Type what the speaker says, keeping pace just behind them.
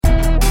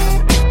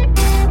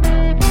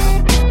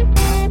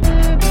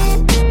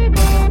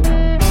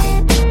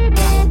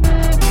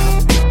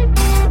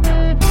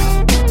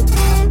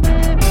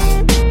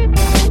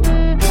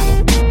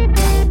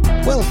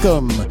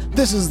Welcome!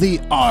 This is the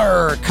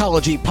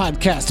Arcology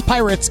Podcast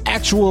Pirates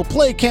Actual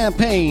Play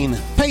Campaign,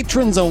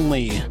 patrons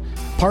only.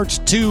 Part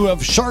 2 of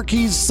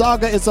Sharkie's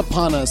saga is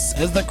upon us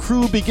as the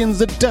crew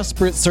begins a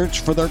desperate search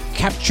for their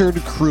captured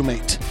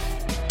crewmate.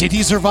 Did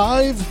he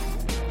survive?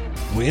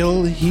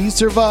 Will he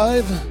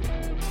survive?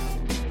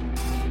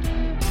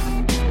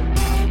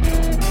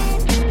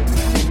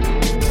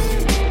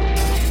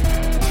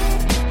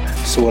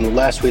 So when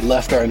last we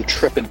left our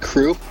intrepid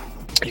crew,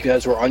 you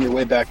guys were on your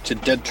way back to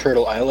Dead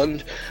Turtle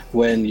Island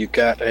when you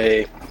got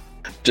a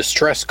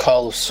distress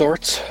call of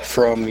sorts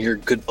from your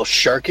good old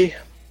Sharkie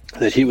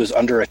that he was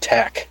under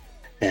attack.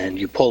 And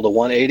you pulled a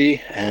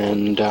 180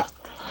 and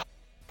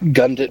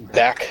gunned it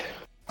back.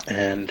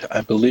 And I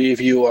believe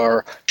you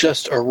are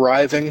just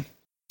arriving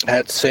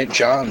at St.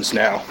 John's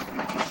now.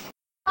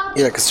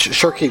 Yeah, because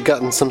Sharkie had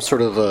gotten some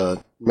sort of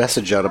a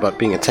message out about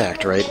being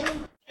attacked, right?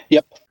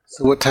 Yep.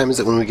 So what time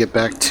is it when we get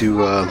back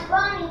to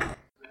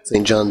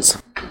St.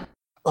 John's?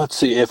 Let's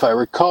see, if I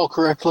recall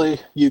correctly,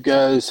 you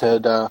guys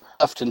had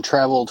left and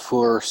traveled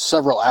for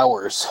several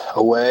hours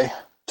away.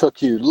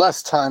 Took you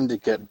less time to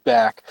get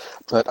back,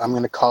 but I'm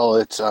going to call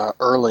it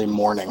early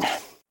morning.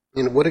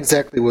 And what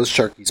exactly was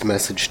Sharkie's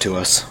message to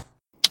us?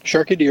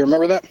 Sharkie, do you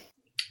remember that?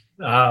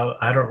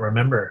 I don't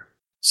remember.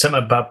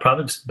 Something about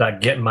probably about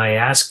getting my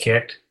ass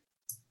kicked.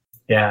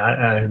 Yeah,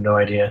 I have no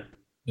idea.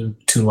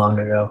 Too long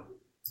ago.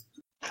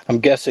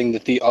 I'm guessing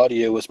that the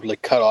audio was really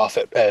cut off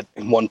at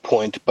one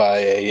point by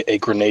a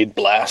grenade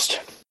blast.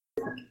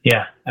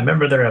 Yeah, I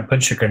remember there were a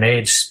bunch of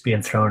grenades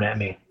being thrown at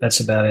me. That's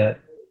about it.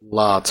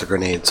 Lots of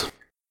grenades.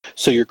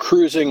 So you're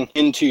cruising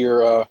into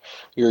your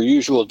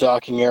usual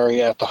docking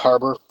area at the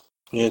harbor.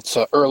 It's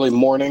early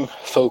morning.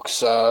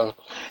 Folks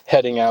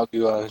heading out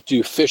to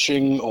do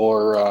fishing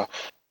or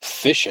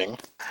fishing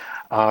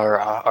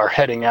are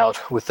heading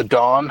out with the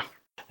dawn,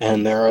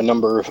 and there are a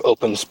number of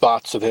open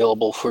spots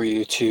available for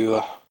you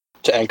to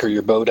anchor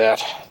your boat at.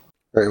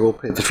 Alright, we'll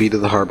pay the feet of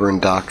the harbor and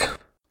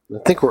dock. I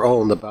think we're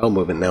all in the bow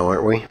movement now,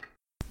 aren't we?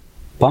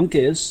 Punk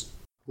is.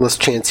 Unless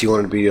Chance, you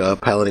want to be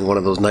piloting one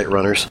of those night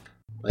runners.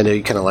 I know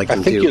you kind of like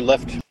them too.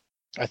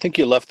 I think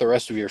you left the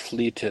rest of your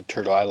fleet at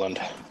Turtle Island.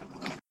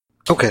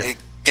 Okay.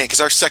 Yeah, because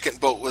our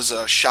second boat was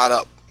shot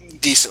up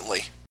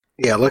decently.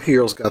 Yeah, Lucky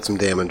Girl's got some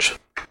damage.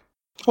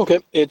 Okay,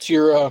 it's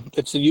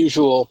the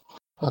usual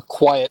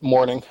quiet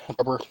morning.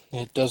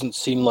 It doesn't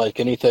seem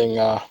like anything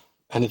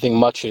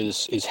much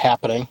is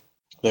happening.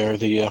 There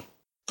are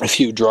a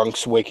few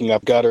drunks waking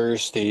up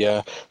gutters,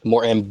 the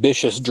more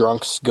ambitious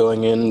drunks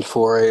going in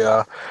for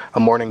a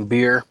morning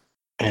beer,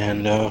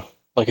 and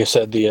like I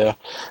said, the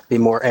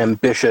more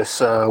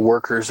ambitious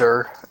workers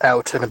are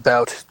out and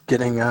about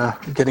getting a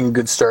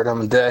good start on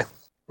the day.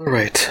 All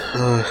right,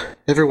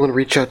 everyone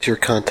reach out to your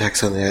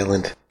contacts on the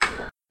island.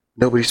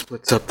 Nobody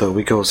splits up, though.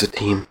 We go as a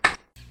team.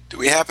 Do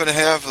we happen to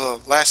have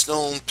the last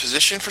known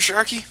position for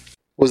Sharkie?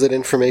 Was that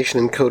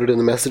information encoded in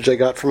the message I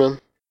got from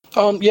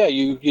him? Yeah,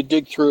 you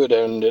dig through it,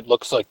 and it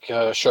looks like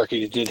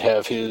Sharkie did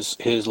have his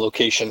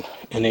location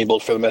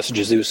enabled for the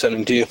messages he was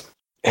sending to you.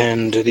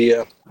 And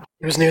It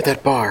was near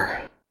that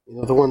bar. You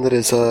know, the one that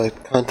his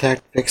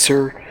contact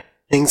fixer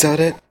hangs out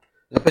at?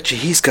 I bet you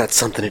he's got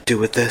something to do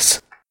with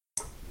this.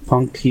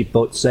 Punk, keep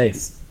boat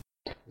safe.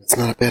 It's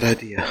not a bad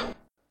idea.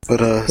 But,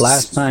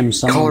 last time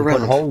someone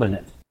put a hole in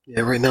it.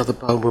 Yeah, right now the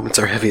bow movement's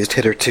our heaviest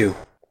hitter, too.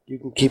 You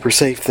can keep her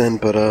safe then,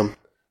 but,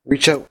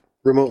 reach out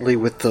remotely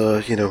with,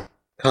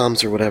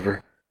 comms or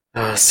whatever.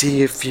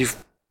 See if you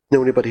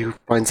know anybody who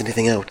finds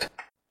anything out.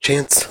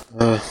 Chance,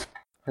 how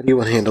do you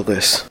want to handle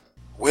this?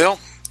 Well,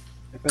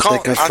 I bet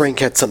that guy Frank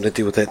had something to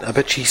do with it. I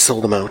bet he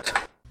sold him out.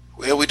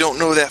 Well, we don't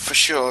know that for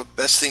sure.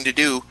 Best thing to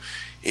do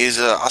is,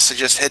 I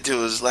suggest head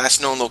to his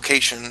last known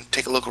location,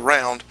 take a look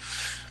around,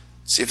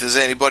 see if there's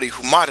anybody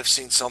who might have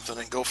seen something,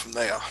 and go from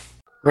there.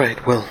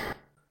 Right, well,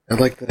 I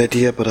like that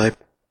idea, but I'm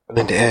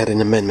going to add an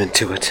amendment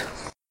to it.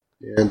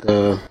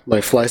 And my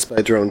fly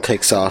spy drone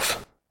takes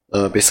off,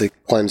 basically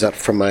climbs out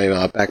from my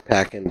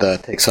backpack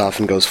and takes off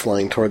and goes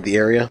flying toward the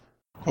area.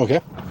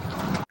 Okay.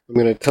 I'm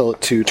going to tell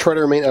it to try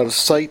to remain out of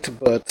sight,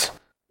 but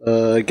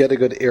get a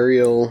good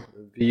aerial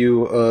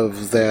view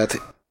of that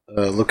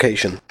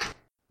location.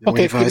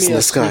 Okay, give me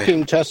a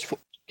sneaking test.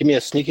 Give me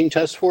a sneaking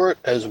test for it,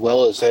 as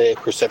well as a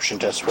perception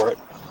test for it.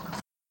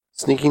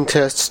 Sneaking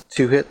test,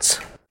 2 hits.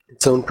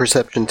 Its own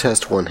perception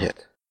test, 1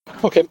 hit.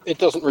 Okay, it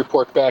doesn't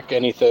report back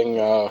anything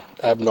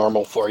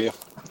abnormal for you.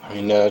 I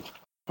mean, or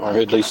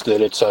at least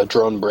that its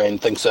drone brain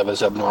thinks of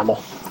as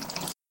abnormal.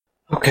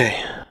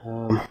 Okay.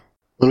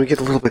 When we get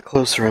a little bit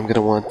closer, I'm going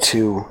to want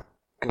to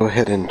go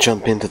ahead and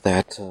jump into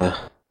that,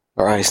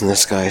 our eyes in the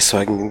sky, so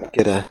I can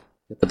get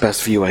the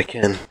best view I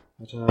can.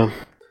 But,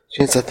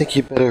 Chance, I think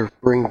you better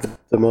bring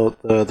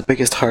the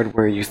biggest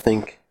hardware you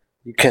think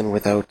you can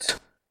without,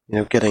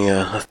 getting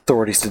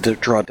authorities to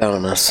draw down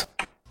on us.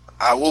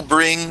 I will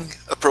bring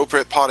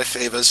appropriate party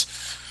favors.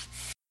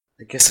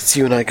 I guess it's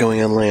you and I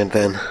going on land,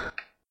 then.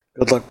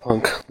 Good luck,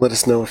 Punk. Let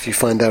us know if you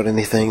find out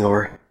anything,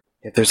 or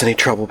if there's any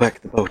trouble back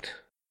at the boat.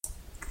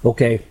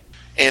 Okay.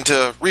 And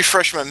to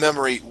refresh my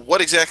memory,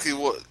 what exactly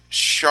was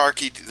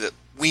Sharkie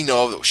we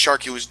know that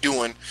Sharkie was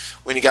doing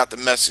when he got the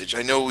message.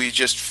 I know we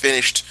just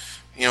finished,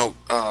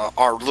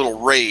 our little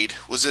raid.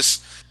 Was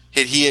this,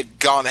 had he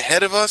gone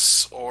ahead of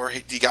us, or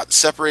had he got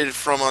separated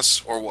from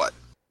us, or what?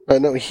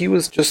 No, he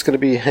was just going to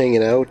be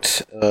hanging out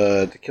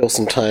to kill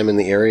some time in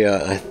the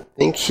area. I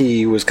think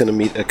he was going to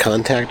meet a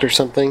contact or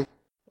something.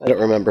 I don't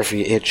remember if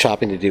he had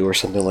shopping to do or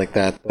something like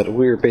that, but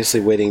we were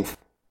basically waiting.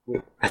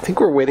 I think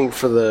we're waiting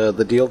for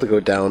the deal to go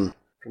down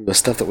from the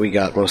stuff that we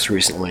got most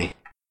recently.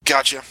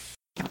 Gotcha.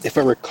 If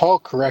I recall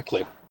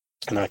correctly,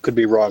 and I could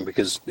be wrong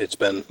because it's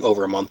been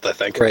over a month, I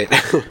think. Right.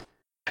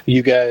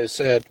 You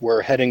guys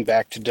were heading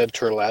back to Dead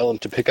Turtle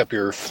Island to pick up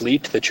your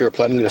fleet that you were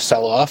planning to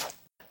sell off.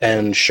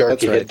 And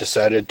Sharkie had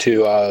decided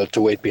to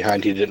wait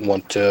behind. He didn't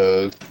want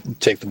to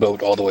take the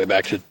boat all the way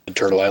back to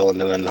Turtle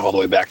Island and then all the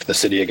way back to the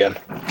city again.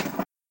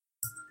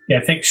 Yeah,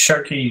 I think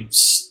Sharkie...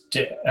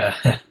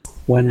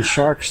 When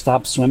sharks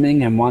stop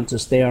swimming and want to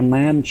stay on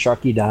land,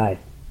 Sharkie die.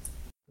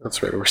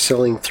 That's right. We're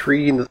selling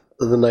 3 of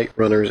the Night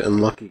Runners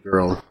and Lucky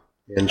Girl.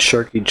 And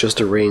Sharkie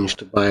just arranged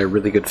to buy a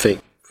really good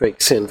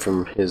fake sin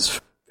from his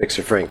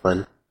fixer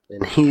Franklin.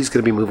 And he's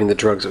going to be moving the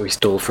drugs that we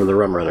stole from the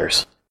Rum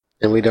Runners.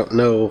 And we don't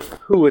know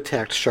who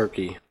attacked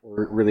Sharkie,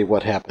 or really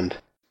what happened.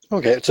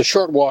 Okay, it's a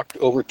short walk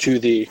over to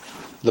the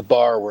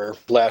bar where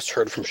last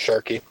heard from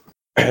Sharkie.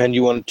 And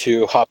you wanted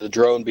to hop the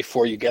drone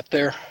before you get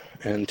there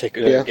and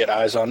get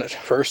eyes on it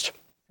first?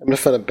 I'm going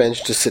to find a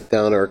bench to sit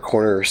down or a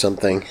corner or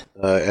something,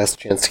 ask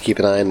Chance to keep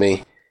an eye on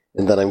me,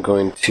 and then I'm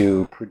going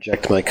to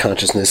project my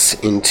consciousness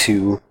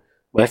into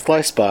my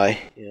Fly Spy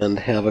and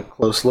have a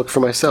close look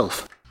for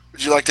myself.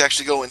 Would you like to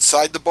actually go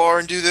inside the bar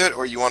and do that,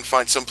 or you want to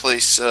find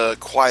someplace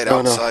quiet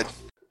outside? No.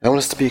 I want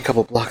us to be a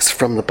couple blocks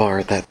from the bar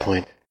at that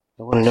point.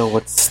 I want to know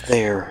what's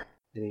there.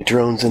 Any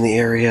drones in the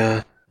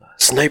area,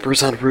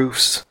 snipers on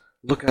roofs,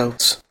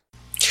 lookouts.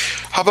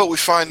 How about we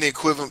find the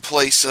equivalent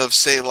place of,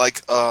 say,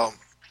 like a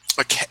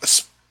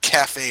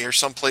cafe or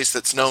some place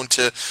that's known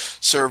to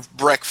serve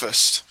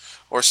breakfast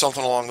or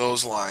something along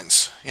those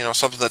lines.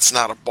 Something that's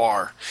not a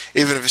bar.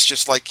 Even if it's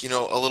just like, a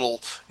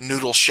little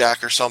noodle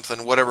shack or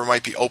something, whatever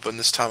might be open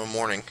this time of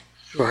morning.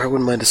 Sure, I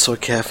wouldn't mind a soy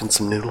calf and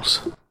some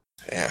noodles.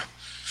 Yeah.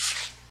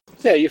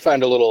 Yeah, you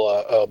find a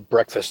little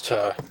breakfast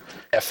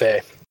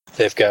cafe.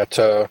 They've got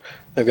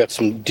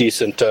some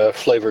decent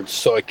flavored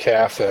soy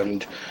calf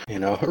and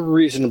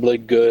reasonably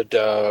good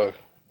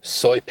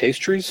soy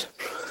pastries.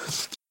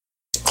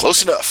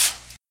 Close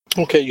enough.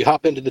 Okay, you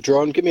hop into the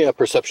drone. Give me a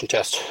perception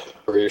test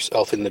for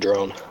yourself in the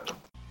drone.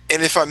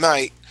 And if I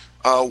might,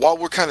 while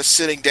we're kind of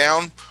sitting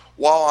down,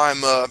 while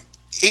I'm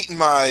eating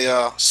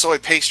my soy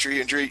pastry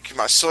and drinking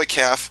my soy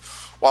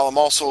calf, while I'm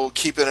also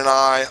keeping an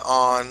eye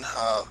on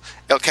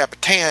El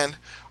Capitan,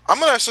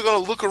 I'm also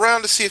going to look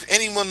around to see if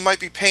anyone might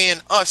be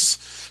paying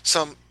us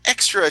some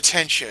extra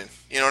attention.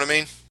 You know what I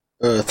mean?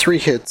 3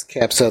 hits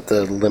caps out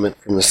the limit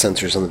from the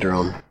sensors on the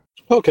drone.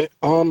 Okay.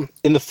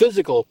 In the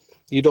physical,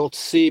 you don't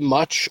see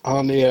much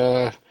on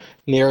the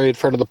area in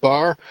front of the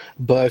bar,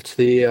 but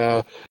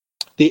the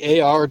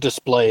AR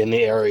display in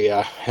the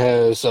area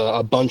has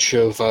a bunch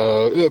of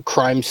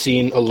crime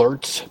scene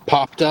alerts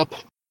popped up.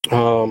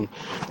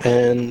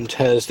 And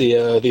has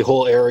the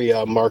whole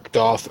area marked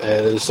off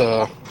as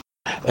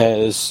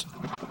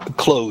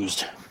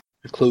closed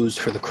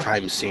for the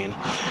crime scene.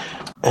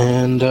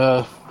 And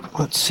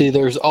let's see,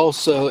 there's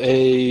also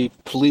a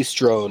police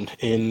drone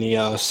in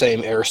the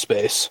same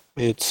airspace.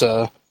 It's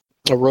a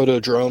roto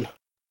drone.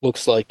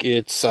 Looks like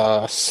it's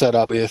set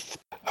up with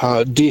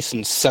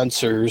decent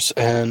sensors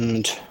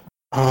and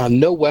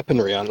no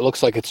weaponry on it.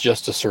 Looks like it's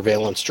just a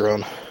surveillance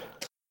drone.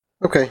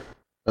 Okay.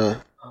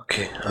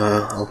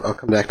 I'll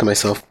come back to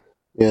myself,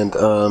 and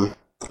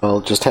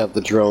I'll just have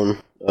the drone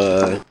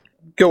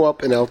go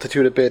up in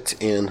altitude a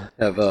bit and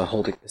have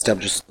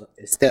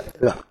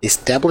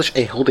establish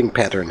a holding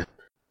pattern.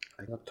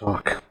 I don't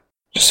talk.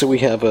 Just so we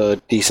have a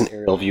decent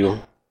aerial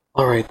view.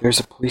 Alright, there's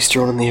a police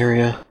drone in the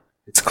area.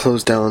 It's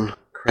closed down,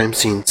 crime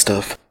scene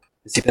stuff.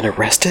 Has he been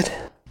arrested?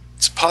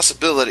 It's a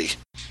possibility.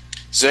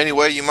 Is there any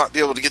way you might be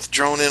able to get the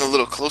drone in a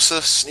little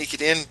closer, sneak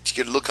it in, to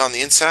get a look on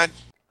the inside?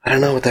 I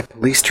don't know with that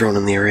police drone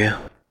in the area.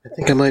 I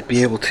think I might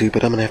be able to,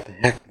 but I'm gonna have to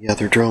hack the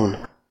other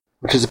drone,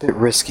 which is a bit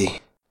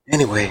risky.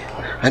 Anyway,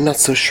 I'm not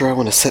so sure I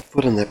want to set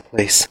foot in that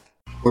place,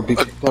 or be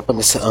picked up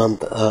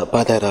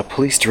by that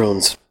police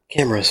drone's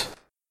cameras.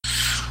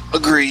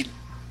 Agreed.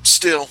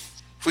 Still,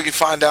 if we can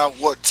find out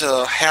what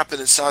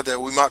happened inside there,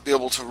 we might be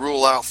able to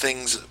rule out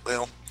things.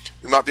 Well,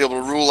 we might be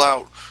able to rule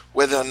out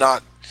whether or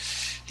not,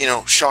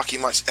 Sharkie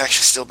might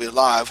actually still be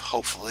alive.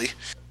 Hopefully.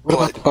 What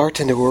about the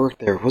bartender who worked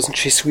there? Wasn't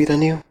she sweet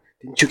on you?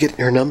 Didn't you get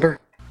her number?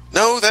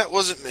 No, that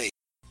wasn't me.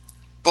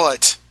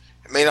 But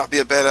it may not be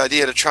a bad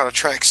idea to try to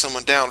track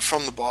someone down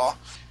from the bar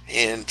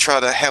and try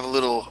to have a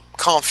little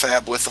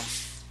confab with them.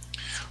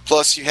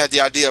 Plus, you had the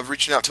idea of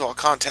reaching out to our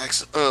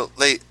contacts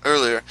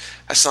earlier.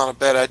 That's not a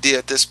bad idea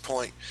at this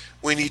point.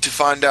 We need to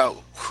find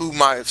out who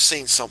might have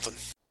seen something.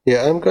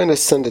 Yeah, I'm going to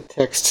send a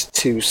text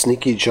to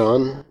Sneaky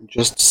John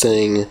just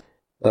saying,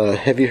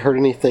 have you heard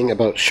anything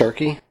about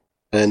Sharkie?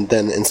 And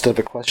then instead of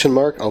a question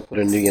mark, I'll put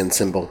a Nguyen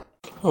symbol.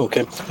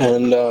 Okay.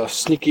 And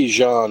Sneaky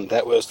Jean,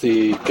 that was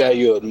the guy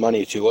you owed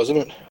money to, wasn't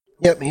it?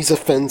 Yep, he's a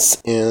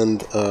fence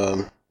and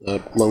a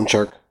loan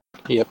shark.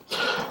 Yep.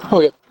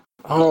 Okay.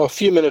 A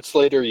few minutes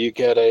later, you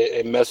get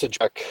a message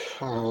back.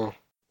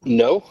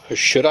 No,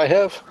 should I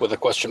have? With a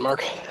question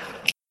mark.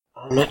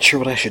 I'm not sure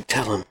what I should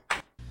tell him.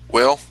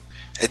 Well,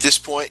 at this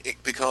point,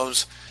 it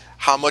becomes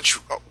how much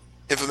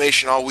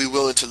information are we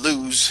willing to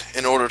lose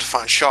in order to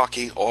find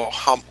Sharkie, or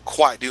how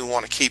quiet do we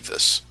want to keep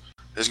this?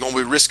 There's going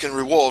to be risk and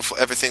reward for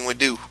everything we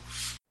do.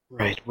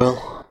 Right,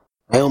 well,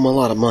 I owe him a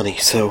lot of money,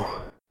 so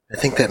I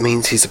think that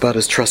means he's about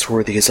as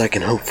trustworthy as I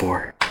can hope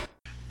for.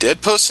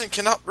 Dead person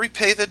cannot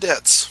repay their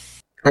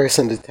debts. I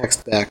sent a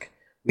text back.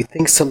 We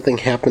think something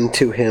happened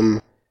to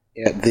him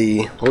at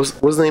the...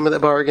 What was the name of that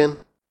bar again?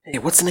 Hey,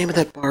 what's the name of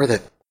that bar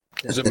that...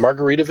 Is it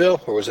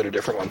Margaritaville, or was it a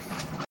different one?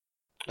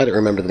 I don't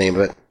remember the name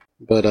of it.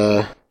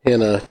 But,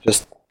 Hannah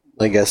just,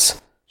 I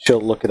guess,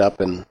 she'll look it up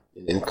and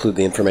include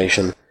the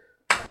information.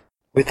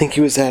 We think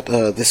he was at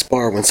this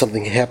bar when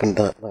something happened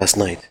last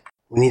night.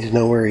 We need to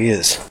know where he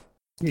is.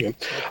 Yeah.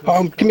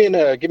 Give me an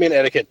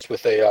etiquette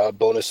with a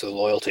bonus of the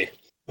loyalty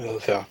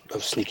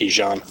of Sneaky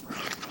Jean.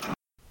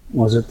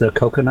 Was it the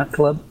Coconut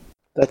Club?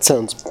 That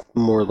sounds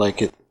more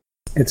like it.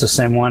 It's the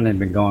same one they've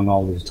been going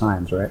all these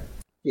times, right?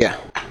 Yeah.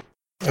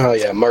 Oh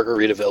yeah,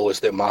 Margaritaville was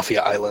the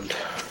Mafia Island.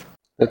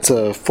 That's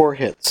 4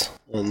 hits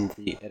on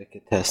the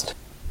etiquette test.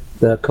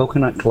 The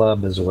Coconut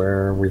Club is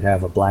where we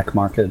have a black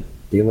market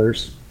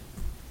dealers.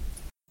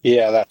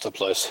 Yeah, that's the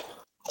place.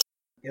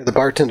 Yeah, the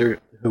bartender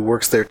who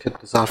works there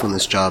tipped us off on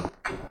this job.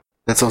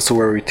 That's also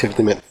where we tipped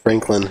him at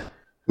Franklin,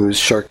 who's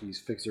Sharkie's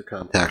fixer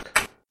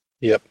contact.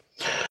 Yep.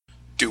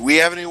 Do we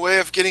have any way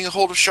of getting a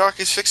hold of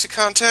Sharkie's fixer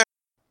contact?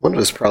 One of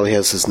us probably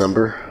has his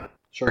number.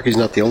 Sharkie's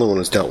not the only one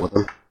who's dealt with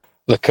him.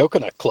 The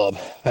Coconut Club.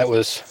 That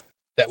was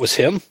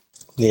him?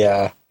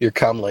 Yeah, your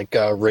comlink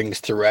rings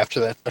through after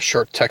that. A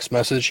short text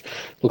message.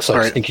 Looks like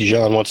Right. Sneaky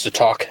John wants to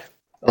talk.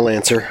 I'll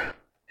answer.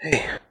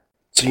 Hey,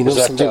 so you know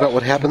something about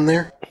what happened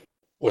there?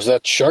 Was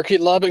that Sharkie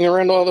lobbing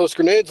around all those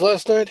grenades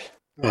last night?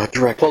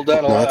 Direct. Pulled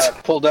down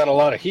a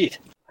lot of heat.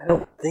 I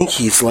don't think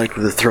he's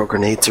likely to throw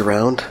grenades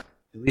around.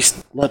 At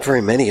least, not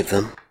very many of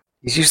them.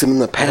 He's used them in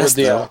the past,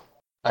 though.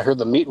 I heard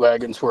the meat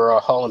wagons were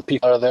hauling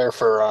people out of there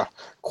for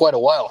quite a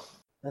while.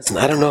 Listen,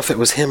 I don't know if it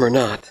was him or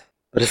not,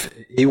 but if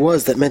he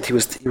was, that meant he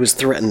was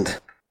threatened.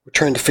 We're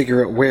trying to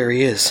figure out where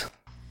he is.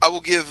 I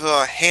will give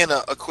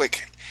Hannah a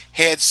quick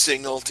hand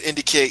signal to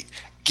indicate,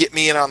 get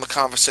me in on the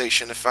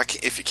conversation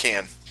if you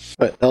can.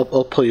 All right,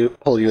 I'll pull you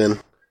in.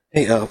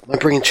 Hey, I'm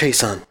bringing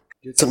Chase on.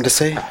 You had something to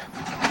say?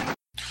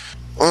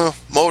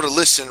 More to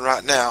listen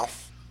right now.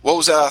 What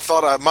was that? I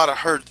thought I might have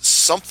heard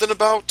something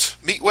about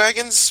meat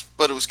wagons,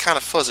 but it was kind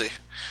of fuzzy.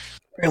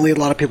 Apparently a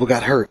lot of people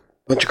got hurt.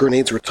 A bunch of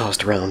grenades were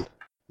tossed around.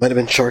 Might have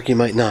been Sharkie,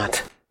 might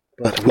not.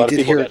 But A lot of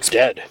people got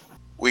dead.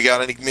 We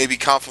got any maybe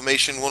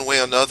confirmation one way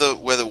or another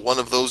whether one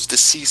of those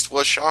deceased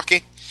was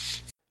Sharkie?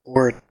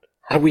 Or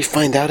how do we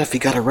find out if he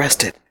got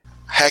arrested?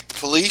 Hack the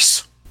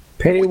police?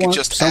 Pay We could one,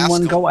 just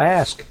someone ask go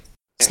ask.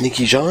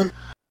 Sneaky John?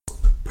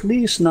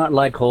 Police not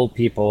like hold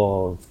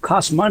people.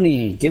 Cost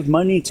money. Give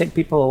money, take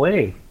people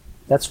away.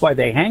 That's why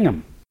they hang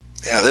them.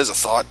 Yeah, there's a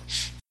thought.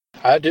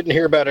 I didn't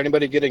hear about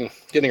anybody getting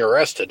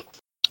arrested.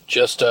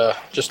 Just a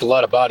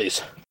lot of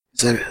bodies.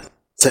 Does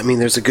that mean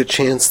there's a good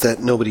chance that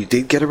nobody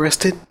did get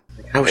arrested?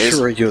 How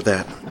sure are you of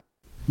that?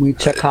 We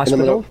check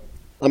hospital.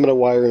 I'm gonna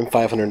wire in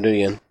 500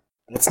 million.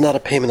 That's not a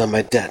payment on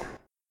my debt.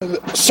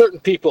 Certain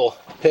people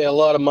pay a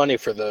lot of money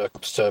for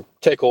to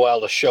take a while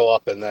to show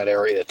up in that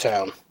area of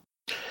town,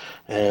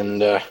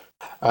 and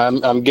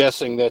I'm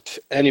guessing that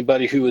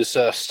anybody who was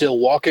still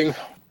walking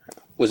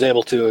was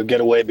able to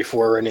get away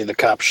before any of the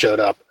cops showed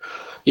up,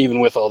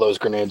 even with all those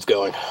grenades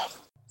going.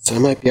 So I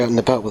might be out and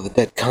about with a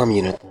dead comm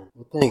unit then.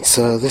 Well, thanks,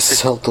 this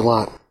has helped a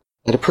lot.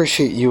 I'd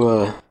appreciate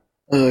you,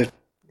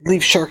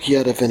 leave Sharkie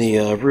out of any,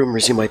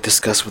 rumors you might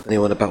discuss with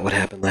anyone about what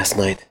happened last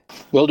night.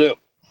 Will do.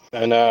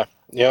 And,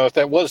 if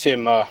that was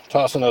him,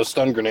 tossing those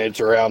stun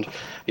grenades around,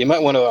 you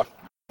might want to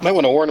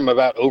warn him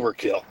about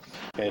overkill.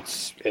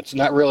 It's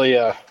not really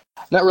a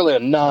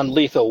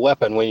non-lethal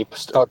weapon when you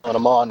start on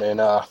them on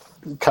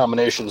in,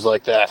 combinations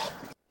like that.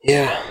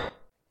 Yeah,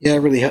 I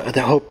really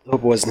hope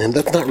it wasn't him.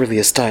 That's not really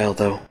his style,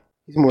 though.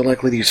 He's more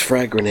likely to use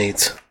frag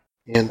grenades.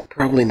 And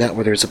probably not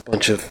where there's a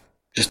bunch of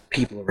just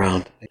people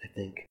around, I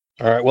think.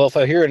 All right, well, if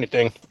I hear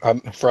anything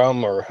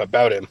from or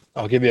about him,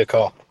 I'll give you a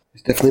call.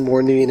 There's definitely more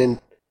in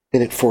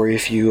it for you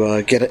if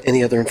you get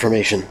any other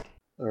information.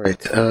 All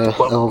right,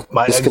 Well,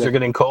 my eggs disconnect. are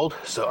getting cold,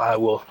 so I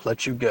will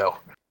let you go.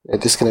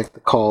 Disconnect the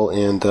call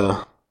and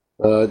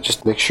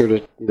just make sure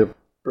to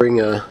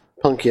bring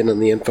Punk in on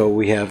the info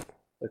we have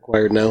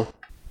acquired now.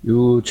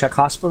 You check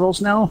hospitals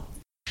now?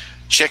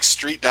 Check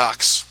street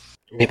docks.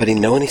 Anybody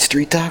know any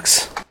street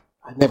docks?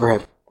 I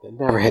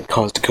never had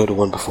cause to go to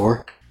one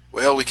before.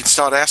 Well, we can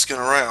start asking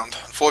around.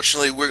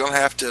 Unfortunately, we're going to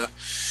have to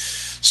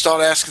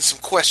start asking some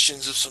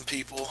questions of some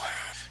people.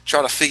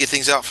 Try to figure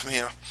things out from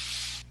here.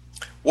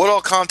 What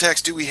all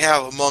contacts do we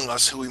have among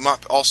us who we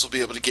might also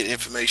be able to get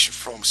information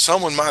from?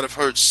 Someone might have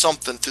heard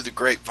something through the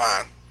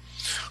grapevine.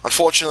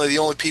 Unfortunately, the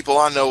only people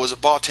I know is a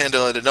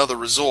bartender at another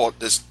resort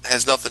that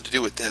has nothing to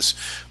do with this,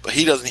 but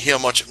he doesn't hear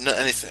much of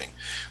anything.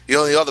 The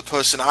only other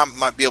person I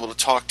might be able to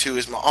talk to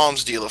is my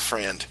arms dealer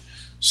friend.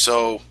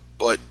 So,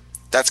 but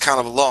that's kind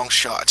of a long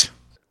shot.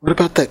 What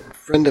about that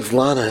friend of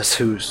Lana's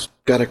who's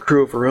got a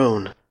crew of her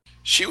own?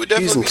 She would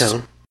She's in definitely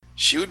town.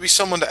 She would be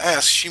someone to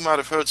ask. She might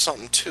have heard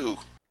something too.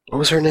 What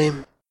was her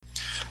name?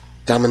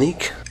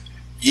 Dominique?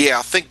 Yeah,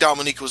 I think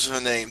Dominique was her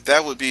name.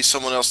 That would be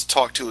someone else to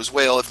talk to as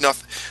well. If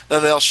nothing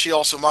else, she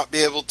also might be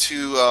able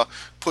to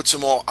put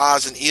some more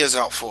eyes and ears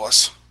out for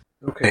us.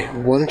 Okay,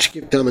 why don't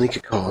you give Dominique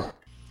a call?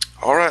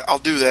 All right, I'll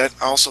do that.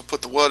 I also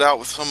put the word out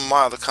with some of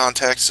my other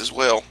contacts as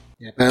well.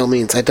 Yeah, by all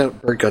means, I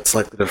doubt Birdgut's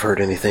likely to have heard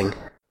anything.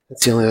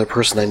 That's the only other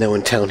person I know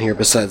in town here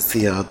besides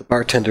the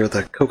bartender of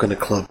the Coconut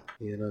Club.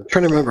 And I'm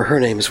trying to remember her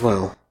name as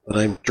well, but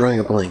I'm drawing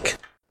a blank.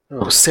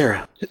 Oh,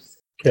 Sarah.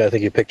 Yeah, I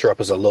think you picked her up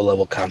as a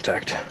low-level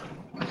contact.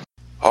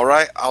 All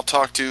right, I'll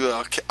talk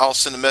to. I'll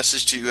send a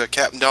message to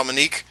Captain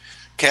Dominique.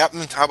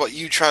 Captain, how about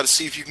you try to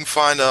see if you can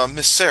find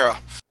Miss Sarah?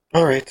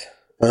 All right,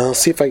 I'll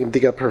see if I can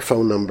dig up her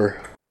phone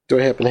number. Do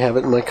I happen to have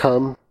it in my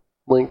comm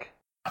link?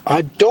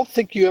 I don't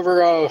think you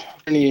ever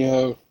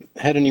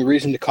had any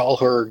reason to call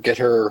her or get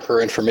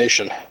her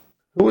information.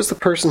 Who was the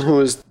person who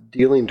was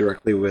dealing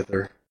directly with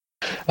her?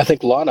 I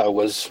think Lana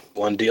was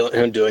one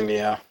doing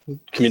the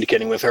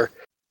communicating with her.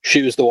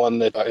 She was the one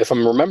that, if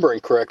I'm remembering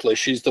correctly,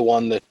 she's the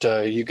one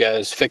that you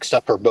guys fixed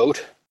up her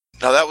boat.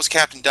 No, that was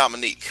Captain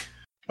Dominique.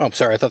 Oh, I'm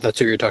sorry. I thought that's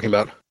who you were talking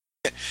about.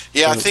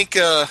 Yeah, I think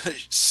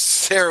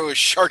Sarah was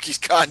Sharkie's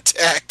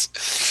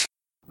contact.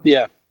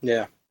 Yeah.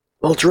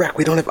 Well, Drek,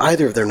 we don't have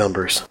either of their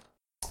numbers.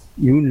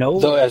 You know,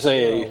 Though as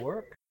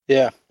work.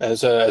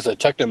 as a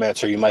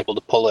technomancer, you might be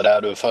able to pull it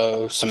out of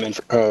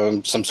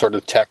some sort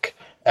of tech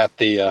at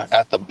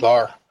the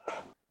bar.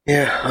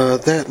 Yeah,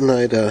 that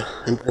night,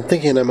 I'm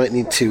thinking I might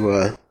need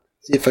to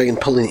see if I can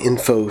pull any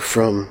info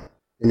from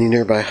any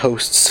nearby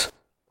hosts,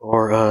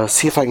 or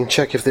see if I can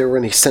check if there were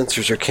any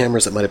sensors or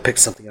cameras that might have picked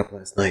something up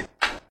last night.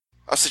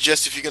 I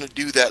suggest if you're going to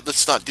do that,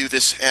 let's not do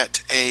this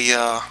at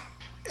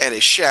a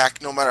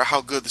shack, no matter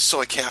how good the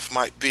soy calf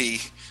might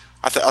be.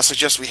 I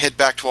suggest we head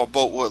back to our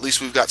boat, or at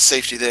least we've got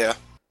safety there.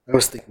 I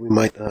was thinking we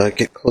might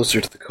get closer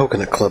to the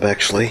Coconut Club,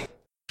 actually.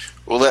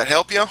 Will that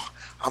help you?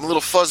 I'm a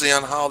little fuzzy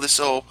on how this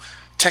old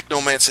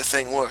technomancer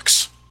thing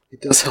works.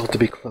 It does help to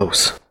be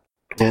close.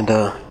 And,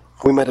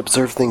 we might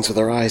observe things with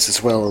our eyes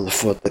as well on the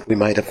foot that we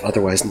might have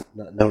otherwise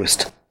not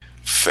noticed.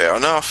 Fair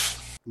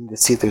enough. We need to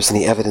see if there's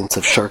any evidence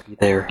of Sharkie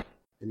there.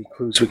 Any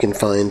clues we can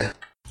find.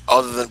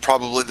 Other than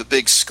probably the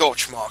big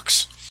scorch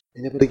marks.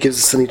 Anybody gives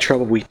us any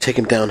trouble, we take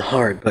him down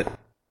hard, but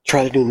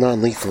try to do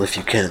non-lethal if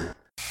you can.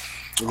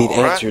 We need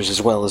All right. answers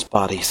as well as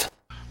bodies.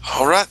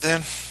 All right,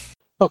 then.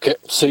 Okay,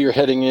 so you're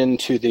heading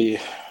into the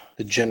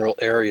general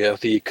area of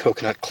the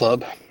Coconut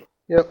Club.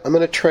 Yep, I'm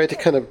going to try to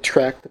kind of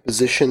track the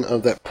position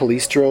of that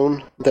police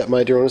drone that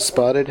my drone has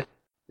spotted,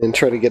 and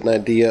try to get an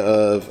idea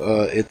of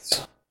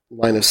its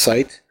line of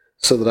sight,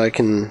 so that I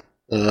can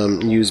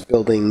use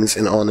buildings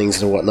and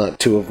awnings and whatnot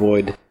to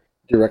avoid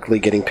directly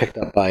getting picked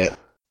up by it.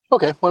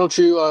 Okay, why don't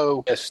you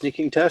a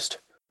sneaking test?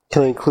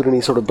 Can I include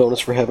any sort of bonus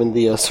for having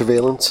the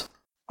surveillance?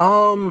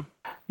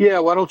 Yeah,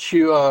 why don't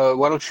you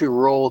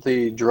roll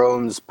the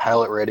drone's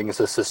pilot rating as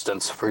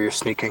assistance for your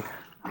sneaking?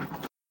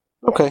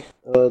 Okay,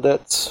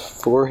 that's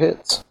 4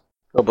 hits.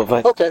 Oh, but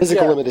my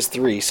physical limit is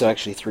 3, so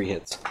actually 3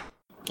 hits.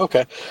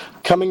 Okay,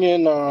 coming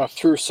in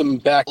through some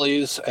back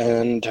alleys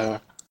and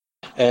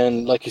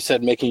like you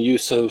said, making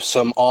use of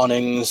some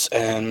awnings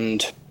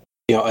and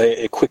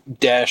a quick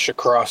dash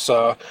across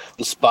the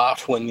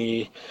spot when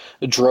the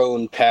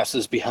drone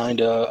passes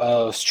behind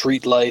a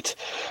street light.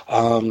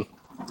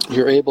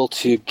 You're able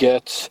to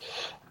get.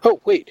 Oh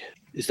wait,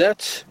 is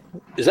that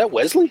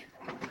Wesley?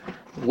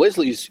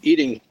 Wesley's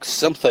eating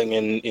something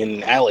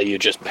in alley you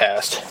just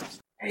passed.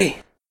 Hey,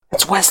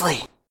 it's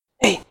Wesley.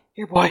 Hey,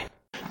 here, boy.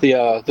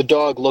 The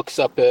dog looks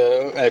up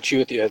at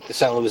you at the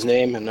sound of his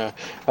name and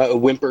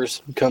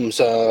whimpers, comes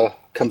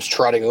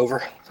trotting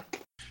over.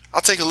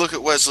 I'll take a look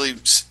at Wesley,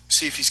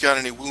 see if he's got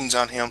any wounds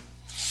on him.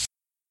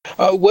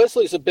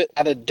 Wesley's a bit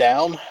added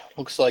down.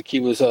 Looks like he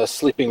was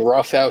sleeping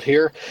rough out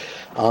here.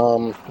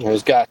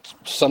 He's got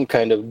some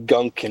kind of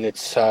gunk in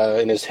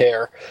his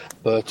hair,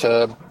 but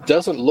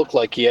doesn't look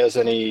like he has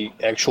any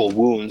actual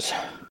wounds.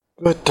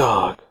 Good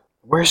dog.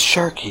 Where's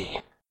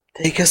Sharkie?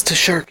 Take us to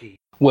Sharkie.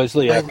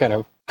 Wesley kind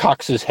of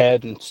cocks his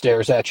head and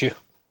stares at you.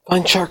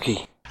 Find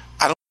Sharkie.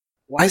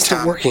 Why is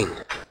it working?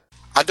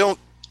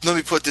 Let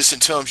me put this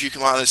in terms you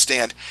can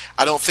understand.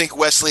 I don't think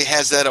Wesley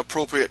has that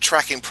appropriate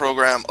tracking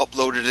program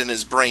uploaded in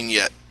his brain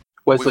yet.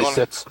 Wesley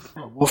sits.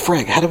 Well,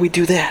 Frank, how do we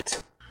do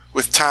that?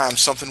 With time,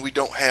 something we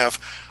don't have.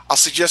 I'll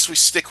suggest we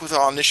stick with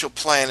our initial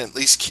plan and at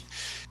least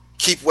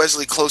keep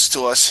Wesley close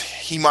to us.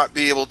 He might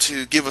be able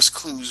to give us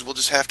clues. We'll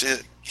just have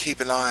to keep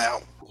an eye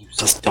out.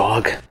 Useless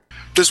dog.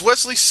 Does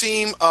Wesley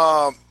seem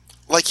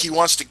like he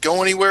wants to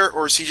go anywhere,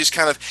 or is he just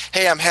kind of,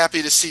 hey, I'm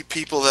happy to see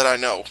people that I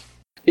know?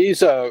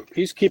 He's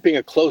keeping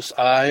a close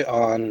eye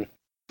on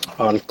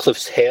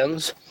Cliff's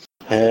hands.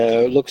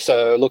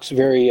 Looks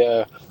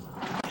very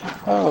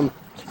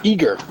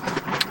eager,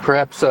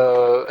 perhaps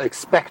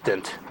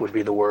expectant would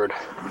be the word.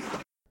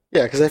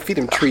 Yeah, because I feed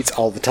him treats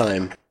all the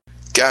time.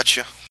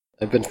 Gotcha.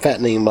 I've been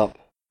fattening him up.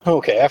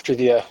 Okay, after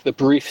the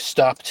brief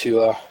stop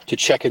to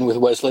check in with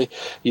Wesley,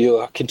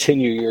 you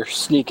continue your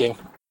sneaking,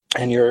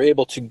 and you're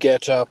able to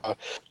get up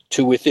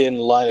to within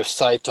line of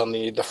sight on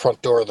the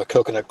front door of the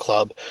Coconut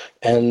Club,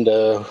 and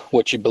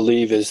what you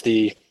believe is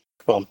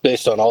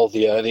based on all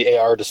the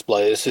AR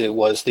displays, it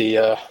was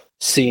the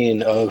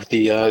scene of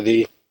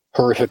the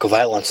horrific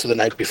violence of the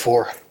night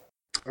before.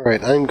 All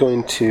right, I'm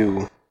going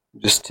to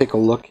just take a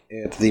look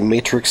at the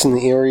matrix in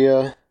the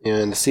area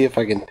and see if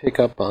I can pick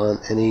up on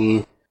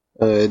any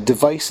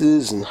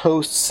devices and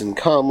hosts and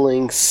comm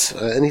links,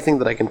 anything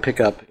that I can pick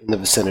up in the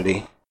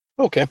vicinity.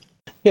 Okay.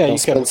 Yeah, I'll you can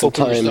spend some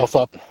open time- yourself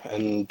up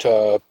and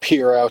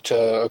peer out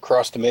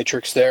across the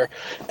matrix there.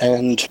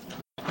 And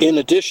in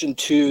addition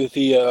to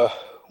the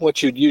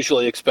what you'd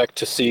usually expect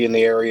to see in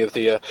the area of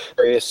the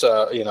various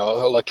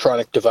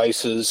electronic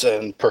devices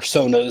and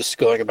personas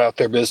going about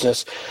their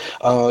business,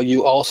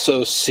 you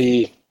also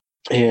see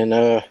in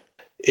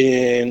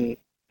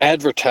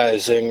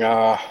advertising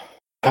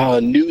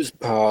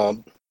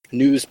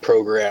news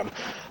program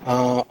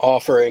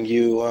offering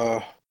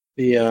you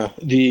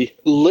the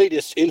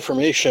latest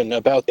information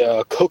about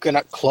the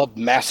Coconut Club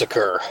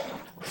massacre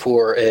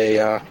for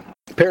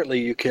apparently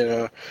you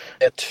can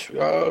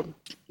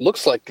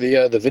looks like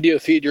the video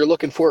feed you're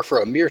looking for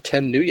a mere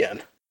 10 new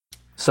yen.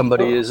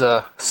 Somebody is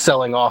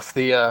selling off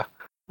the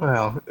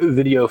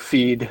video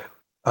feed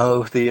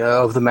of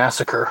the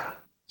massacre.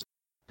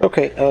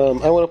 Okay,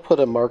 I want to put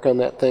a mark on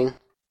that thing.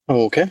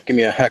 Okay, give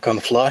me a hack on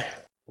the fly.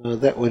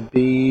 That would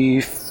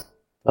be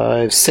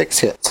 6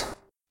 hits.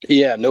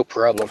 Yeah, no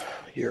problem.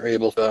 You're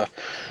able to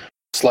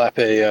slap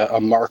a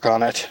mark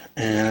on it,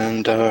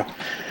 and I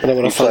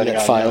want to find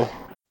that file.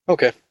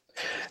 Okay,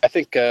 I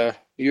think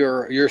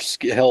your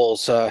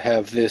skills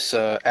have this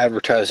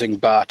advertising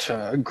bot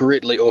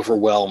greatly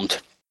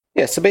overwhelmed.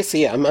 Yeah, so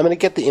basically, I'm going to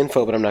get the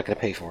info, but I'm not going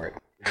to pay for it.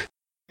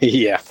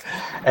 Yeah,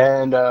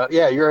 and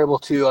you're able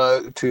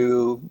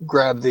to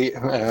grab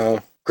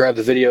the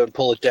video and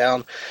pull it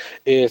down.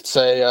 It's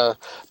a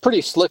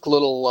pretty slick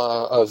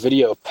little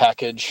video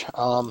package.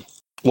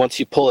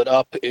 Once you pull it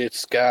up,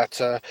 it's got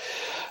a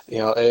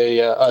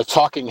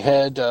talking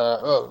head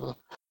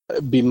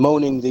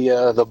bemoaning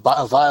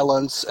the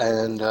violence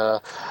and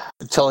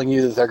telling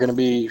you that they're going to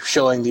be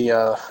showing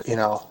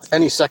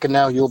any second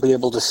now you'll be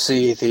able to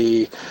see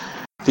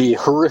the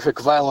horrific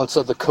violence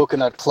of the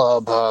Coconut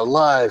Club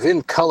live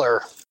in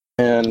color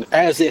and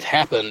as it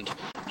happened,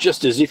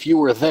 just as if you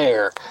were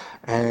there.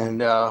 And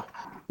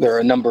there are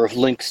a number of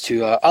links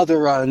to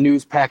other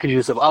news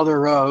packages of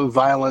other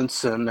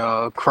violence and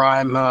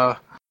crime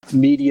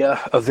media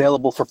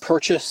available for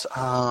purchase.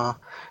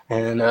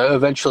 And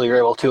eventually you're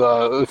able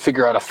to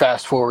figure out a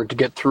fast forward to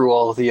get through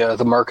all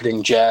the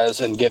marketing jazz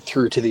and get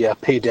through to the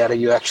pay data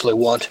you actually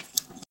want.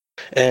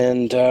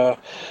 And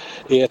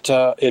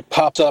it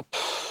pops up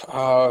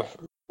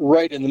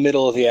right in the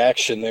middle of the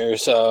action.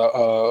 There's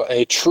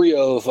a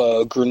trio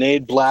of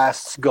grenade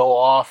blasts go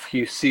off.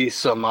 You see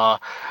some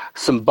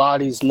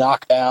bodies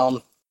knocked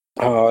down.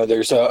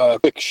 There's a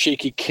quick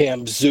shaky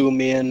cam zoom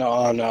in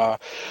on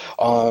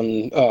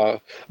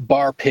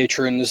bar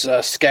patrons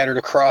scattered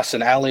across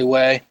an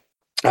alleyway.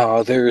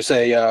 There's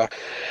a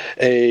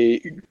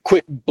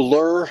quick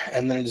blur,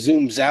 and then it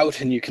zooms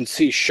out, and you can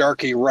see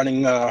Sharkie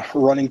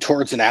running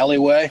towards an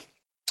alleyway.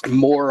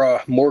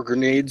 More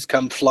grenades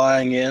come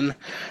flying in.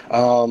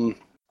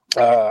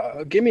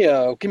 Give me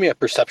a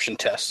perception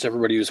test,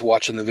 everybody who's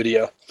watching the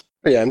video.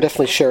 Oh, yeah, I'm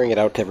definitely sharing it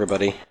out to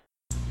everybody.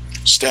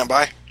 Stand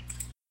by.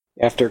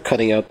 After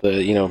cutting out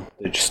the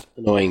just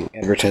annoying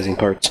advertising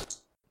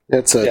parts.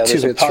 That's 2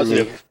 hits for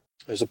me.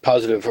 There's a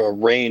positive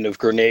rain of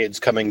grenades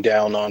coming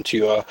down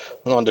onto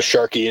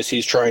Sharkie as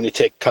he's trying to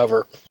take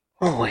cover.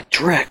 Oh, like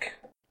Drek.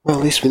 Well,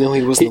 at least we know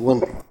he wasn't the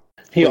one.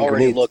 He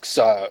already looks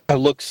a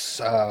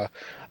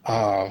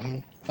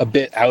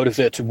bit out of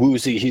it,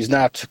 woozy. He's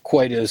not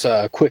quite as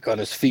quick on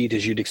his feet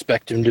as you'd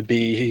expect him to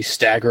be. He's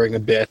staggering a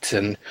bit,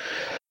 and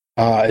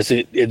as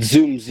it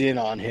zooms in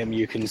on him,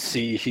 you can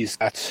see he's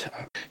got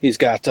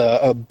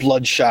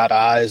bloodshot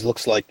eyes.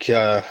 Looks like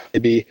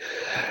maybe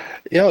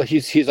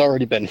he's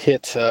already been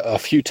hit a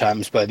few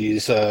times by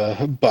these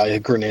by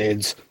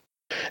grenades.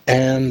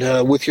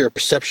 And with your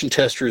perception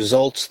test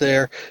results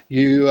there,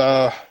 you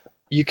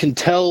can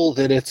tell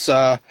that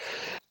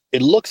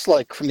it looks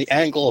like from the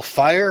angle of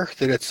fire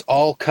that it's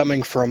all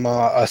coming from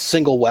a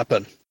single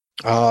weapon,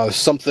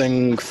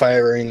 something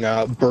firing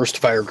burst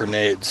fire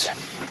grenades.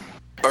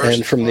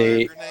 And from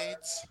the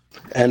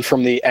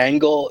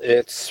angle,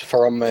 it's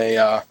from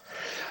a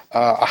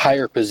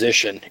higher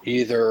position,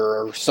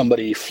 either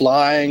somebody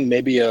flying,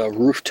 maybe a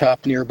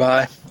rooftop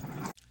nearby,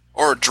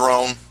 or a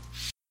drone.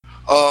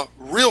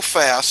 Real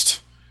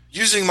fast,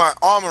 using my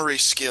armory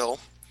skill,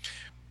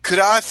 could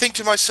I think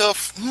to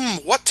myself,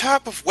 what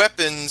type of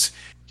weapons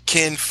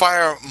can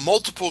fire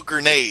multiple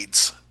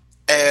grenades,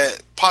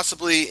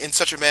 possibly in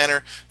such a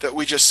manner that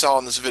we just saw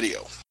in this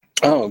video?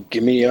 Oh,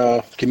 give me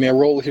a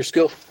roll with your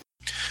skill.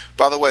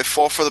 By the way,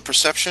 4 for the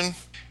perception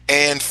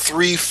and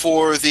 3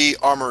 for the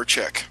armor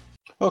check.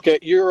 Okay,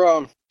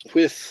 you're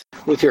with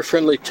your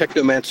friendly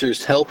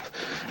technomancer's help,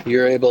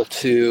 you're able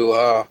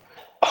to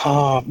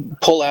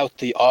pull out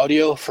the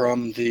audio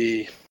from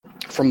the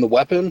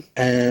weapon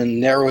and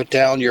narrow it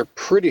down. You're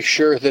pretty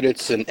sure that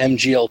it's an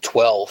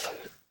MGL-12.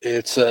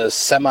 It's a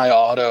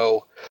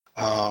semi-auto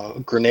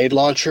grenade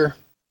launcher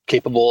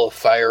capable of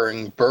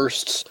firing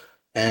bursts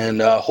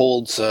and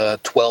holds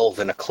 12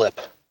 in a clip.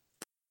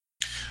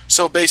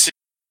 So basically,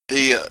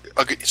 he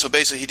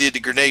did the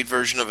grenade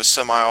version of a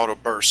semi-auto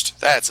burst.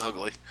 That's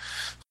ugly.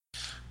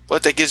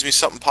 But that gives me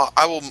something.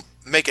 I will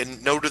make a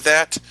note of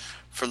that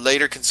for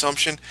later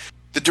consumption.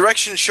 The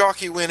direction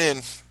Sharkie went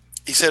in,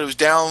 he said it was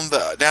down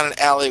an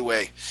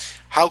alleyway.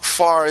 How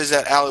far is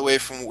that alleyway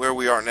from where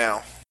we are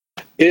now?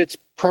 It's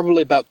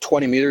probably about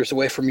 20 meters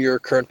away from your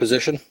current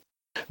position.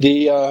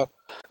 The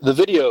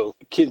video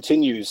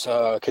continues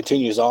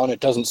on. It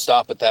doesn't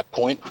stop at that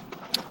point,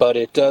 but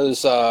it does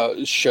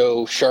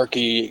show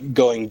Sharkie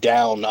going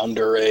down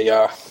under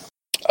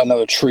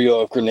another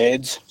trio of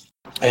grenades.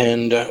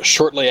 And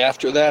shortly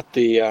after that,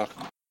 the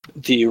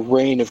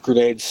rain of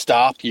grenades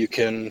stop. You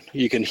can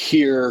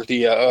hear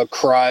the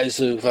cries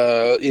of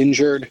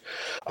injured.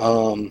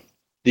 The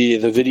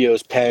video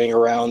is panning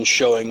around,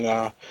 showing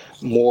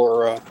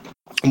more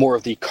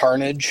of the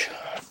carnage,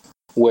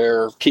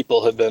 where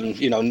people have been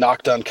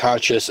knocked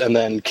unconscious, and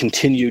then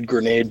continued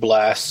grenade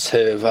blasts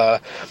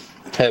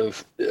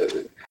have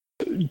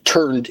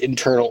turned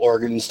internal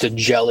organs to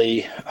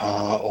jelly,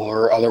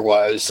 or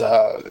otherwise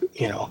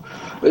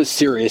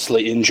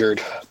seriously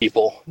injured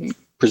people,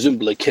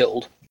 presumably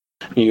killed.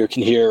 You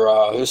can hear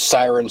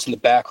sirens in the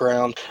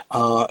background.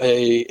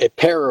 A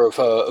pair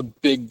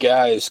of big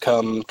guys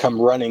come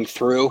running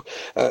through.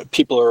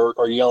 People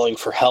are yelling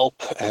for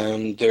help,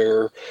 and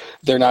they're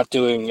not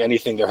doing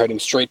anything. They're heading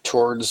straight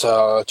towards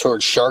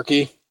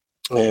Sharkie,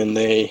 and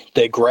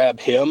they grab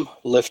him,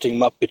 lifting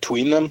him up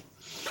between them,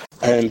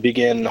 and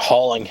begin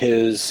hauling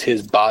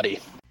his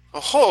body.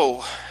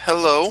 Oh,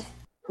 hello.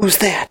 Who's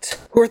that?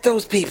 Who are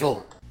those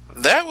people?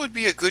 That would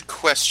be a good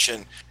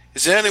question.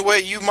 Is there any way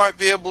you might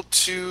be able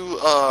to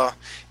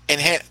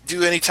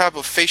do any type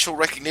of facial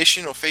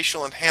recognition or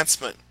facial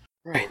enhancement?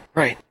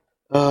 Right.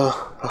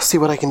 I'll see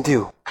what I can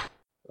do.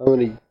 I'm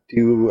gonna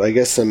do, I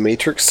guess, a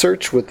matrix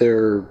search with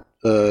their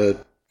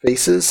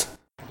faces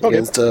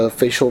against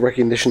facial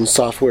recognition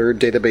software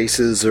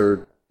databases,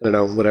 or I don't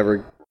know,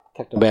 whatever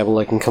technobabble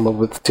I can come up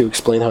with to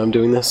explain how I'm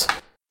doing this.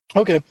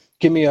 Okay,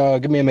 give me a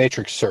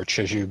matrix search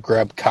as you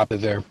grab a copy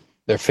of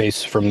their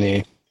face from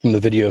the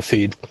video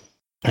feed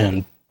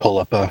and pull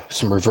up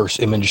some reverse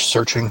image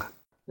searching.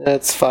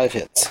 That's 5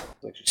 hits.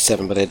 Actually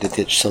 7, but I did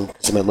hit some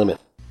because of my limit.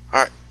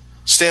 Alright,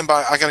 stand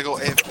by. I gotta go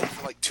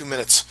for like 2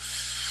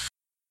 minutes.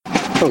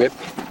 Okay.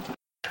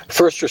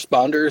 First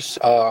responders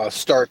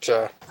start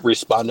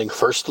responding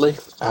firstly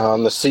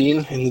on the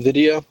scene in the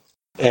video,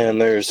 and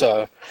there's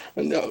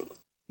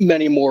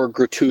many more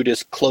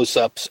gratuitous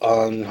close-ups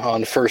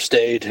on first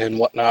aid and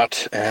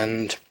whatnot,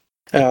 and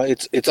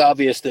it's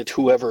obvious that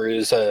whoever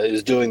is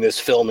doing this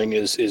filming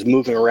is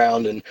moving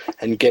around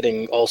and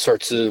getting all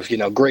sorts of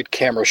great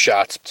camera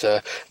shots,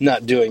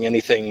 not doing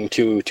anything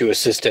to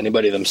assist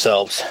anybody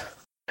themselves.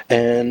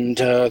 And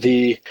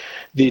the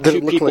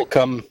two people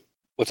come.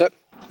 What's that?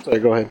 Sorry,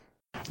 go ahead.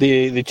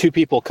 The two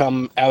people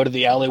come out of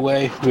the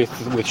alleyway with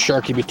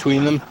Sharkie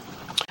between them,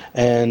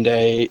 and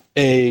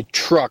a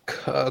truck,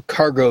 a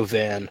cargo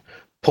van,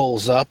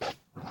 pulls up,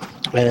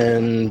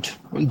 and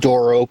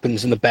door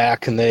opens in the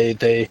back, and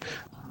they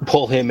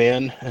pull him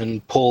in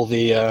and pull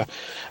the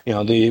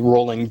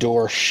rolling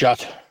door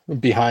shut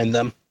behind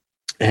them,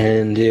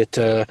 and it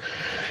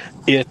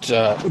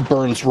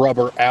burns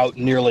rubber out,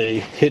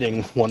 nearly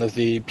hitting one of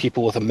the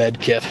people with a med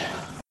kit.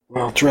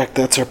 Well, Drek,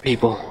 that's our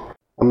people.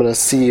 I'm gonna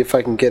see if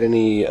I can get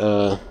any,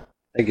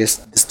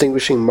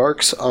 distinguishing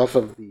marks off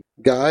of the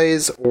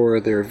guys, or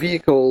their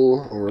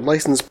vehicle, or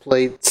license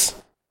plates,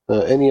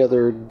 any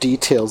other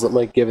details that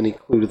might give any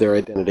clue to their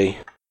identity.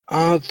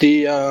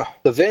 The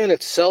van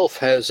itself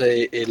has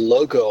a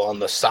logo on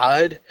the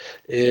side.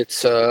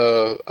 It's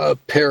a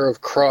pair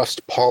of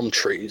crossed palm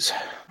trees.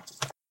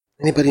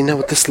 Anybody know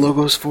what this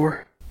logo's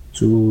for?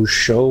 To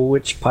show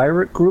which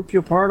pirate group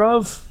you're part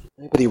of?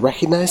 Anybody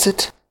recognize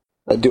it?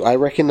 Do I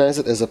recognize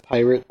it as a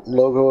pirate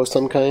logo of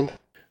some kind?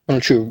 Why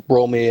don't you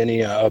roll me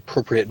any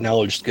appropriate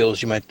knowledge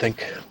skills you might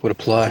think would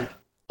apply?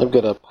 I've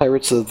got a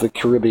Pirates of the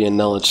Caribbean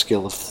knowledge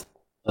skill,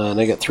 and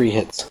I got 3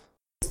 hits.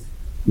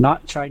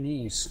 Not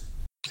Chinese.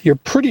 You're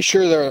pretty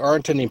sure there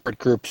aren't any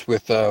groups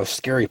with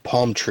scary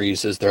palm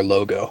trees as their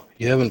logo.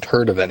 You haven't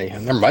heard of any,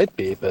 and there might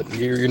be, but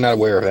you're not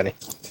aware of any.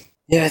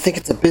 Yeah, I think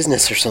it's a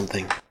business or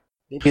something.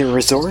 Maybe a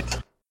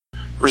resort?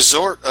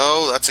 Resort?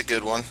 Oh, that's a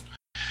good one.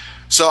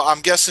 So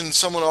I'm guessing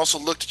someone also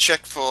looked to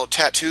check for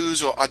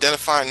tattoos or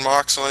identifying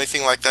marks or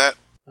anything like that?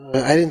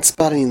 I didn't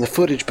spot any in the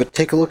footage, but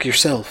take a look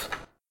yourself.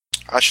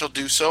 I shall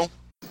do so.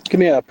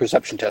 Give me a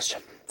perception test.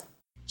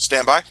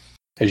 Stand by.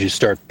 as you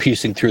start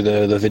piecing through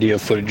the video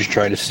footage,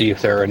 trying to see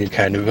if there are any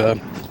kind of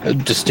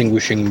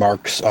distinguishing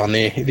marks on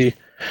the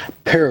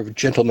pair of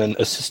gentlemen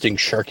assisting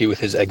Sharkie with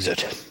his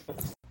exit.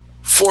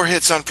 4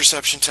 hits on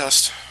perception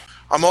test.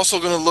 I'm also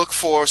going to look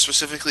for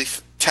specifically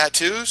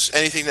tattoos,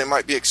 anything that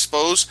might be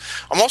exposed.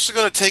 I'm also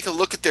going to take a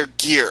look at their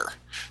gear.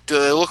 Do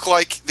they look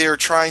like they're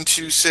trying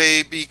to,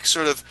 say, be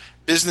sort of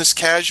business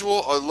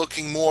casual, or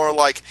looking more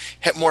like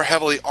more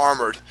heavily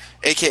armored?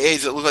 AKA,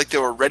 does it look like they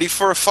were ready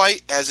for a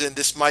fight, as in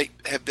this might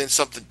have been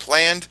something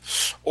planned?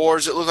 Or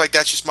does it look like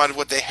that's just might have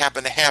what they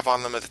happen to have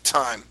on them at the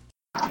time?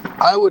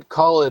 I would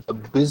call it a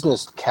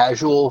business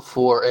casual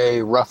for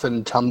a rough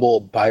and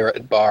tumble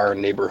pirate bar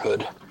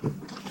neighborhood.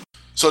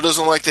 So it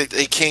doesn't look like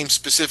they came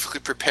specifically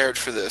prepared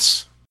for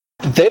this.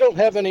 They don't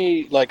have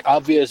any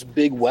obvious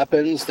big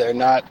weapons. They're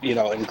not,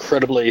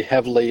 incredibly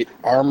heavily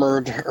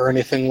armored or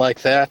anything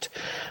like that.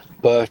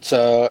 But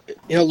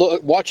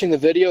watching the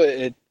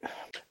video,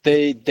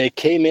 they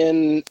came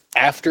in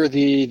after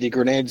the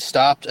grenade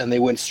stopped, and they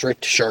went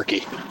straight to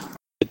Sharkie.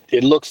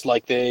 It looks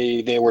like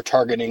they were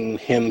targeting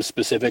him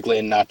specifically,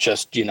 and not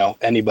just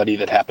anybody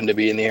that happened to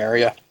be in the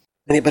area.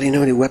 Anybody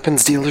know any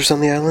weapons dealers on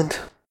the island?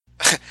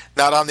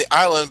 Not on the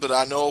island, but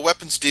I know a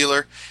weapons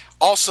dealer.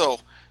 Also,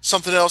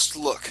 something else to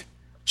look.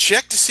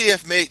 Check to see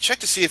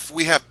if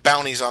we have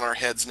bounties on our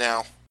heads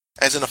now,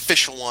 as in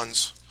official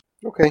ones.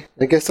 Okay,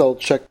 I guess I'll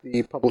check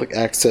the public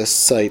access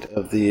site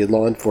of the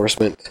law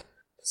enforcement,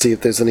 see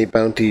if there's any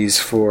bounties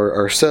for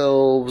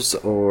ourselves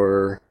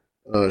or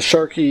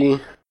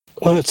Sharkie.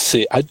 Well, let's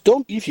see. I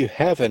don't believe you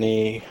have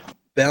any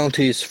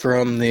bounties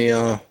from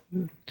the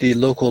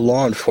local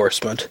law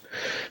enforcement.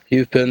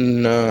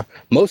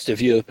 Most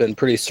of you have been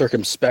pretty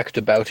circumspect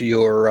about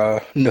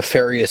your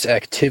nefarious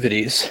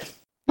activities.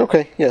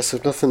 Okay, yeah, so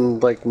if nothing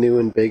new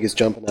and big is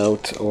jumping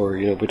out, or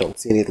we don't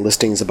see any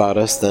listings about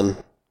us, then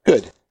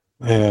good.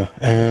 Yeah,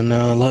 and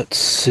let's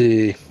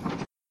see.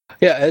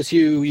 Yeah, as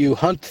you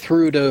hunt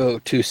through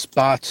to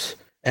spot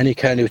any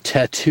kind of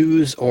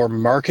tattoos or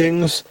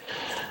markings,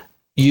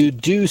 you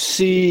do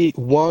see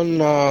one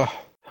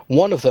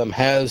of them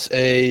has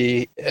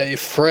a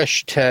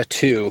fresh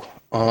tattoo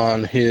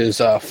on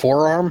his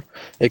forearm.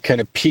 It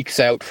kind of peeks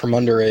out from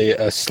under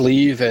a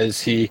sleeve as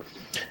he's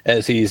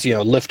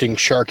lifting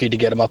Sharkie to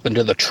get him up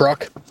into the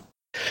truck.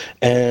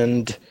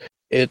 And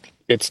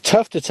it's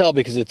tough to tell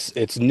because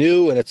it's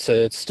new and it's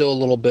still a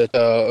little bit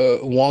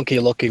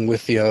wonky looking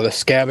with the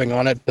scabbing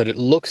on it, but it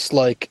looks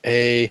like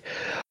a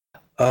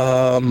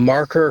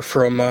marker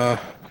from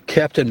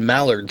Captain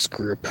Mallard's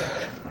group.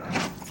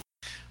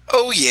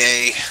 Oh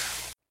yay!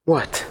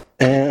 What?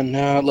 And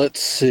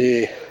let's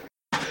see.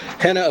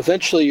 Hannah,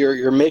 eventually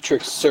your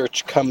matrix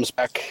search comes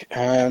back,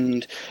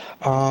 and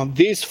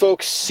these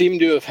folks seem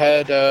to have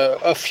had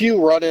a few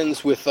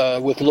run-ins with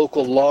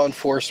local law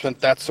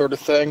enforcement, that sort of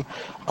thing.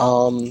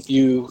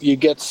 You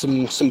get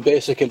some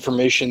basic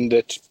information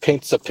that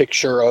paints a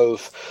picture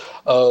of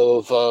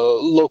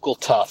local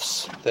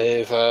toughs.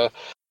 They've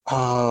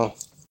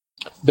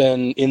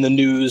been in the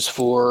news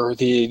for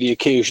the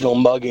occasional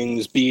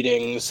muggings,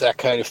 beatings, that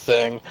kind of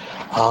thing.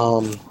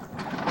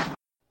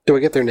 Do I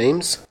get their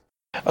names?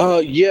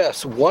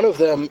 Yes, one of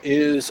them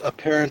is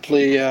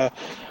apparently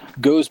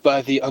goes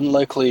by the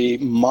unlikely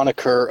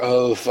moniker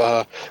of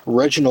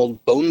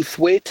Reginald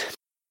Bonethwaite.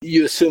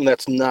 You assume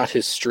that's not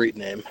his street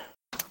name.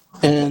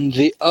 And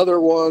the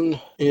other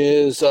one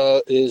is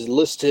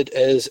listed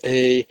as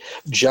a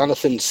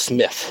Jonathan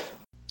Smith.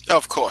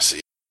 Of course.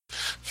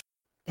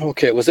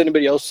 Okay, was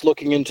anybody else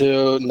looking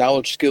into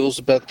knowledge skills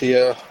about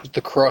the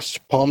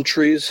crossed palm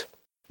trees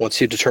once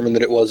you determined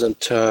that it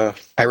wasn't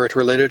pirate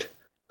related?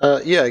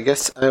 Yeah, I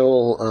guess I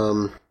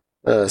will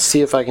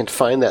see if I can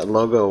find that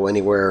logo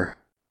anywhere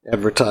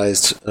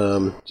advertised.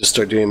 Just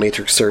start doing a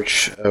matrix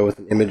search with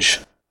an image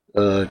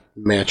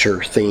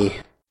matcher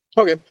thingy.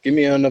 Okay, give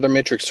me another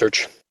matrix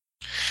search.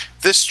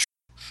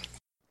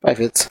 5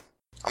 hits.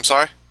 I'm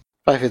sorry?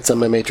 5 hits on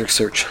my matrix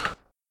search.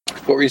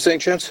 What were you saying,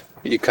 Chance?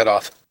 You cut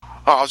off.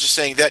 Oh, I was just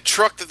saying, that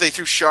truck that they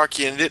threw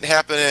Sharkie in didn't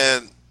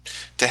happen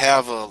to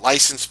have a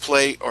license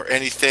plate or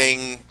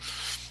anything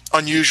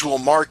unusual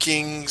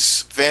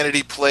markings,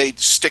 vanity plate,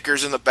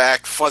 stickers in the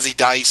back, fuzzy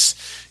dice,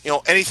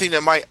 anything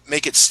that might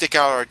make it stick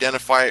out or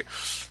identify it.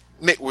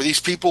 Were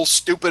these people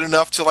stupid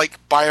enough to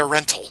buy a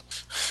rental?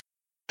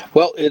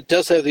 Well, it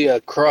does have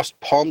the crossed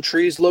palm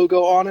trees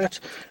logo on it,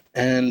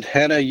 and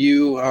Hannah,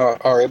 you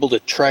are able to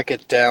track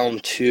it down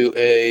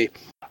to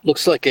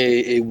looks like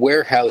a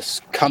warehouse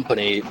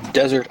company,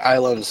 Desert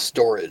Island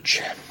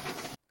Storage.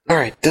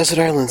 Alright, Desert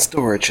Island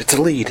Storage, it's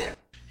a lead.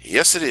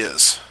 Yes, it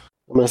is.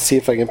 I'm going to see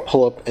if I can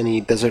pull up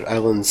any Desert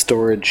Island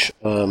Storage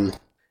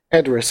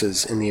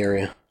addresses in the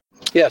area.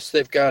 Yes,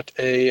 they've got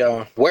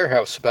a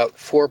warehouse about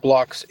 4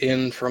 blocks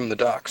in from the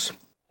docks.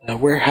 A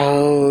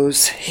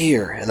warehouse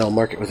here, and I'll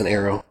mark it with an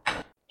arrow,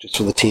 just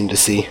for the team to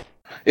see.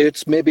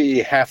 It's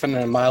maybe half a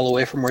mile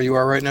away from where you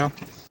are right now.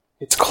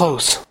 It's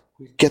close.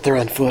 We can get there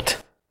on foot.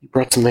 You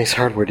brought some nice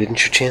hardware,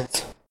 didn't you,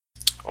 Chance?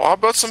 Oh, I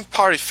brought some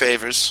party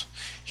favors.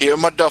 Here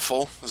in my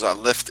duffel, as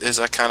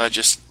I kind of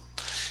just,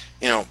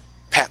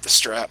 pat the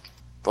strap.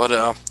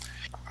 But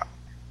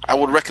I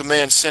would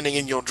recommend sending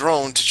in your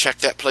drone to check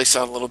that place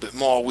out a little bit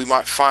more. We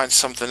might find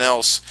something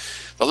else.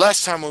 The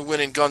last time we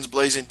went in guns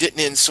blazing didn't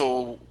end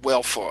so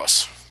well for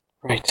us.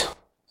 Right.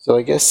 So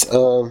I guess,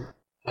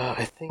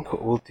 I think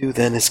what we'll do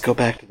then is go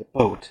back to the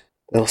boat.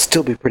 They'll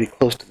still be pretty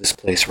close to this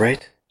place,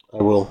 right?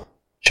 I will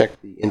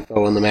check the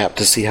info on the map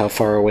to see how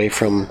far away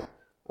from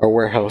our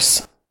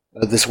warehouse,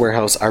 this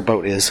warehouse, our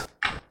boat is.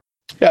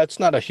 Yeah, it's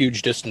not a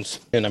huge distance.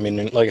 And I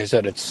mean, like I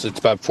said, it's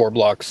about 4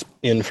 blocks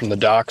in from the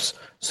docks.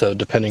 So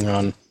depending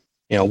on,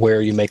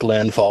 where you make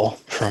landfall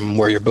from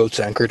where your boat's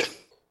anchored.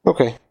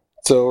 Okay.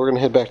 So we're going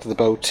to head back to the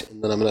boat,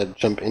 and then I'm going to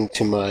jump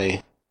into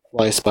my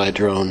fly spy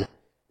drone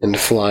and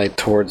fly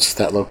towards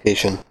that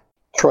location.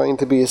 Trying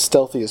to be as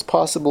stealthy as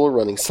possible,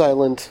 running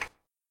silent.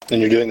 And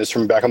you're doing this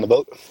from back on the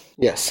boat?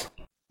 Yes.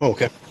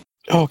 Okay.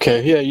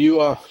 Okay, yeah,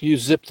 you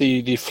zip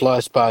the fly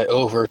spy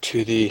over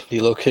to the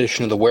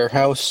location of the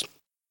warehouse.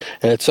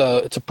 And it's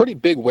a pretty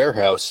big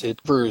warehouse.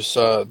 It covers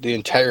the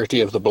entirety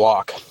of the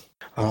block.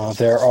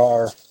 There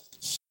are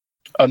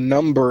a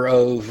number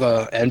of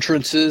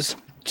entrances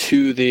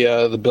to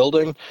the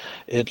building.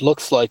 It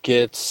looks like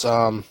it's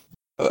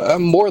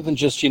more than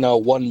just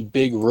one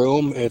big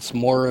room. It's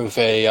more of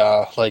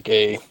a like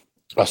a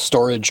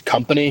storage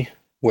company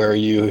where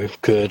you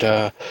could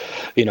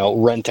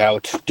rent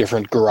out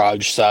different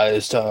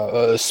garage-sized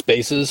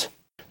spaces.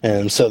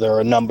 And so there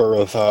are a number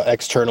of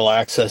external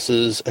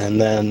accesses,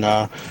 and then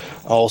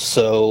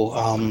also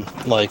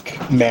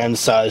like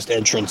man-sized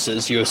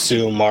entrances you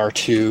assume are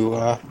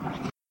to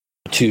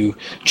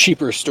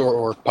cheaper store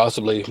or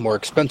possibly more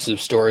expensive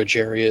storage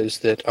areas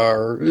that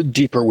are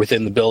deeper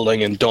within the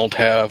building and don't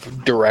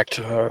have direct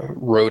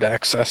road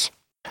access.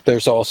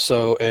 There's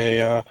also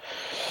a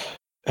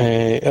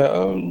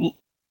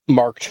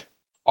marked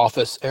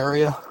office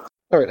area.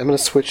 All right, I'm going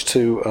to switch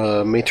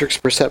to matrix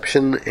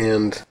perception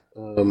and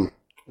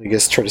I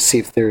guess try to see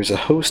if there's a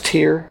host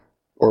here,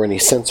 or any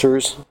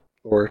sensors,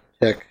 or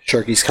check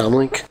Sharkie's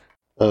comlink,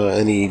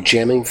 any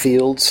jamming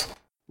fields.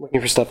 Looking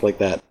for stuff like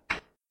that.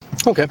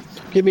 Okay,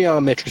 give me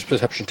a matrix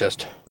perception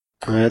test.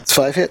 That's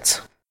 5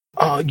 hits.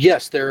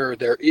 Yes, there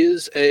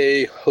is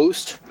a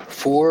host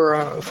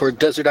for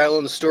Desert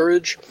Island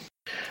Storage,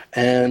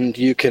 and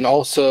you can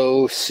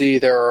also see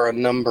there are a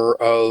number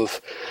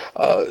of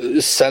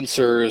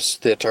sensors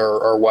that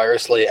are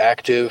wirelessly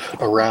active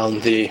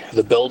around the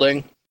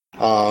building.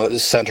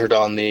 Centered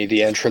on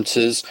the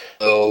entrances,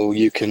 so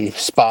you can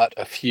spot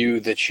a few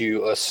that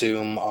you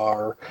assume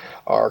are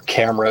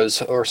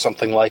cameras or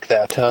something like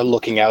that,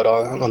 looking out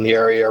on the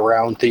area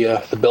around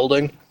the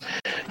building.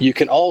 You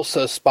can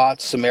also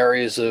spot some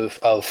areas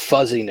of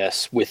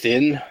fuzziness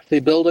within the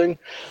building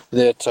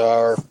that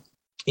are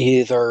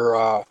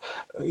either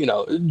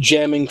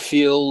jamming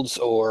fields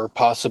or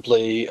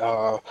possibly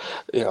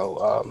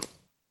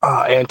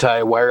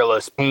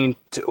anti-wireless paint,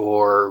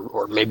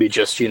 or maybe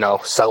just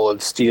solid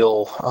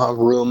steel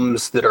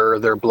rooms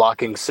they're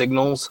blocking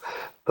signals.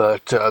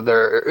 But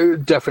there are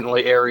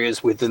definitely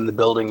areas within the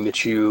building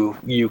that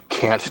you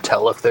can't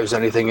tell if there's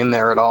anything in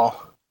there at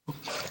all. All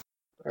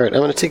right, I'm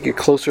going to take a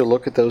closer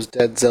look at those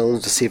dead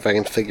zones to see if I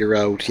can figure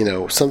out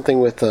something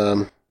with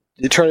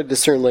you try to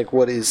discern like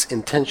what is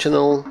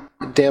intentional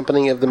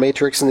dampening of the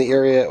matrix in the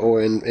area,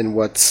 or in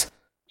what's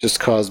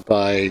just caused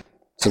by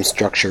some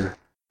structure.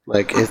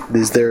 Like,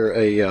 is there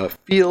a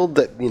field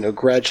that,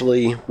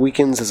 gradually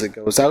weakens as it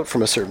goes out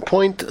from a certain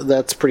point?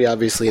 That's pretty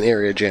obviously an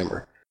area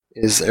jammer.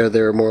 Are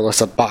there more or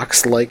less a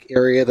box-like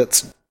area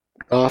that's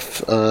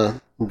off?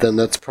 Then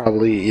that's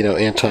probably,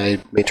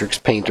 anti-matrix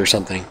paint or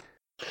something.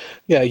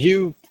 Yeah,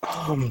 you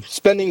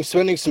spending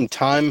some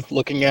time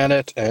looking at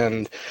it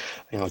and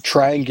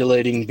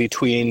triangulating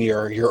between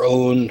your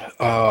own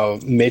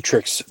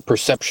matrix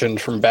perception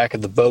from back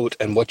of the boat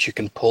and what you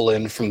can pull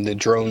in from the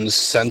drone's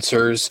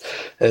sensors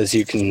as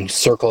you can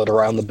circle it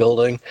around the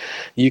building.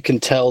 You can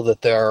tell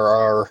that there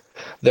are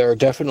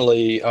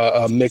definitely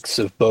a mix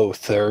of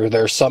both.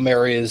 There are some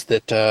areas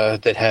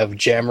that have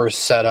jammers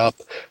set up,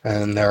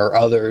 and there are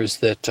others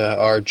that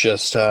are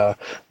just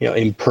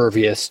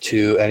impervious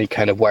to any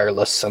kind of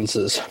wireless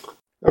senses.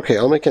 Okay,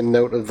 I'll make a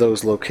note of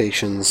those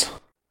locations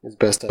as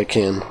best I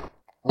can.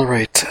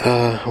 Alright,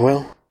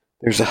 well,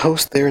 there's a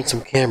host there and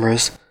some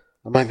cameras.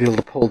 I might be able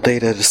to pull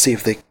data to see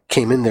if they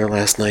came in there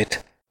last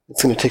night.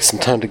 It's going to take some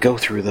time to go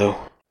through, though.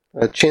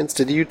 Chance,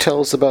 did you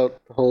tell us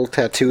about the whole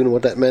tattoo and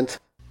what that meant?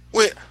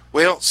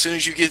 Well, as soon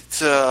as you get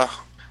the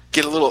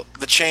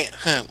chance,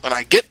 when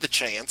I get the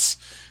chance,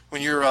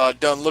 when you're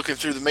done looking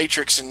through the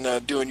Matrix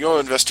and doing your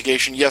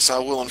investigation, yes, I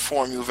will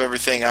inform you of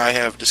everything I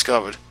have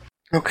discovered.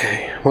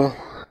 Okay, well,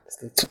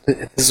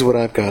 this is what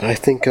I've got. I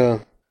think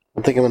I'm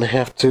going to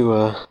have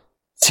to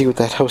see what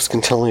that host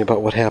can tell me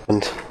about what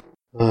happened.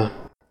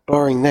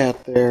 Barring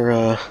that, there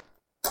are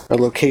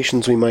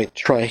locations we might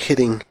try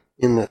hitting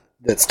in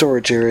that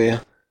storage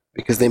area,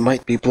 because they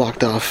might be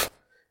blocked off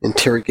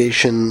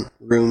interrogation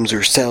rooms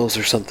or cells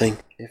or something.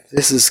 If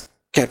this is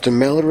Captain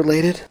Mallard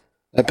related,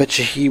 I bet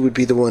you he would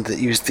be the one that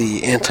used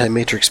the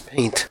anti-matrix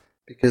paint,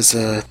 because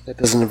that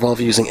doesn't involve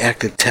using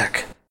active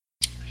tech.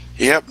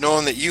 Yep,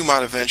 knowing that you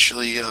might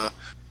eventually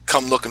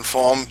come looking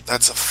for him,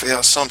 that's a fair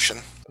assumption.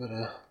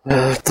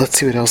 But let's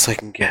see what else I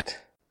can get.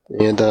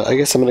 And I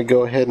guess I'm going to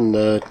go ahead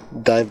and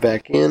dive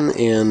back in,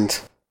 and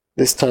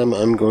this time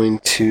I'm going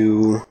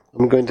to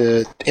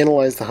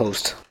analyze the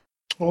host.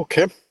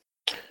 Okay.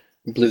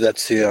 I believe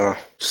that's the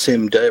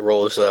same die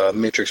roll as a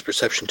matrix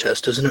perception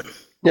test, isn't it?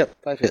 Yep,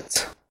 5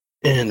 hits.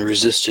 And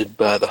resisted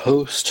by the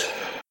host.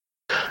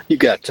 You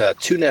got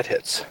 2 net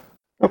hits.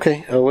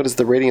 Okay, what is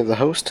the rating of the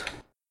host?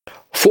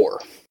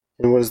 4.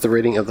 And what is the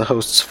rating of the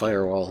host's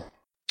firewall?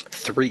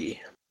 3.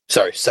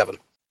 Sorry, 7.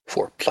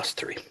 4 plus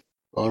 3.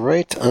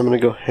 Alright, I'm going to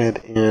go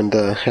ahead and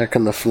hack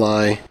on the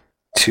fly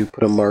to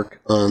put a mark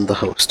on the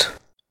host.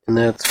 And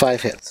that's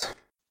 5 hits.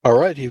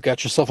 Alright, you've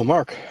got yourself a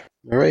mark.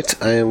 Alright,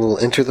 I will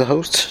enter the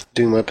host,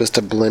 doing my best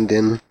to blend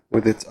in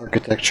with its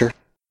architecture.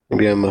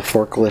 Maybe I'm a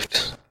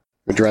forklift,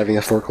 or driving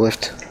a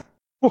forklift.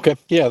 Okay,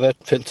 yeah,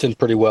 that fits in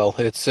pretty well.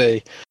 It's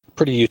a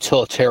pretty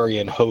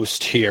utilitarian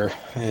host here.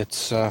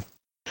 It's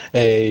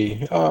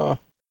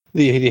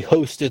the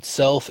host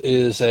itself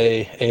is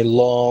a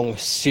long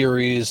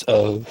series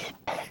of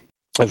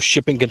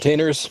shipping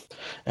containers,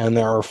 and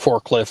there are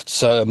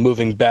forklifts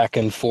moving back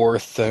and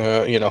forth,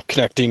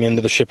 connecting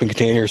into the shipping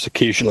containers,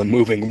 occasionally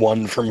moving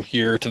one from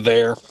here to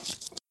there.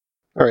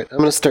 Alright, I'm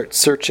going to start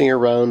searching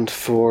around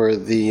for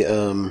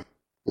the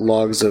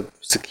logs of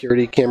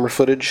security camera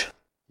footage,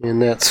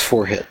 and that's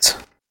 4 hits.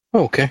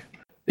 Okay.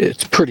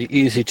 It's pretty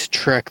easy to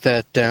track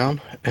that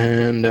down,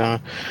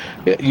 and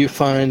you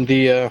find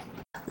the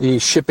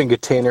shipping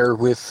container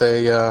with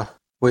the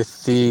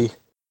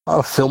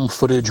film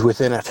footage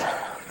within it.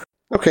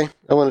 Okay,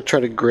 I want to try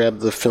to grab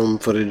the film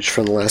footage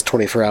from the last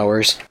 24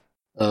 hours.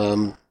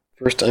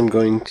 First, I'm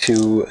going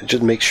to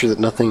just make sure that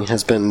nothing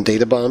has been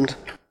data bombed.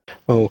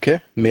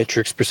 Okay,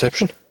 matrix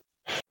perception.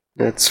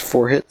 That's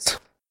 4 hits.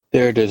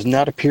 There does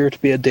not appear to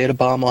be a data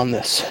bomb on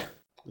this.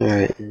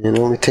 Alright, and it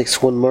only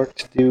takes 1 mark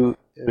to do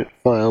edit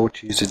file,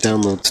 which you use to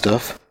download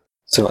stuff.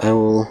 So I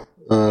will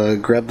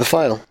grab the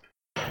file.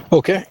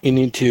 Okay, you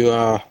need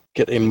to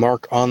get a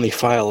mark on the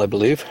file, I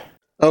believe.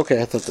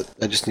 Okay, I thought that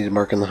I just need a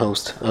mark on the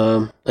host.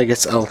 I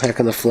guess I'll hack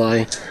on the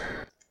fly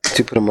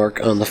to put a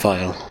mark on the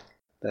file.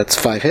 That's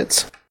 5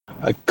 hits.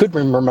 I could be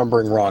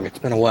remembering wrong, it's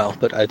been a while,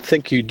 but I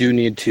think you do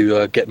need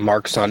to get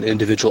marks on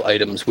individual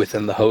items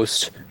within the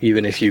host,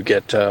 even if you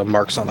get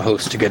marks on the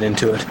host to get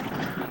into it.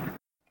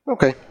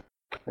 Okay.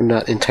 I'm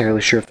not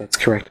entirely sure if that's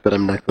correct, but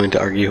I'm not going to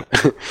argue.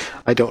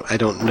 I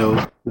don't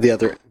know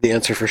the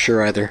answer for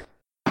sure either.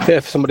 Yeah,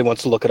 if somebody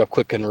wants to look it up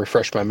quick and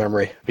refresh my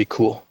memory, it'd be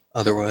cool.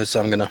 Otherwise,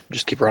 I'm gonna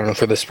just keep running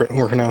for this sprint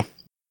work now.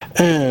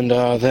 And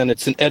then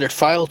it's an edit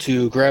file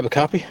to grab a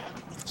copy.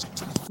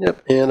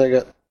 Yep, and I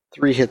got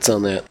 3 hits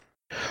on that.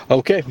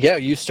 Okay, yeah,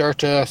 you start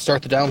the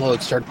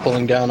download, start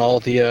pulling down all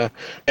the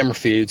camera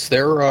feeds.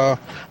 There are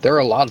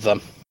a lot of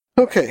them.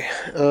 Okay,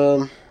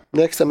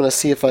 next I'm going to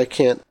see if I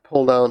can't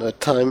pull down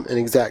an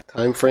exact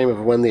time frame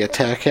of when the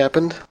attack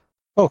happened.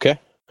 Okay,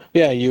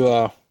 yeah,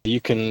 you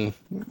can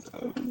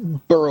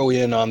burrow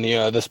in on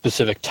the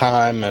specific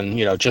time, and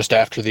just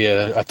after the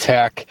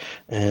attack,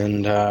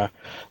 and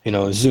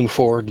zoom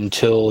forward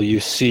until you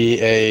see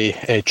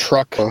a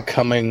truck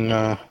coming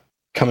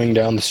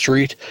down the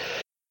street.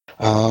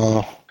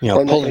 I'm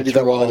not going to do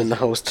that while I'm in the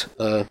host.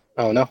 Oh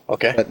no,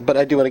 okay. But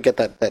I do want to get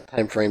that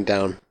time frame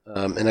down,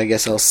 and I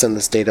guess I'll send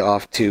this data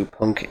off to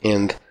Punk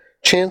and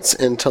Chance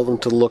and tell them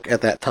to look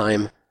at that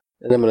time,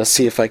 and I'm going to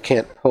see if I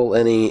can't pull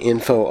any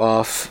info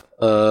off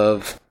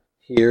of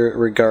here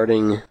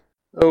regarding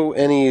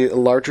any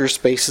larger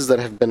spaces that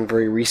have been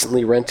very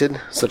recently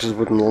rented, such as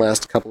within the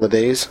last couple of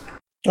days.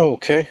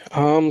 Okay,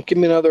 give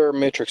me another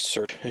matrix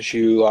cert as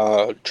you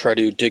try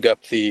to dig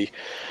up the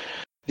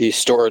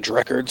storage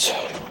records.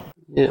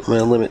 Yeah,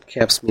 my limit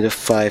caps me to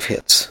 5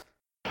 hits.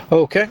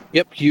 Okay,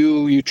 yep,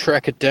 you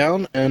track it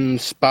down and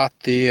spot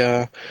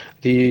the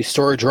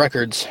storage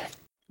records.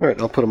 Alright,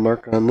 I'll put a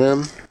mark on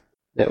them.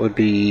 That would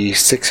be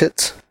 6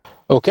 hits.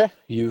 Okay,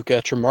 you've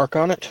got your mark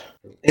on it.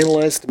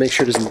 Analyze to make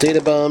sure it isn't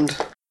data bombed.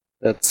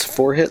 That's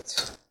 4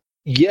 hits.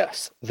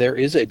 Yes, there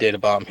is a data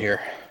bomb here.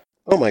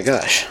 Oh my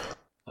gosh.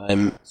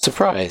 I'm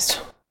surprised.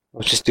 I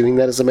was just doing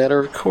that as a matter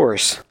of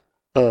course.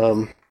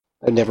 I've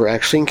never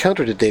actually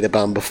encountered a data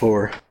bomb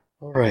before.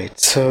 Alright,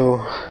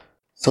 so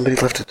somebody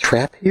left a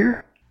trap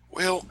here?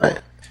 Well,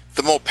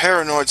 the more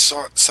paranoid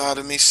side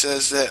of me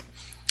says that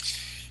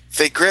if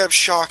they grabbed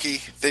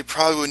Sharkie, they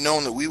probably would have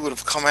known that we would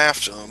have come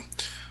after them.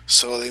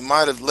 So they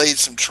might have laid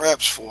some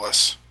traps for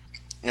us.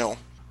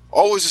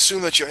 Always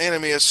assume that your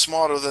enemy is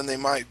smarter than they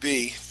might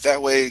be.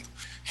 That way,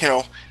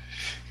 pray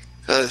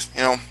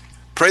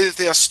that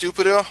they are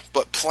stupider,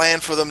 but plan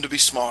for them to be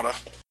smarter.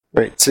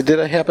 Right, so did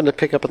I happen to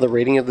pick up on the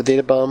rating of the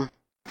data bomb?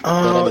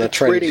 It's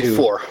rating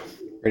 4.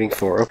 Rating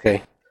 4,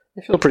 okay.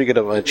 I feel pretty good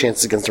about my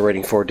chances against a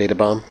rating 4 data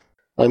bomb.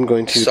 I'm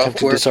going to attempt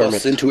to disarm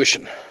it.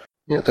 Intuition.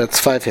 Yeah, that's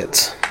 5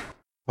 hits.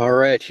 All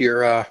right,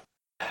 you're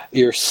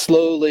You're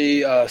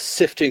slowly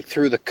sifting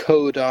through the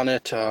code on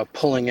it,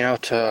 pulling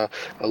out a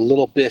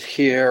little bit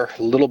here,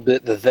 a little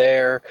bit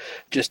there,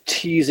 just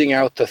teasing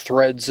out the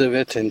threads of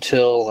it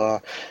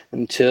until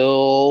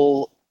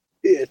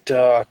it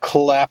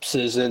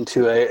collapses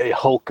into a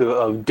hulk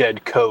of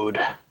dead code.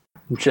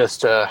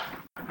 Just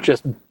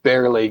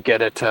barely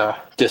get it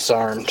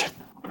disarmed.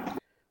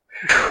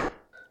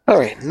 All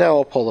right, now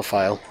I'll pull the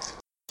file.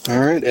 All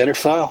right, enter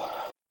file.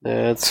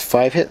 That's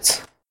 5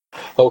 hits.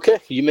 Okay,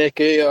 you make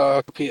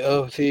a copy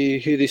of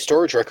the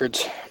storage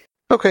records.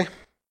 Okay.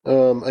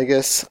 I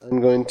guess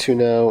I'm going to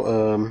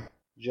now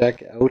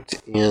jack out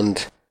and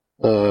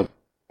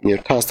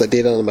toss that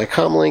data onto my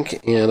comlink,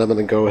 and I'm going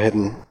to go ahead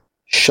and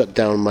shut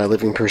down my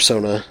living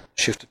persona,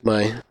 shifted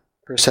my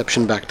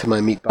perception back to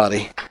my meat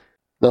body.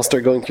 And I'll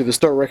start going through the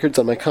store records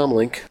on my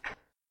comlink.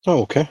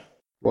 Oh, okay.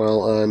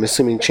 While I'm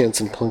assuming Chance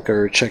and Plunk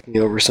are checking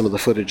over some of the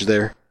footage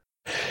there.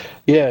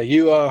 Yeah,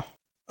 you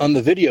on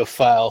the video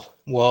file,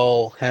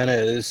 while Hannah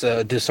is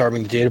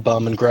disarming the data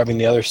bomb and grabbing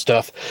the other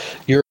stuff,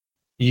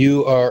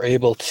 you are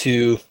able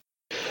to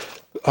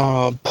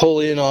pull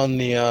in on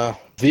the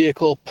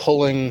vehicle,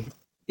 pulling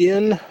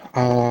in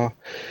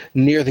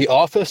near the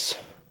office.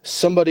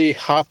 Somebody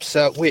hops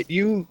out. Wait,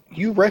 you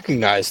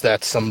recognize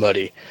that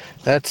somebody?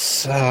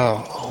 That's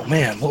oh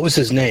man, what was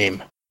his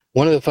name?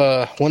 One of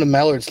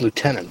Mallard's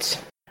lieutenants,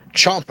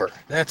 Chomper.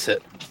 That's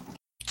it.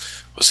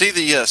 Was he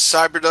the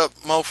cybered up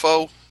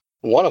mofo?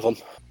 One of them.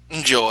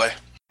 Enjoy.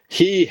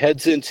 He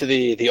heads into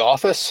the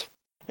office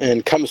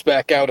and comes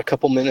back out a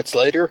couple minutes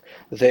later.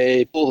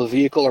 They pull the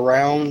vehicle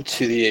around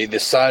to the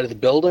side of the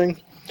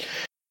building,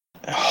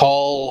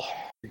 haul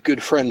your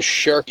good friend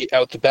Sharkie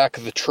out the back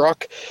of the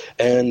truck,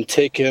 and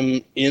take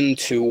him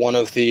into one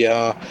of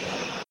the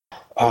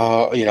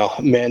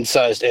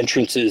man-sized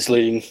entrances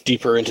leading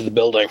deeper into the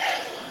building.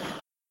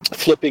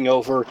 Flipping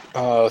over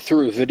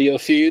through video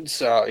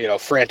feeds,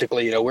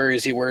 frantically, where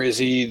is he? Where is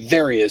he?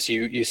 There he is.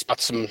 You spot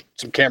some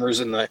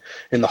cameras in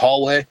the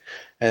hallway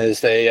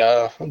as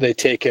they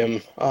take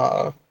him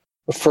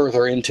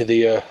further into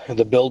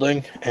the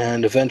building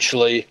and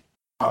eventually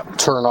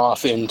turn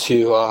off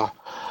into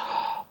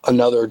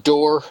another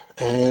door.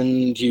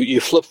 And you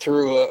flip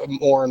through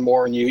more and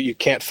more, and you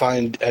can't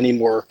find any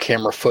more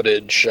camera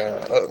footage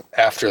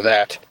after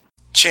that.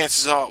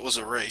 Chances are it was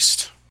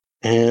erased.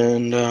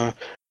 And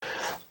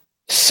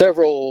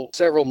several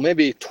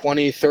maybe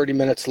 20-30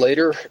 minutes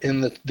later in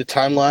the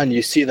timeline,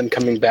 you see them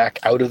coming back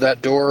out of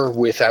that door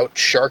without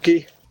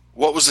Sharkie.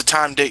 What was the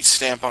time date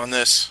stamp on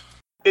this?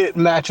 It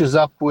matches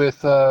up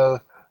with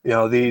the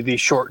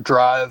short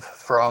drive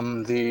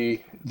from the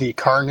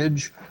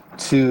carnage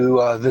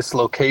to this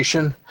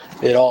location.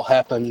 It all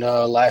happened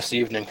last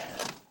evening.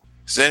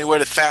 Is there any way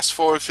to fast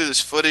forward through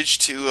this footage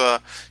to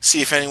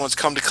see if anyone's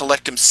come to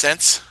collect him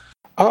since?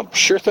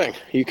 Sure thing.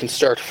 You can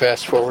start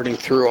fast forwarding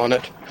through on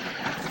it.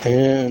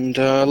 And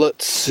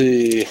let's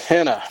see,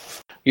 Hannah,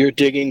 you're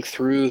digging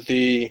through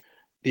the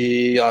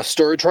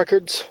storage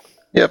records?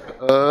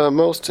 Yep.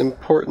 Most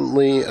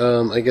importantly,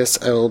 I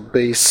guess I'll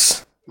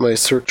base my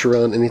search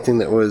around anything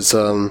that was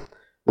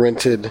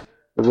rented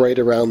right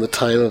around the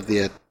time of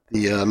the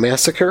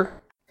massacre,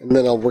 and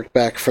then I'll work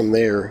back from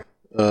there.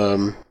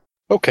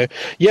 Okay.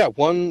 Yeah.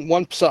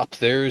 One's up.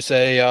 There's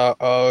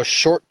a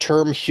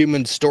short-term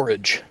human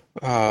storage.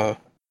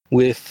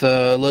 With,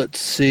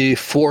 let's see,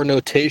 4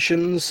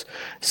 notations: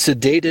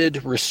 sedated,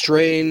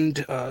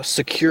 restrained,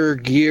 secure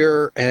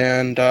gear,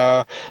 and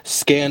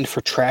scanned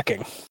for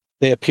tracking.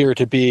 They appear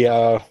to be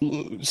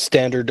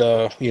standard,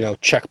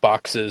 check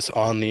boxes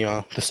on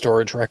the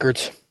storage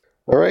records.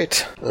 All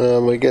right.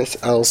 I guess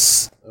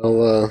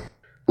I'll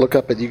look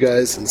up at you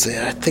guys and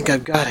say, I think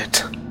I've got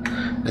it.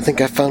 I think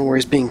I found where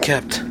he's being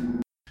kept.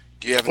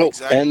 Do you have an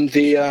exact... And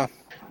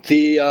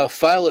the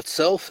file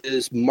itself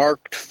is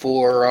marked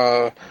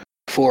for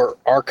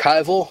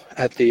archival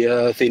at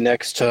the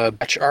next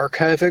batch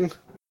archiving,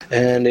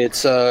 and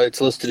it's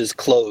listed as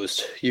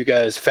closed. You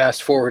guys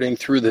fast forwarding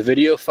through the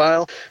video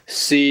file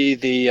see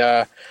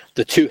the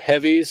 2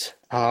 heavies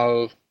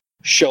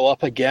show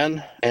up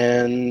again,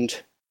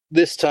 and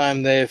this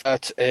time they've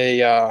got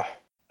a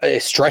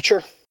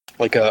stretcher,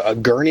 like a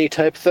gurney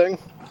type thing,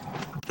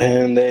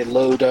 and they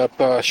load up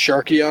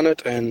Sharkie on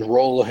it and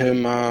roll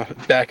him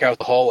back out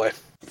the hallway.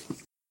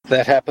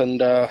 That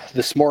happened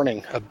this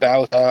morning,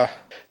 about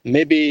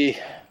maybe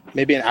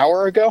an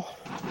hour ago.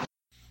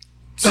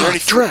 Is there any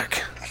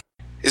Drek?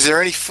 Is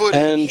there any footage?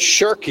 And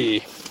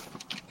Sharkie,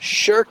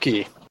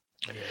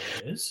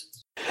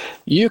 Yes.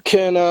 you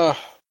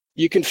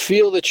can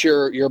feel that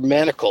you're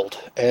manacled,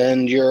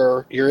 and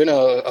you're in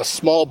a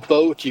small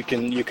boat. You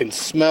can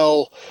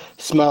smell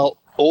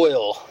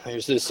oil.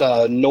 There's this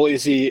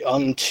noisy,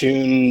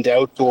 untuned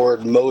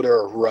outboard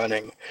motor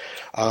running.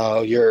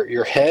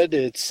 Your head,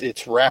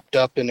 it's wrapped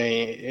up in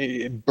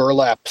a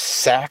burlap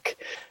sack,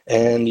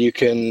 and you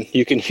can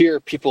hear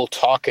people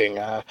talking.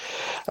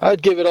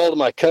 I'd give it all to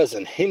my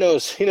cousin. He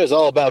knows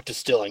all about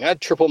distilling.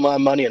 I'd triple my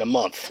money in a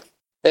month.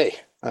 Hey,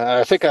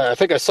 I think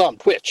I saw him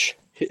twitch.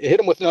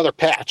 Hit him with another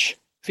patch.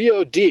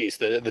 VODs.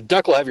 The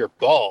duck will have your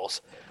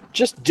balls.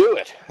 Just do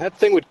it. That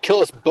thing would kill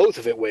us both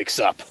if it wakes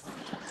up.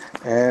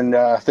 And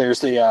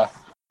there's the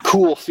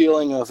cool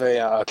feeling of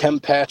a chem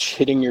patch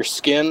hitting your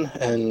skin,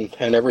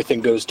 and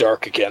everything goes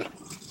dark again.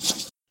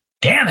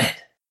 Damn it!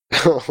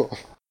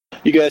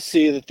 You guys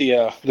see that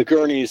the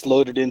gurney is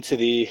loaded into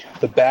the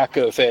back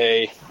of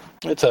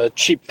it's a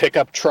cheap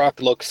pickup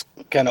truck, looks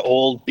kind of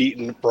old,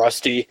 beaten,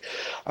 rusty,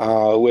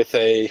 with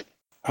a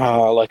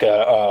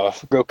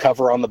grow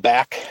cover on the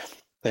back.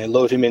 They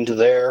load him into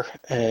there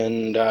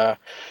and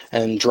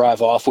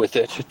drive off with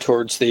it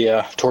towards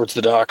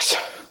the docks.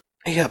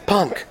 Hey,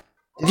 Punk,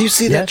 did you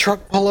see that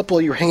truck pull up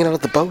while you were hanging out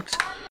at the boat?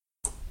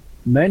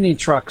 Many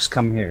trucks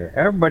come here.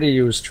 Everybody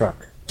use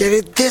truck.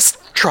 Yeah, this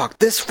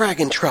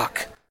fragging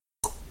truck.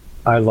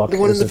 I looked. The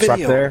one in There's the a truck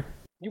video. there.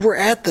 You were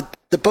at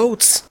the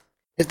boats.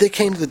 If they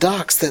came to the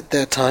docks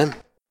that time,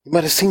 you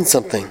might have seen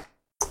something.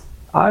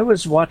 I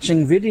was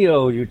watching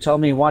video. You tell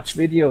me watch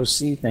video,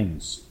 see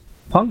things.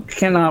 Punk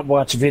cannot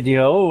watch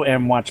video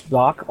and watch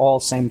doc all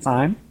same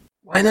time.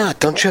 Why not?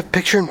 Don't you have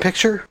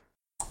picture-in-picture?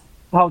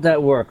 How'd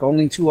that work?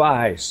 Only 2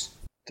 eyes.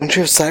 Don't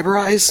you have cyber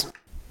eyes?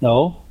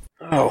 No?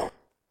 Oh.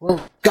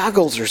 Well,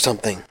 goggles or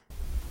something.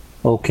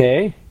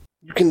 Okay.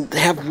 You can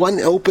have one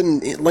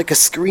open, like a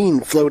screen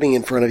floating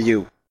in front of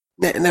you.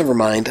 Never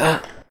mind.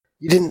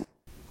 You didn't...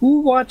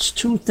 Who watched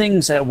 2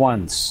 things at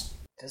once?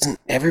 Doesn't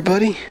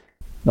everybody?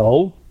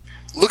 No.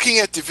 Looking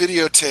at the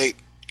videotape,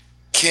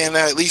 can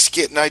I at least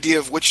get an idea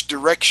of which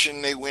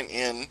direction they went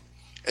in,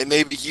 and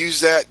maybe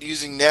use that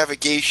using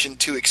navigation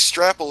to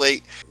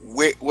extrapolate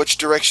which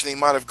direction they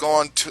might have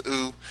gone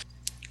to,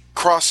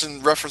 crossing,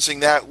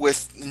 referencing that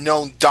with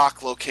known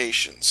dock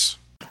locations.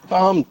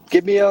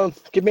 Give me a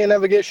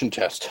navigation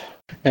test.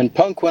 And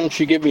Punk, why don't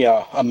you give me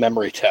a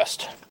memory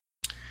test?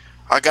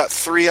 I got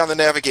 3 on the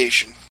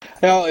navigation.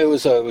 Now it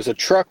was a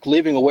truck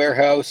leaving a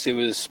warehouse. It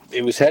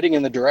was heading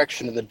in the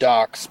direction of the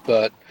docks,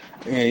 but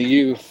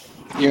you're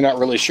not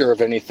really sure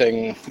of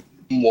anything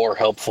more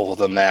helpful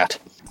than that.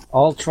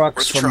 All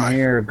trucks from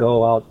here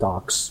go out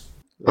docks.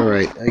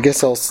 Alright, I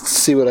guess I'll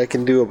see what I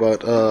can do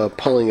about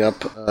pulling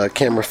up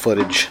camera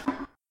footage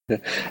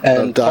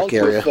and dock Punk,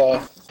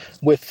 area.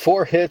 With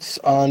 4 hits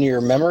on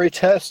your memory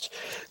test,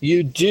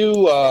 you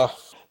do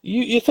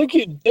you think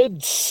you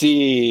did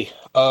see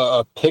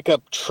a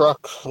pickup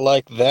truck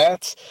like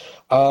that?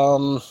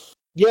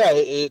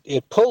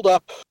 It pulled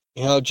up.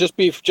 Just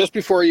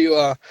before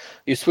you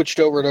switched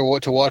over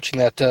to watching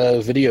that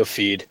video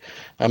feed.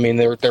 I mean,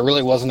 there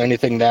really wasn't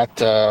anything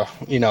that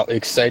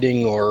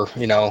exciting or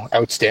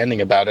outstanding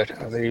about it.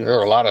 I mean, there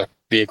are a lot of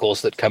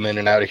vehicles that come in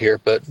and out of here,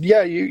 but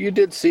yeah, you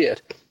did see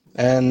it.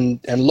 And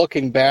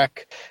looking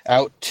back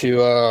out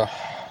to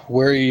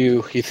where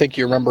you think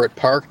you remember it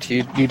parked,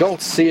 you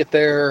don't see it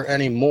there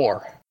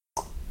anymore.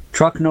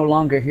 Truck no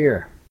longer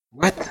here.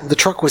 What? The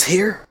truck was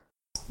here?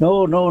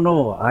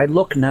 No. I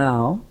look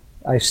now.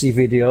 I see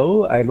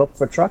video. I look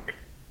for truck.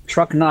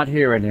 Truck not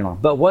here anymore,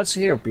 but was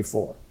here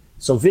before.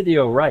 So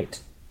video right.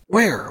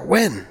 Where?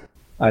 When?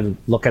 I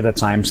look at a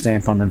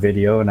timestamp on the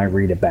video and I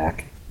read it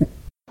back.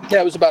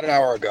 Yeah, it was about an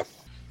hour ago.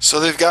 So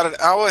they've got an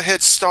hour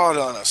head start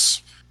on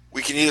us.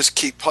 We can either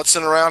keep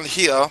putzing around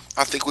here,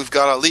 I think we've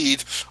got a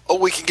lead, or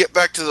we can get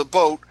back to the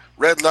boat,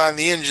 redline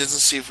the engines,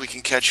 and see if we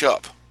can catch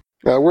up.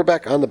 We're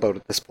back on the boat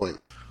at this point.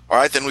 All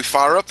right, then we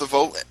fire up the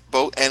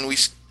boat and we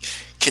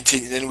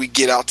continue. Then we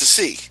get out to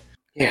sea.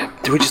 Yeah,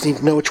 do we just need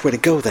to know which way to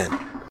go then?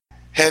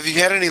 Have you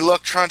had any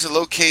luck trying to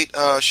locate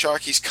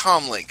Sharkie's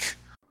comlink?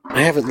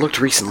 I haven't looked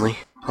recently.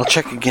 I'll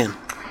check again.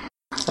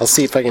 I'll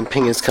see if I can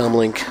ping his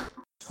comlink.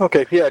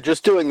 Okay, yeah,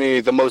 just doing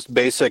the most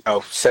basic,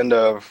 send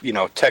a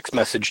text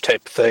message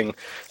type thing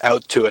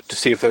out to it to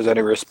see if there's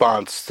any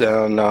response,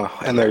 and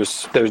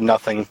there's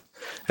nothing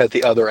at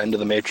the other end of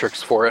the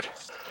matrix for it.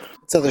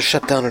 It's either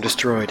shut down or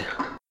destroyed.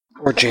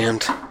 Or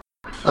jammed.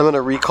 I'm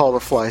gonna recall the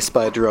fly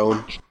spy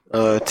drone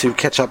to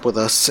catch up with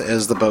us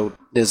as the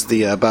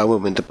bow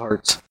movement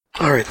departs.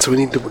 Alright, so we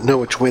need to know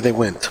which way they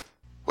went.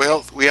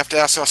 Well, we have to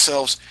ask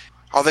ourselves,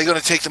 are they going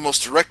to take the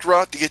most direct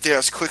route to get there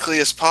as quickly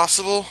as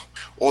possible,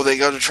 or are they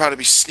going to try to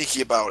be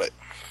sneaky about it?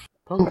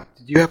 Punk,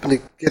 did you happen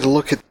to get a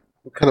look at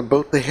what kind of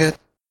boat they had?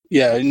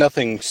 Yeah,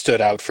 nothing stood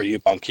out for you,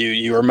 Punk.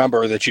 You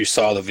remember that you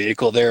saw the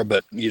vehicle there,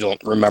 but you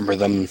don't remember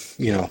them,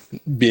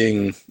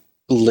 being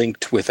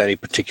linked with any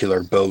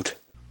particular boat.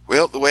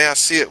 Well, the way I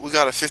see it, we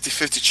got a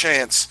 50-50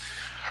 chance.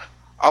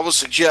 I would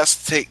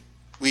suggest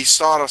we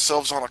start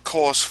ourselves on a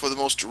course for the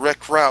most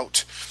direct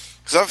route.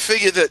 Because I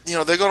figured that,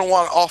 they're going to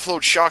want to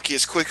offload Sharkie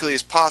as quickly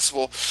as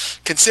possible,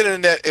 considering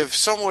that if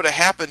something would have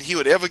happened, he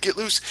would ever get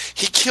loose.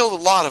 He killed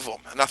a lot of them,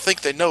 and I think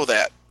they know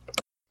that.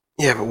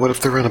 Yeah, but what if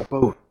they're on a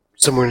boat,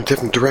 somewhere in a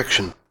different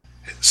direction?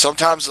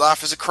 Sometimes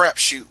life is a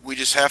crapshoot. We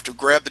just have to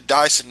grab the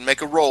dice and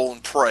make a roll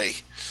and pray.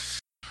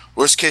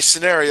 Worst case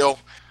scenario,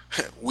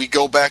 we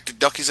go back to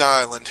Ducky's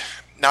Island.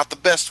 Not the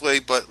best way,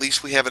 but at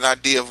least we have an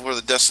idea of where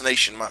the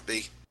destination might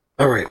be.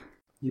 Alright,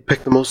 you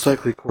pick the most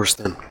likely course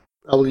then.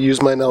 I will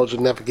use my knowledge of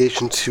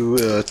navigation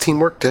to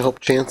teamwork to help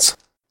Chance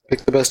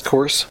pick the best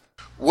course.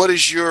 What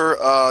is your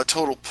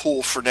total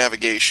pool for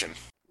navigation?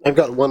 I've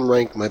got 1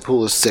 rank, my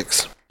pool is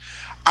 6.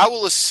 I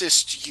will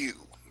assist you.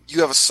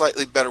 You have a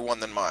slightly better one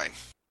than mine.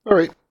 All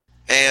right.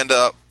 And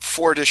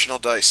 4 additional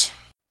dice.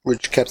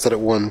 Which caps it at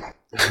 1.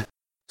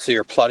 So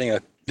you're plotting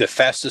the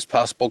fastest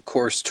possible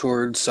course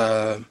towards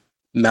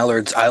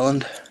Mallard's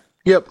Island?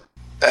 Yep.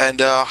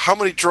 And how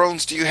many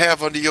drones do you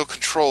have under your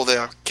control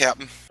there,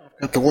 Captain?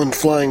 Got the one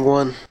flying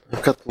one.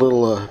 I've got the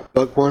little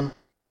bug one,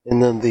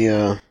 and then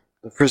the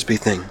frisbee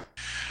thing.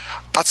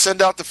 I'll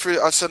send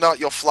out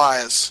your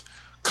flyers.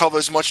 Cover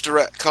as much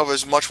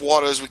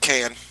water as we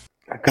can.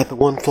 I've got the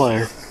one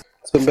flyer.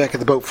 It's been back at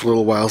the boat for a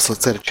little while, so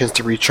it's had a chance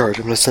to recharge.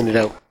 I'm going to send it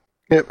out.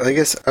 Yep, I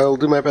guess I'll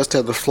do my best to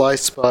have the fly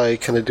spy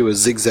kind of do a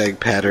zigzag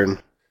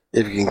pattern,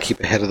 if you can keep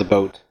ahead of the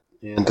boat.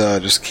 And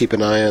just keep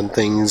an eye on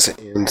things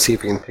and see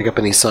if we can pick up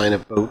any sign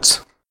of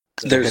boats.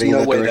 There's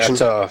no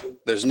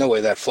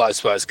way that fly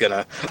spy is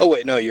gonna... Oh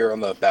wait, no, you're on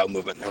the bow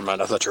movement. Never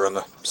mind, I thought you were on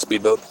the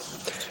speedboat.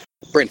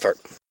 Brain fart.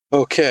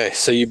 Okay,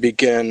 so you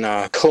begin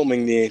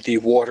combing the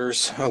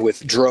waters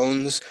with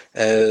drones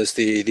as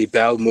the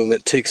bow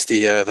movement takes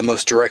the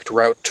most direct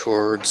route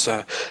towards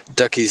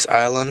Ducky's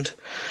Island,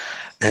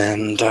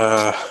 and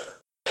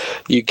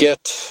you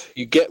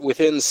get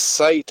within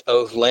sight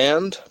of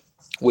land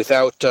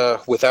without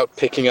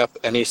picking up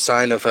any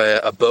sign of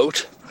a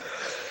boat.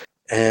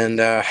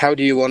 And how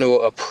do you want to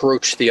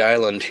approach the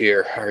island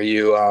here? Are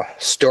you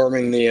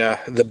storming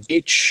the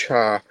beach?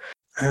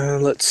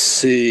 Let's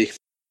see.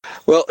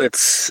 Well,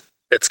 it's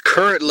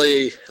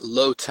currently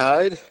low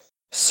tide,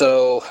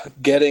 so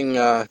getting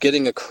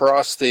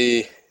across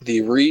the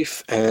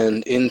reef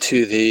and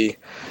into the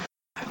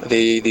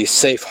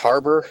safe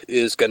harbor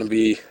is going to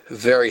be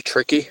very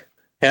tricky.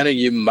 Hannah,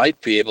 you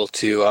might be able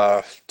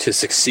to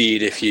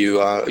succeed if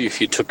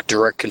you took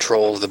direct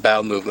control of the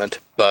bow movement,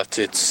 but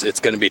it's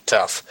going to be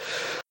tough.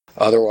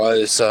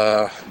 Otherwise,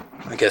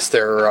 I guess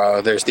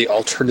there's the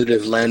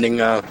alternative landing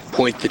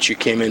point that you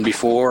came in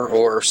before,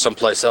 or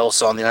someplace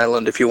else on the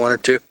island if you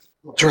wanted to.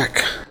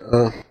 Drek,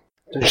 don't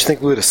you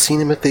think we would have seen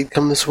him if they'd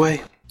come this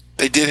way?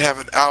 They did have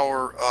an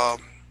hour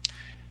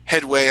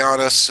headway on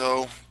us,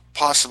 so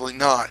possibly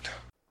not.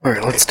 All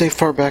right, let's stay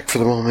far back for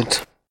the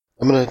moment.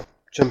 I'm gonna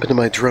jump into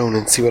my drone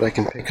and see what I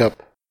can pick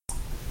up.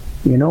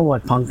 You know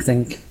what Punk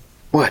think?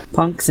 What?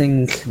 Punk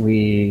think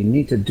we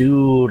need to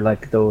do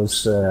like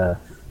those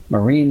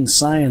marine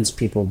science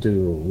people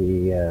do.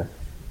 We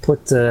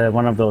put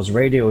one of those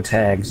radio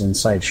tags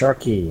inside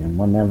Sharkie, and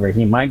whenever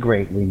he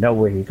migrate, we know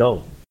where he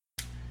go.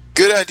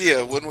 Good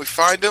idea. When we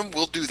find him,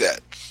 we'll do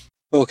that.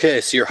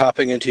 Okay, so you're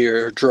hopping into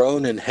your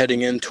drone and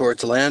heading in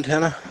towards land,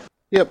 Hannah?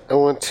 Yep, I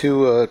want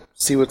to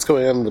see what's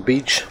going on the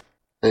beach.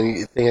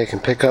 Anything I can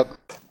pick up?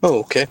 Oh,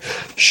 okay.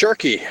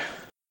 Sharkie.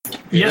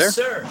 Yes,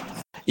 sir.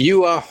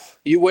 You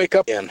wake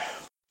up again.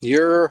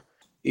 You're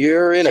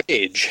in a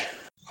cage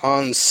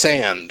on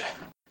sand.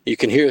 You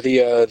can hear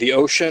the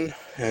ocean,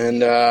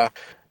 and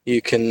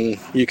you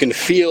can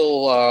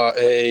feel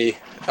a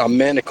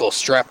manacle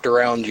strapped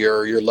around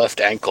your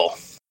left ankle.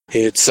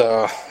 It's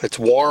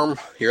warm.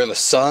 You're in the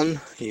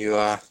sun. You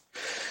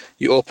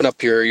open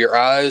up your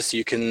eyes.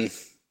 You can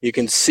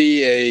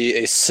see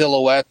a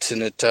silhouette,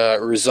 and it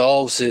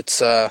resolves.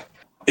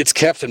 It's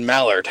Captain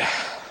Mallard.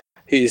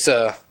 He's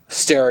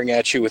staring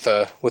at you with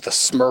a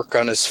smirk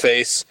on his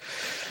face,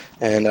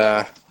 and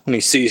when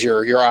he sees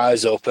your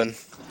eyes open,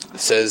 he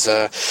says,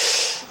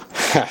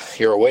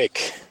 "You're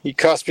awake. You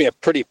cost me a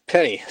pretty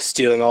penny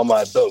stealing all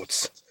my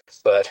boats,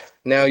 but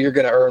now you're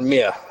gonna earn me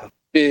a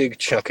big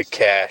chunk of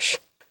cash.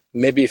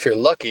 Maybe if you're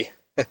lucky,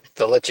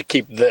 they'll let you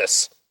keep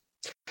this."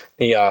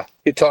 He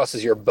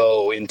tosses your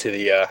bow into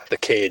the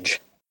cage.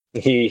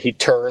 He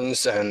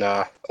turns and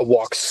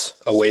walks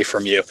away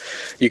from you.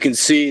 You can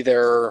see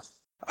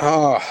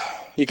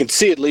you can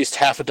see at least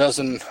half a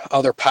dozen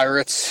other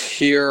pirates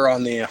here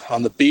on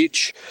the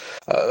beach.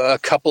 A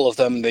couple of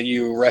them that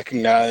you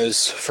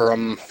recognize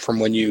from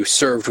when you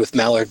served with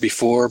Mallard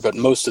before, but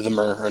most of them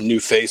are new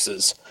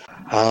faces.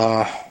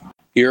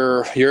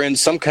 You're in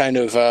some kind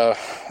of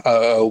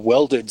a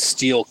welded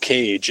steel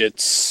cage.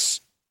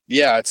 It's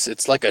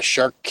like a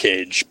shark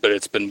cage, but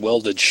it's been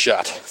welded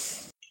shut.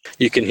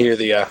 You can hear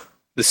the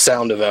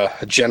sound of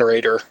a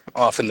generator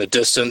off in the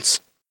distance,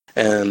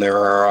 and there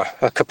are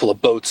a couple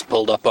of boats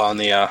pulled up on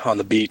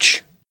the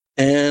beach.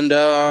 And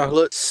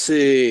let's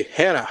see,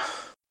 Hannah,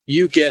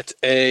 you get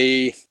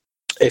a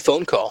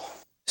phone call.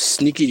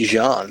 Sneaky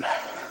Jean.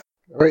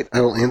 All right,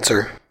 I will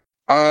answer.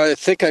 I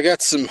think I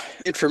got some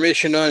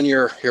information on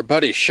your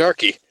buddy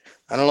Sharkie.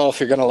 I don't know if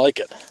you're gonna like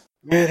it.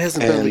 Yeah, it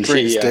hasn't been the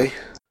greatest day.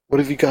 What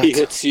have you got? He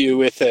hits you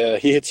with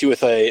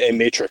a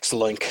matrix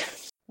link.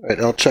 All right,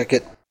 I'll check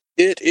it.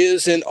 It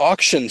is an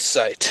auction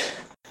site.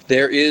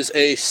 There is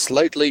a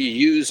slightly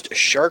used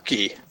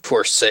Sharkie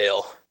for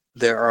sale.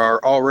 There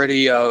are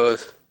already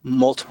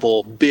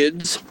multiple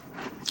bids,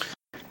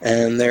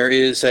 and there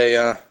is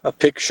a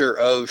picture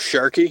of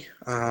Sharkie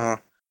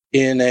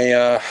in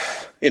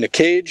a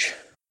cage.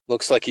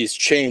 Looks like he's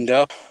chained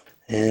up,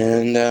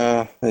 and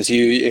as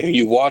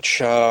you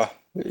watch,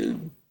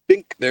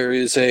 bink, there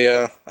is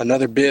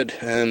another bid,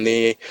 and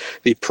the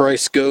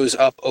price goes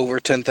up over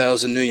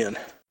 10,000 nuyen.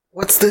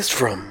 What's this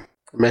from?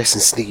 Nice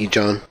and sneaky,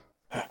 John.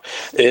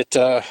 It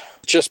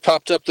just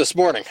popped up this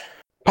morning.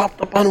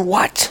 Popped up on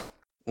what?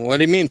 What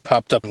do you mean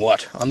popped up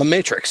what? On the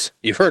Matrix.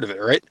 You've heard of it,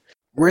 right?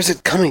 Where's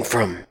it coming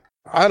from?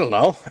 I don't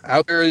know.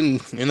 Out there in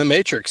the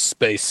Matrix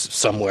space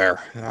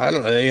somewhere. I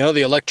don't know. You know,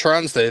 the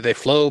electrons, they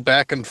flow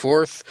back and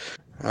forth.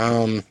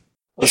 So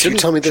you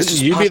tell me this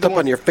just popped up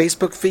on your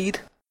Facebook feed?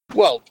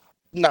 Well,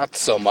 not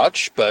so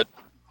much, but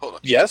Hold on.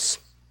 yes.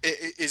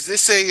 Is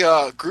this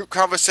a group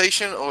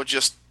conversation or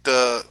just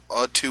a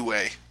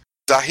two-way?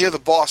 I hear the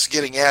boss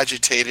getting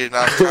agitated, and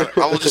I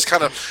will just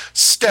kind of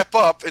step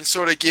up and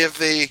sort of give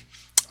the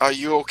 "Are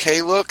you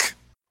okay?" look.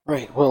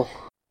 Right, well,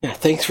 yeah,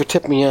 thanks for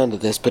tipping me onto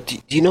this, but do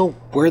you know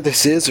where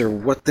this is or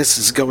what this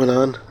is going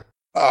on?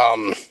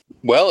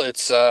 Well,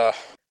 it's,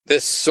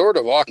 this sort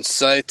of auction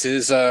site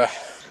is,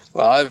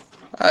 well,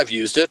 I've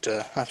used it.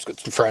 I've got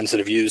some friends that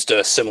have used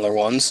similar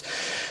ones.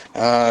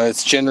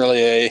 It's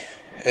generally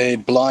a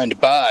blind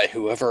buy.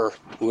 Whoever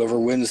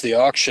wins the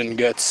auction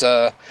gets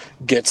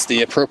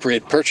the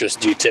appropriate purchase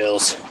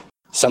details.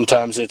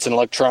 Sometimes it's an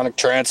electronic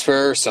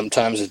transfer,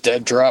 sometimes a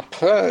dead drop.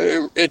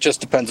 It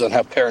just depends on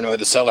how paranoid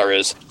the seller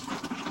is.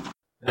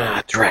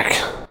 Ah,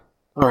 Drek.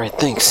 Alright,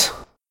 thanks.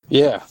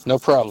 Yeah, no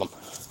problem.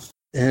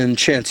 And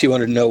Chance, you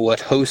want to know what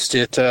host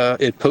it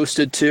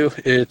posted to?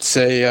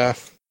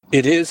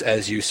 It is,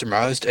 as you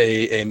surmised,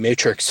 a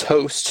Matrix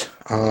host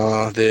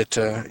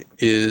that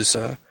is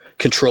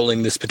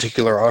controlling this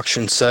particular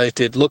auction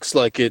site. It looks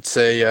like it's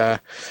a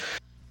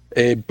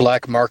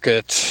black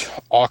market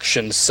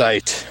auction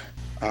site.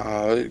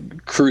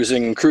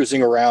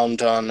 Cruising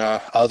around on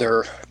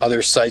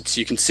other sites,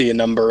 you can see a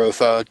number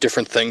of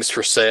different things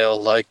for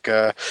sale, like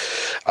a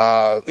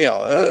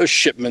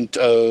shipment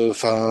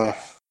of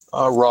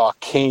raw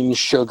cane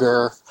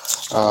sugar,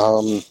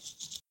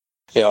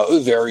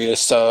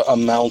 various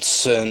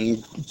amounts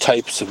and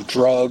types of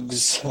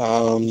drugs,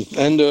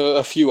 and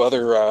a few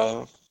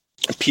other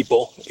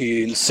people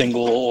in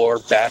single or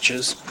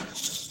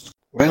batches.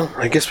 Well,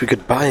 I guess we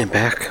could buy him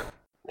back.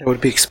 That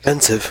would be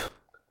expensive,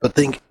 but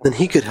then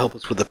he could help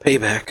us with the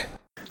payback.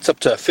 It's up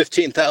to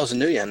 15,000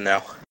 new yen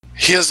now.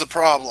 Here's the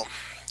problem: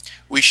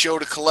 we show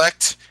to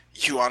collect.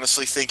 You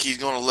honestly think he's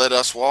going to let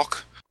us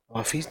walk?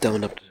 Well, if he's dumb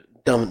enough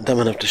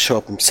to show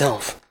up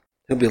himself,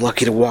 he'll be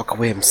lucky to walk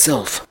away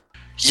himself.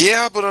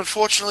 Yeah, but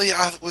unfortunately,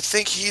 I would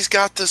think he's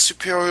got the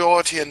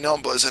superiority in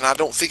numbers, and I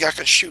don't think I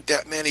can shoot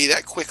that many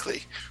that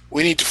quickly.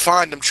 We need to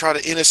find him, try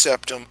to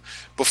intercept him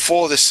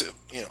before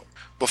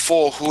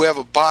before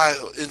whoever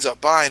ends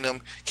up buying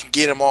him can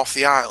get him off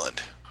the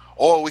island.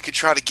 Or we could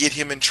try to get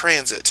him in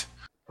transit.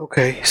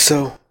 Okay,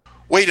 so...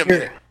 Wait a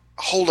minute.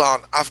 Hold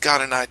on, I've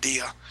got an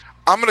idea.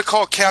 I'm going to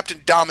call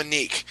Captain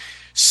Dominique,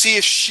 see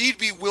if she'd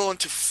be willing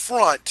to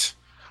front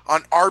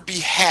on our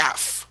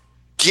behalf,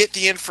 get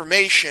the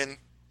information,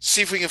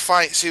 see if we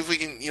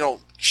can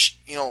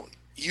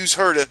use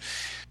her to,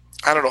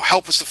 I don't know,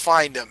 help us to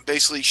find him.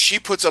 Basically, she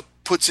puts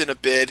in a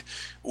bid.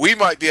 We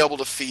might be able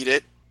to feed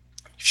it.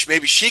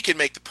 Maybe she can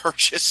make the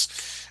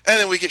purchase, and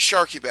then we get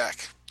Sharkie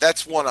back.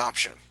 That's one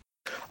option.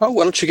 Oh,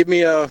 why don't you give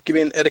me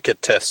an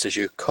etiquette test as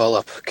you call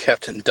up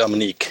Captain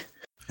Dominique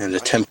and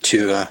attempt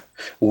to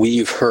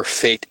weave her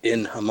fate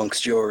in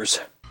amongst yours.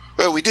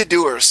 Well, we did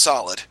do her a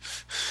solid.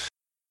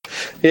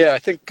 Yeah, I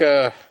think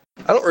I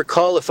don't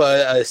recall if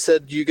I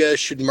said you guys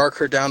should mark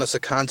her down as a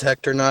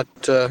contact or not.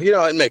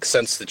 It makes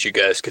sense that you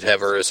guys could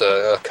have her as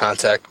a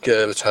contact,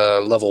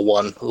 level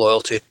 1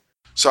 loyalty.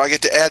 So I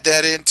get to add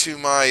that into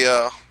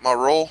my my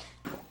roll?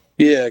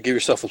 Yeah, give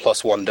yourself a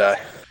 +1 die.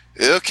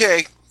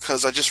 Okay,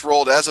 because I just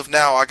rolled. As of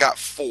now, I got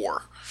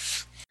 4.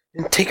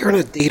 And take her on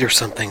a date or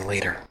something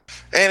later.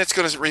 And it's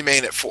going to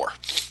remain at 4.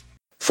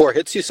 4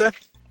 hits, you say?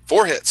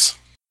 4 hits.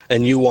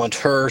 And you want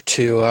her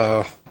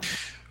to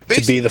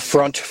be the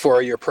front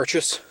for your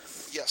purchase?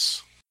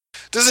 Yes.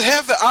 Does it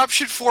have the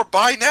option for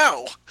buy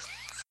now?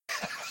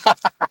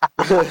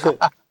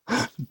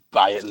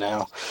 Buy it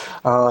now.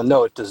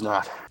 No, it does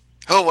not.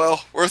 Oh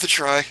well, worth a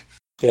try.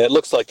 Yeah, it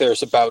looks like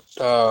there's about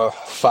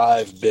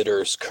 5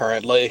 bidders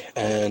currently,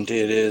 and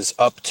it is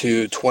up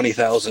to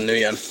 20,000 new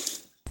yen.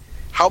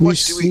 How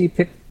much do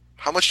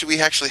we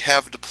actually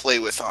have to play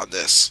with on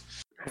this?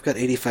 I've got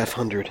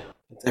 8,500.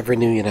 That's every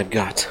new yen I've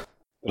got.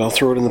 But I'll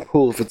throw it in the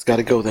pool if it's got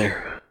to go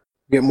there.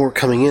 We get more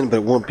coming in, but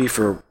it won't be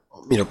for,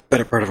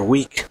 better part of a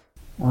week.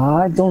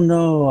 I don't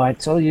know. I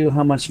tell you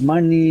how much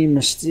money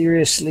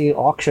mysteriously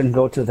auction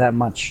go to that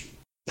much.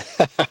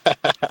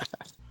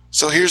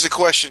 So here's the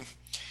question.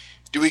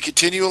 Do we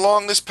continue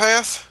along this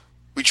path?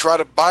 We try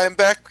to buy him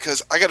back?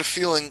 Because I got a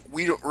feeling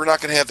we're not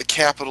going to have the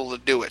capital to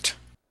do it.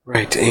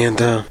 Right, and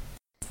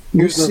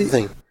here's another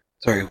thing.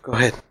 Sorry, go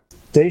ahead.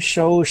 They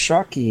show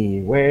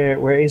Sharkie.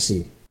 Where is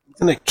he?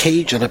 He's in a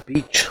cage on a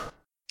beach.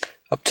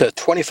 Up to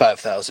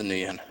 25,000 new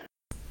yen.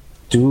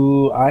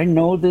 Do I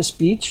know this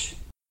beach?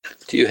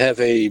 Do you have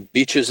a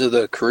Beaches of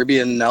the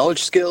Caribbean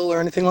knowledge skill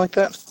or anything like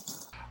that?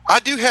 I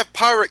do have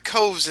pirate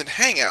coves and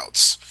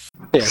hangouts.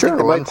 Yeah, Sure,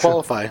 it might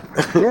qualify.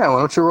 Yeah, why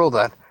don't you roll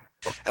that?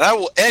 And I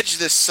will edge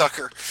this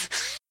sucker.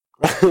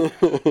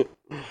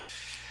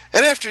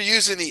 And after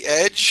using the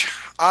edge,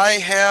 I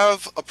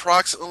have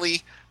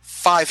approximately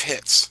 5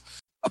 hits.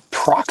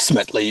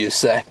 Approximately, you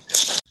say?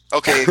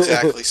 Okay,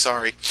 exactly.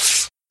 Sorry.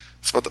 It's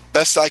about the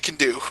best I can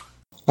do.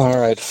 All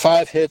right,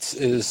 5 hits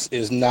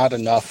is not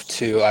enough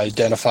to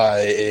identify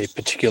a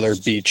particular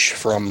beach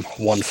from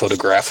one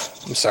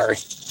photograph. I'm sorry.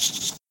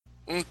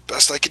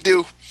 Best I can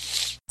do.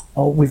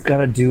 Oh, we've got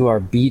to do our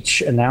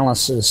beach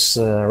analysis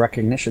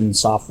recognition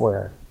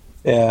software.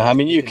 Yeah, I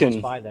mean you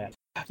can buy that.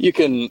 you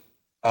can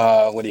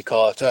what do you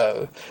call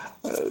it?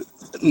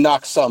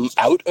 Knock some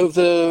out of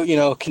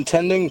the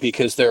contending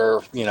because they're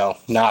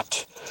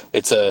not.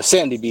 It's a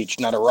sandy beach,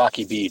 not a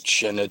rocky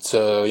beach, and it's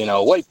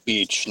a white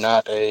beach,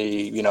 not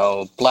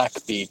a black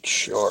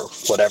beach or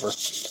whatever.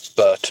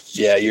 But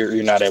yeah,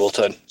 you're not able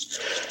to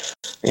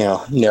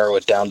narrow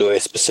it down to a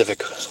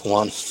specific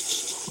one.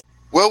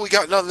 Well, we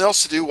got nothing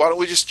else to do. Why don't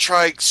we just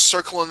try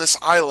circling this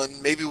island?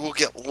 Maybe we'll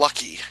get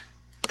lucky.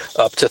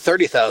 Up to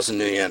 30,000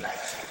 New Yen.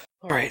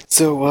 Alright,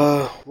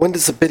 so when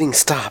does the bidding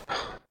stop?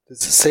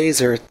 Does it say, is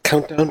there a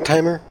countdown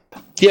timer?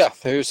 Yeah,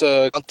 there's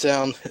a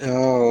countdown,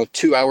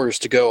 2 hours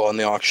to go on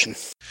the auction.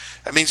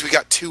 That means we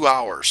got 2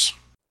 hours.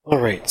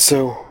 Alright,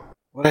 so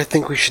what I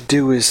think we should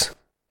do is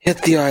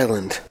hit the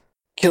island,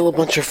 kill a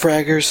bunch of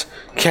fraggers,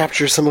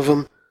 capture some of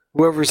them,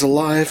 whoever's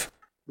alive,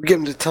 we get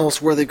them to tell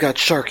us where they've got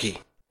Sharkie.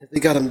 If they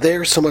got him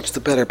there, so much the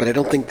better, but I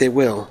don't think they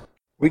will.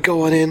 We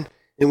go on in,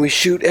 and we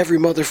shoot every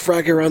mother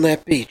fragger on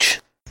that beach.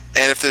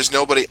 And if there's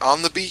nobody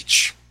on the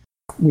beach?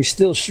 We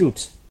still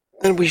shoot.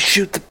 Then we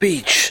shoot the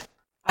beach.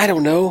 I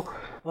don't know.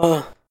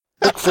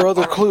 Look for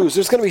other clues.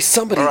 There's gonna be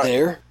somebody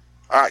there.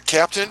 Alright,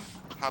 Captain,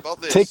 how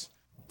about this?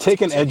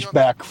 Take an edge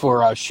back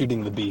for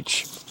shooting the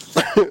beach.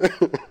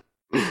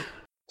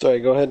 Sorry,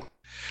 go ahead.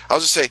 I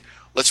was just say,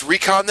 let's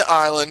recon the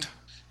island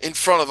in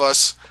front of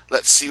us.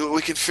 Let's see what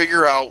we can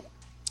figure out,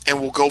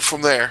 and we'll go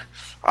from there.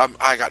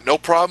 I got no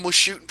problem with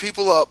shooting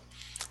people up,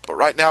 but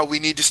right now we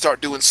need to start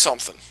doing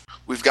something.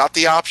 We've got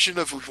the option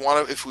of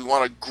if we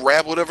want to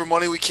grab whatever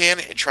money we can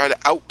and try to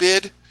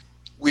outbid.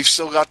 We've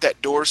still got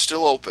that door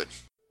still open.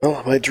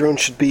 Oh, my drone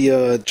should be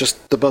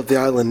just above the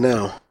island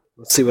now.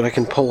 Let's see what I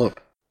can pull up.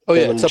 Oh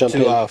yeah, it's up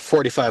to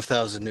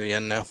 45,000 New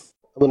Yen now.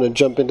 I'm gonna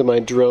jump into my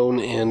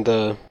drone and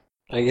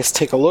I guess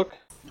take a look.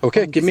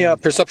 Okay, give me a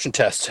perception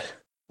test.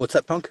 What's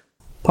that, Punk?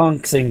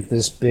 Punk think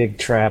this big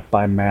trap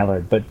by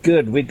Mallard, but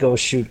good, we go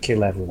shoot,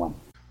 kill everyone.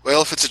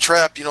 Well, if it's a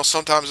trap,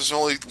 sometimes there's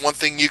only one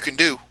thing you can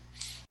do.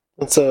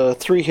 It's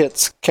 3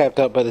 hits capped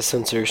out by the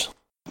sensors.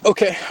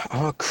 Okay,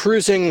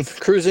 cruising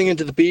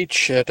into the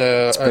beach at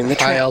a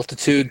high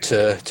altitude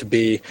to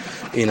be,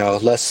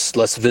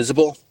 less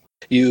visible.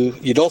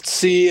 You don't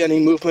see any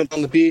movement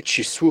on the beach.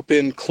 You swoop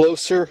in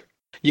closer.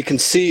 You can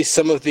see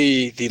some of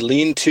the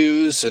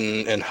lean-tos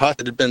and hut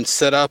that had been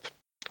set up.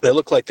 They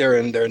look like they're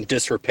in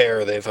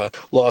disrepair. They've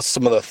lost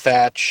some of the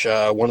thatch.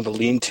 One of the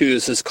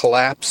lean-tos has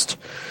collapsed.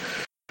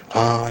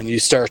 And you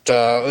start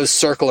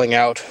circling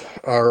out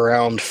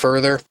around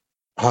further.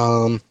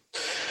 And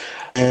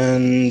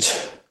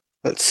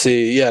let's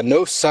see. Yeah,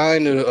 no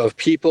sign of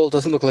people.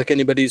 Doesn't look like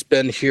anybody's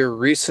been here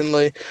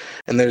recently.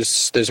 And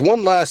there's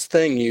one last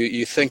thing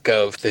you think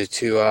of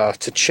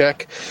to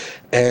check,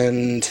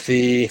 and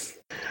the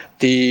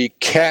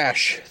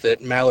cache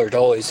that Mallard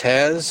always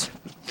has.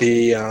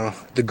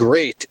 The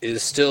grate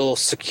is still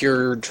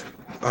secured,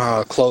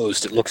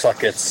 closed. It looks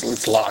like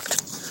it's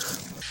locked.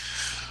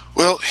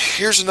 Well,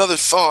 here's another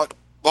thought,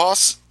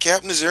 boss,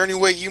 Captain. Is there any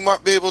way you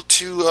might be able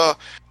to,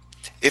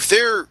 is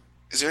there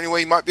any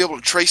way you might be able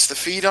to trace the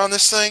feed on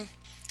this thing?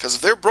 Because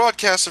if they're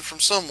broadcasting from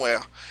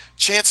somewhere,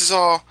 chances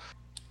are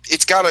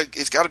it's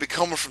gotta be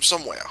coming from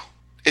somewhere.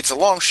 It's a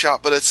long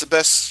shot, but it's the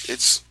best.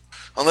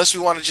 Unless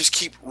we want to just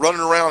keep running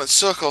around in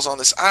circles on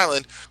this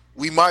island,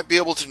 we might be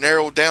able to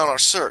narrow down our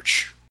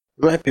search.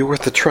 It might be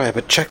worth a try,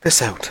 but check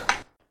this out.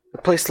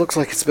 The place looks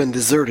like it's been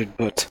deserted,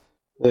 but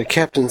the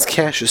captain's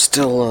cache is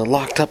still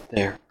locked up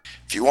there.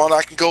 If you want,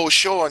 I can go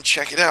ashore and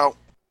check it out.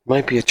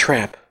 Might be a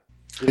trap.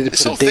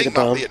 This whole thing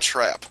might be a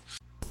trap.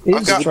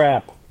 It's a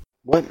trap.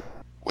 What?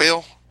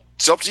 Well,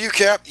 it's up to you,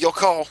 Cap. Your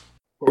call.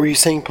 What were you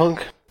saying,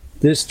 Punk?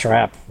 This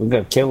trap. We're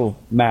gonna kill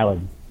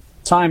Mallard.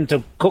 Time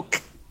to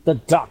cook the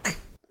duck.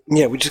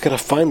 Yeah, we just gotta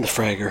find the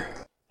fragger.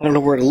 I don't know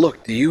where to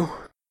look, do you?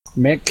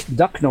 Make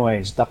duck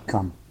noise, duck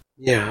come.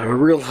 Yeah,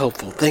 real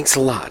helpful. Thanks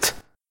a lot.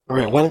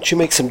 Alright, why don't you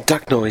make some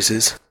duck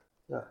noises?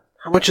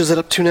 How much is it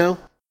up to now?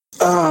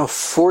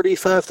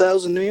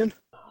 45,000 Yen?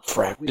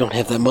 Frag, we don't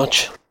have that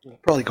much. It'll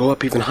probably go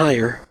up even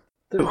higher.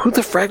 Who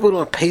the frag would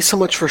want to pay so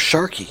much for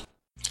Sharkie?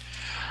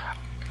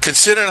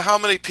 Considering how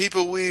many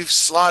people we've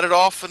slotted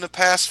off in the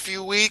past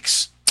few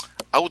weeks,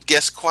 I would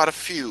guess quite a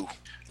few.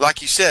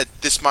 Like you said,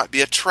 this might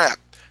be a trap.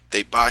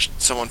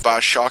 Someone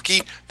buys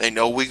Sharkie, they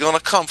know we're gonna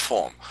come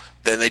for them.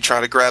 Then they try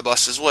to grab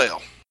us as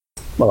well.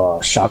 Well,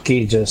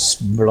 Sharkie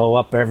just blow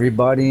up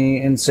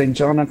everybody in St.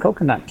 John and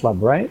Coconut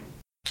Club, right?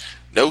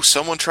 No,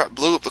 someone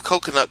blew up the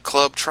Coconut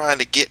Club trying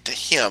to get to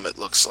him, it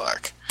looks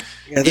like.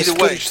 Yeah, there's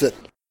Either way.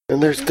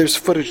 There's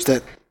footage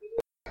that...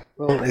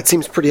 Well, it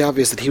seems pretty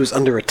obvious that he was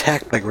under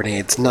attack by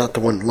grenades, not the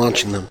one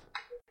launching them.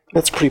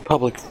 That's pretty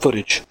public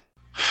footage.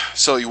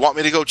 So you want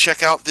me to go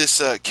check out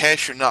this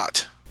cache or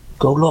not?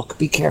 Go look.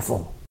 Be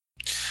careful.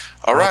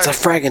 All right. It's a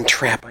fragging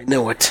trap. I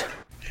know it.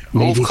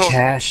 Maybe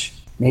Cash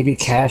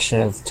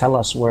tell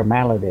us where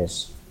Mallard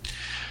is.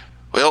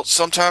 Well,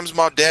 sometimes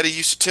my daddy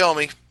used to tell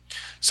me,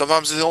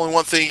 sometimes the only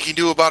one thing you can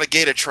do about a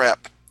gator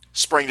trap,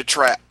 spring the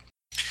trap.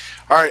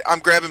 All right, I'm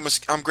grabbing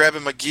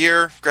my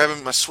gear,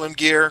 grabbing my swim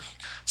gear,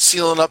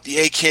 sealing up the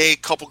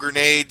AK, couple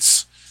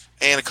grenades,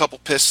 and a couple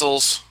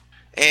pistols,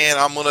 and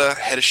I'm gonna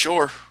head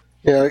ashore.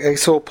 Yeah, I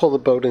guess we'll pull the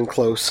boat in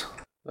close.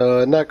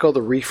 Not go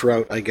the reef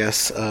route, I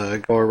guess.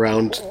 Go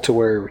around to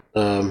where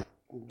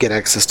get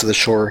access to the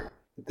shore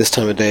at this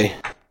time of day.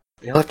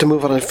 You'll have to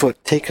move on foot.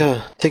 Take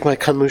my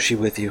kanmushi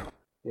with you.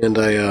 And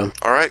I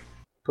All right.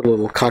 put a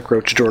little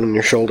cockroach drone on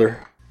your shoulder.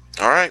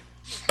 All right.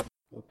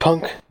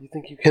 Punk, you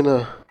think you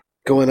can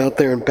go on out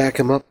there and back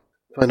him up?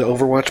 Find an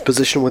overwatch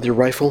position with your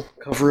rifle,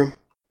 cover him.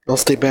 I'll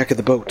stay back at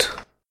the boat.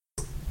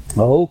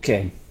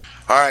 Okay.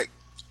 All right.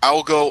 I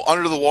will go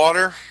under the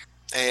water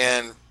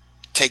and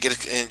take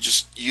it and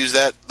just use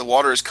the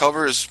water as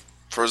cover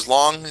for as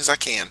long as I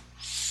can.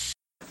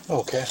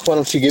 Okay. Why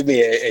don't you give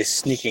me a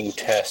sneaking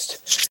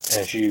test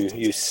as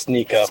you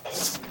sneak up?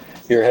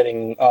 You're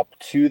heading up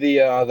to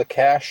the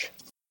cache.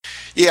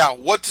 Yeah.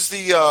 What's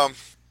the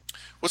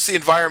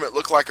environment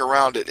look like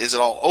around it? Is it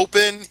all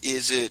open?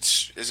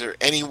 Is there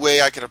any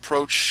way I can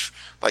approach,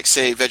 like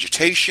say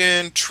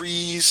vegetation,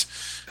 trees?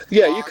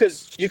 Yeah,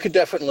 you could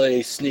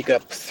definitely sneak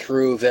up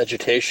through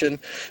vegetation.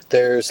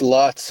 There's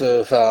lots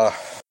of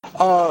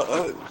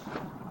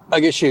I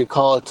guess you could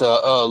call it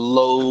a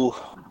low,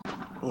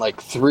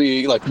 like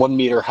 1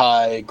 meter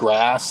high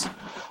grass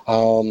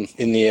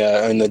in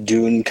the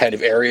dune kind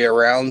of area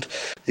around.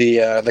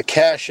 The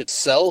cache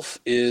itself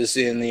is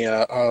in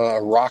the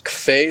rock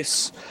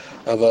face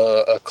of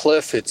a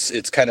cliff.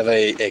 It's kind of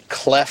a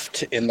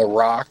cleft in the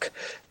rock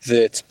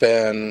that's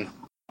been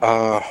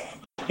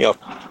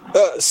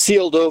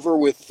sealed over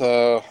with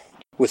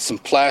some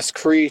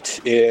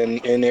plascrete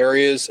in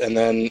areas, and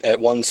then at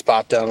one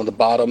spot down at the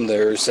bottom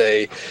there's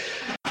a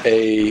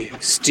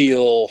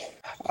steel,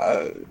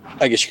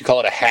 I guess you could call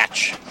it a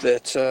hatch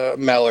that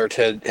Mallard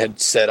had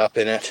set up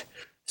in it,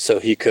 so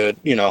he could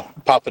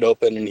pop it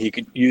open and he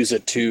could use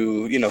it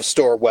to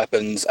store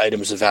weapons,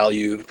 items of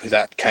value,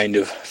 that kind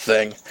of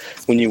thing.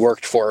 When you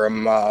worked for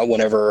him,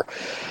 whenever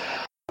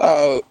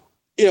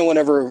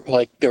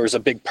like there was a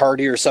big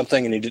party or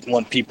something and he didn't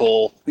want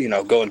people,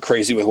 going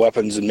crazy with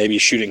weapons and maybe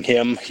shooting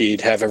him,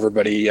 he'd have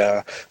everybody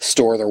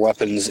store their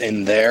weapons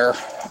in there.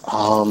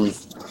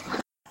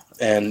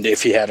 And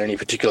if he had any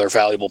particular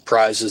valuable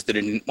prizes that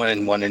he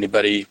didn't want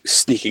anybody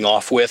sneaking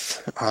off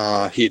with,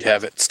 he'd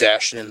have it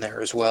stashed in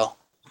there as well.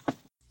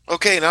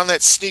 Okay, and on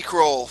that sneak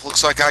roll,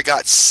 looks like I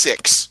got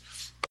 6.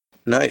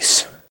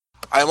 Nice.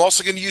 I'm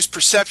also going to use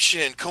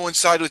perception,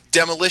 coincide with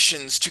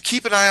demolitions, to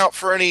keep an eye out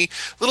for any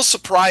little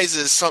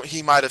surprises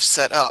he might have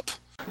set up.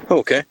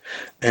 Okay.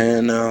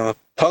 And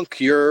Punk,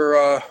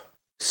 you're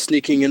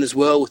sneaking in as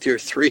well with your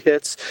 3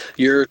 hits.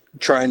 You're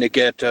trying to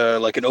get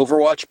like an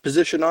overwatch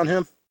position on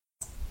him?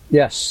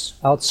 Yes,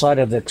 outside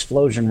of the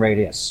explosion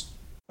radius.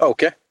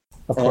 Okay.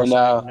 Of course,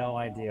 I have no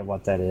idea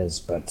what that is,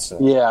 but...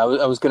 Yeah,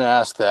 I was going to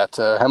ask that.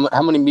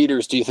 How many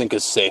meters do you think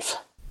is safe?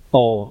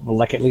 Oh,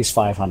 like at least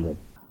 500.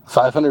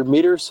 500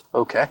 meters?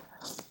 Okay.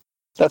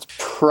 That's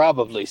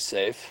probably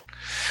safe.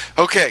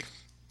 Okay.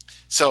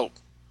 So,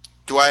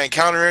 do I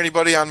encounter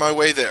anybody on my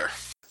way there?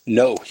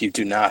 No, you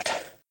do not.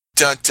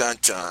 Dun dun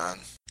dun.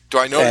 Do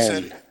I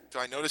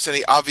notice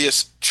any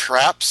obvious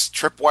traps,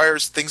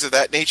 tripwires, things of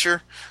that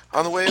nature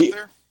on the way up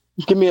there?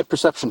 Give me a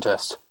perception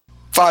test.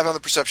 5 on the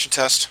perception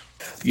test.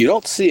 You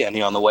don't see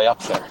any on the way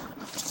up there.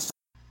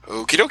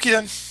 Okie dokie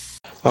then.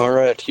 All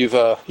right, you've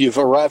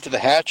arrived at the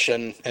hatch,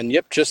 and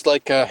yep, just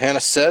like Hannah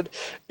said,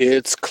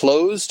 it's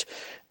closed,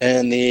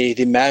 and the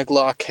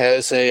maglock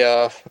has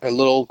a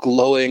little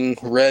glowing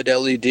red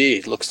LED.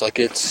 It looks like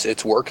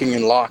it's working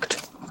and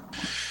locked.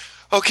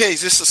 Okay,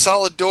 is this a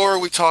solid door? Are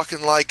we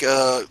talking like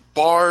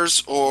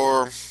bars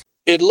or?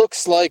 It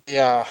looks like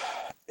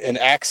an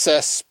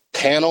access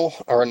panel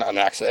or an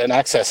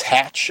access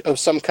hatch of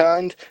some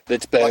kind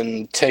that's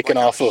been taken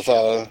off of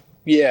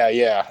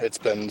Yeah, it's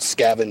been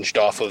scavenged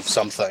off of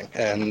something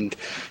and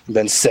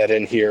been set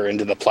in here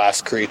into the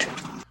plascrete.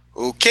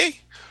 Okay,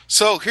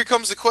 so here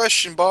comes the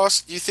question,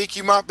 boss. Do you think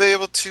you might be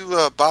able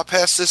to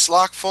bypass this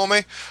lock for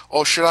me,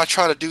 or should I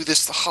try to do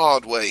this the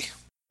hard way?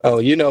 Oh,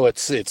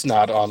 it's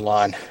not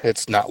online.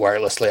 It's not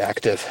wirelessly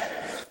active.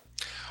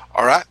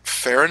 All right,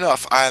 fair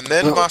enough. I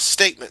amend my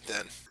statement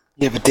then.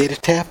 You have a data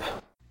tap?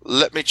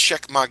 Let me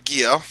check my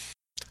gear,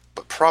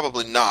 but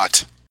probably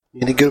not.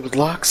 Any good with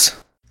locks?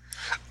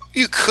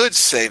 You could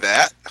say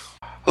that.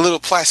 A little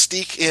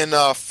plastique in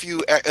a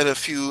few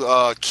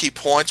key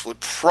points would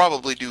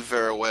probably do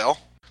very well.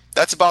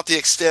 That's about the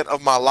extent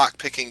of my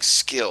lockpicking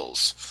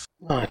skills.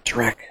 Oh,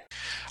 Drek.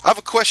 I have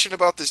a question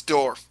about this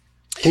door.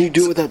 Can you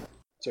do it without...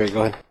 Sorry,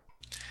 go ahead.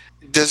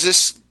 Does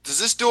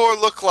this door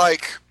look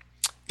like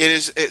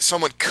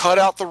someone cut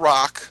out the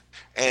rock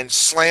and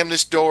slammed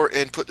this door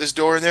and put this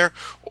door in there?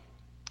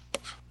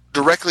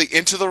 directly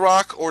into the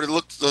rock, or did it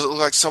look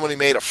like somebody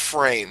made a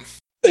frame?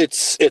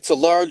 It's a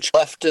large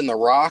cleft in the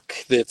rock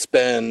that's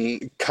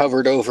been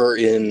covered over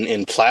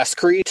in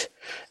plascrete,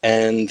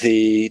 and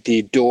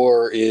the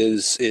door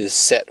is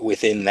set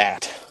within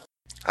that.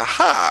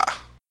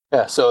 Aha!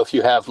 Yeah, so if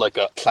you have like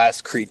a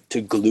plascrete to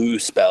glue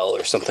spell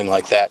or something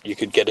like that, you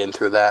could get in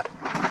through that.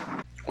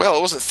 Well, I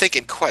wasn't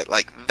thinking quite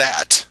like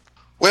that.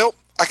 Well,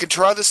 I could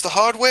try this the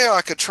hard way, or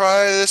I could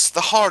try this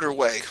the harder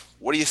way.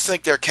 What do you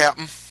think there,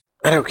 Captain?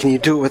 I don't know, can you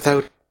do it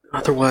without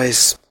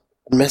otherwise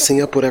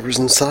messing up whatever's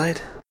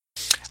inside?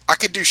 I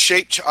could do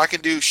shape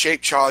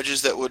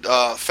charges that would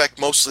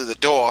affect mostly the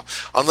door,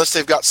 unless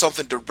they've got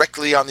something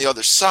directly on the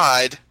other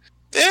side.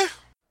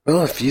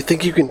 Well, if you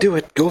think you can do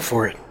it, go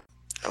for it.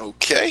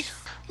 Okay.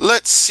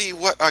 Let's see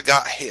what I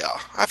got here.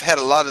 I've had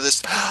a lot of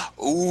this.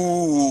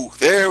 Ooh,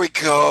 there we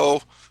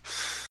go.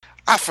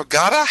 I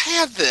forgot I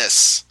had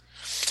this.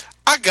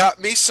 I got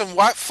me some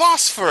white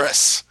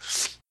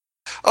phosphorus.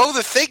 Oh,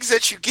 the things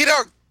that you get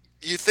are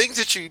things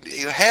that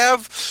you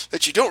have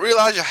that you don't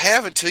realize you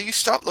have until you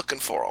stop looking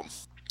for them.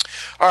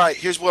 All right,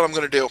 here's what I'm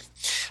going to do.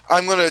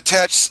 I'm going to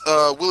attach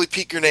Willie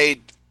Pete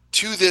grenade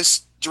to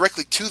this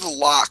directly to the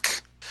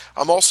lock.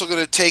 I'm also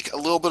going to take a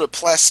little bit of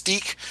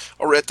plastique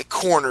or at the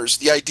corners.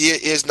 The idea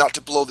is not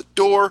to blow the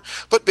door,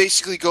 but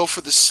basically go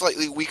for the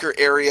slightly weaker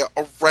area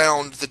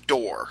around the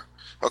door.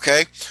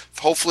 Okay?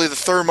 Hopefully the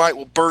thermite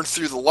will burn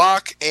through the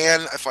lock,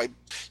 and if I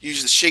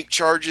use the shape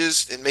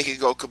charges and make it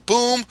go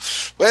kaboom,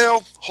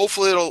 well,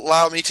 hopefully it'll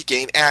allow me to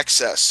gain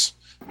access.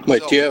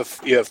 Wait, do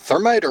you have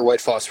thermite or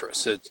white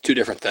phosphorus? It's two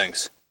different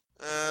things.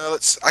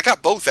 I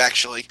got both,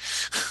 actually.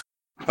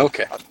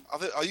 Okay.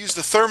 I'll use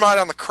the thermite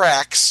on the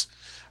cracks,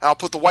 and I'll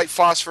put the white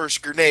phosphorus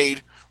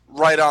grenade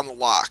right on the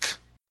lock.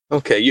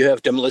 Okay, you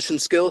have demolition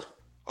skill?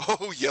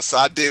 Oh, yes,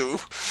 I do.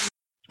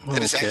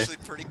 It is Okay. actually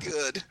pretty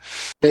good.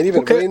 And you've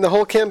been waiting the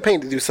whole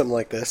campaign to do something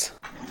like this.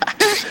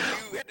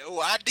 You had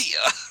no idea.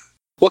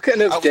 What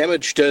kind of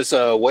damage does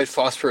a white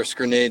phosphorus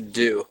grenade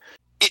do?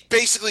 It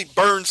basically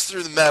burns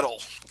through the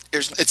metal.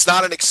 It's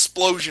not an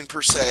explosion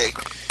per se.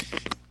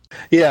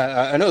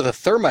 Yeah, I know the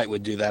thermite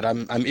would do that.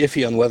 I'm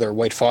iffy on whether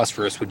white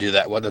phosphorus would do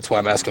that. Well, that's why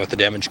I'm asking what the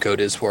damage code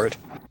is for it.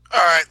 All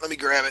right, let me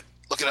grab it.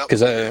 Look it up.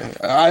 Because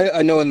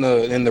I know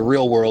in the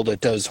real world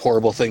it does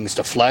horrible things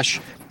to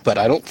flesh, but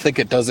I don't think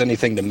it does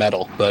anything to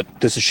metal. But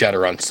this is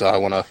Shadowrun, so I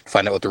want to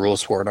find out what the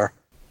rules for it are.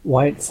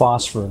 White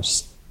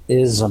phosphorus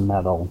is a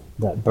metal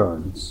that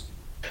burns.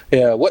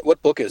 Yeah,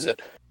 what book is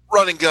it?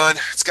 Run and gun.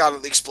 It's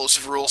got the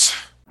explosive rules.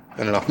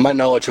 I don't know. My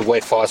knowledge of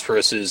white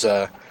phosphorus is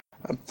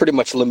pretty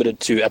much limited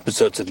to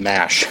episodes of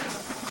MASH.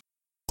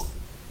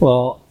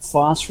 Well,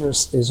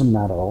 phosphorus is a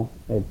metal.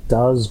 It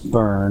does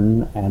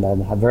burn and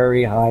at a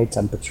very high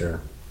temperature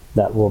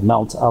that will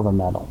melt other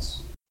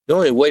metals. The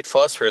only white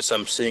phosphorus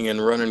I'm seeing in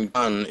Run and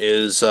Gun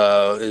is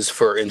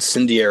for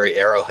incendiary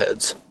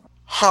arrowheads.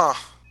 Huh.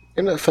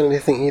 I'm not finding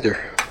anything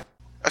either.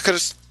 I could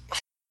have...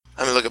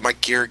 Let me look at my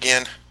gear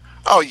again.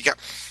 Oh, you got...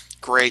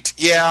 Great.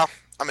 Yeah,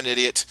 I'm an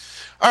idiot.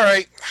 All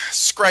right,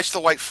 scratch the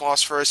white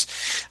phosphorus.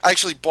 I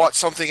actually bought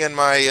something in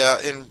my...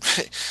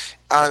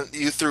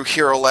 through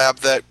Hero Lab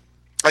that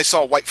I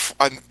saw white...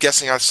 I'm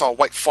guessing I saw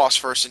white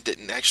phosphorus and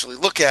didn't actually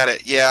look at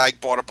it. Yeah, I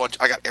bought a bunch...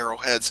 I got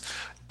arrowheads.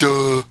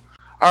 Duh.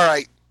 All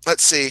right,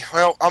 let's see.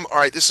 Well, all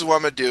right, this is what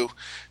I'm going to do.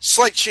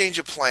 Slight change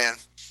of plan.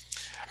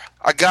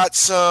 I got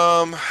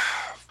some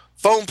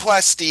foam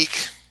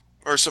plastique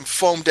or some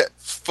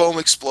foam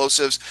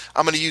explosives.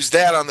 I'm going to use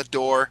that on the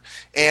door,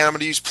 and I'm going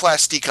to use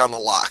plastique on the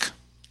lock.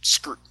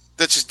 Screw.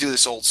 Let's just do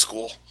this old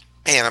school.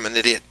 Man, I'm an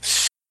idiot.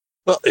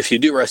 Well, if you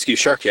do rescue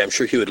Sharkie, I'm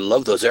sure he would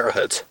love those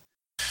arrowheads.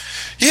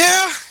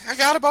 Yeah, I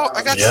got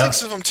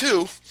 6 of them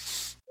too.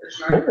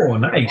 Oh,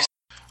 nice.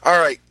 All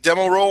right,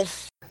 demo roll.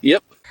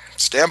 Yep.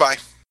 Stand by.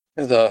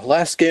 The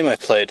last game I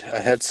played, I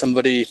had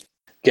somebody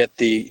get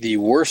the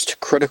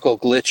worst critical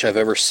glitch I've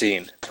ever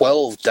seen.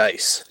 12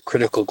 dice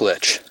critical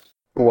glitch.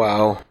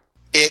 Wow.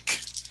 Ick.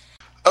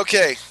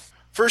 Okay,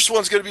 first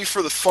one's going to be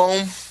for the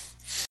foam.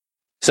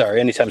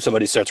 Sorry, anytime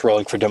somebody starts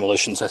rolling for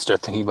demolitions, I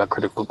start thinking about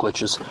critical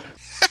glitches.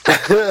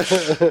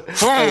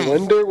 I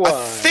wonder why.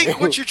 I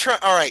think what you're trying...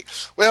 All right,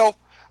 well,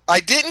 I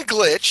didn't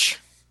glitch,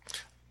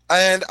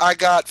 and I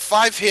got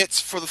 5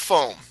 hits for the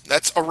foam.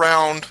 That's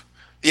around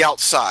the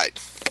outside.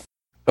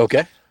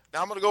 Okay.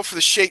 Now I'm going to go for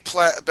the shape.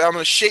 I'm going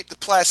to shape the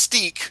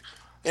plastique,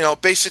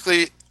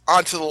 basically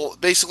onto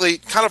basically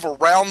kind of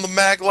around the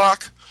mag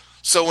lock.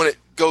 So when it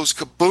goes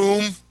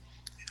kaboom,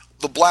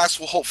 the blast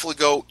will hopefully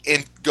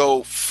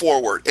go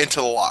forward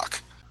into the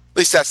lock. At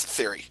least that's the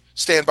theory.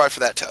 Stand by for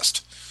that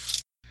test.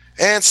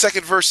 And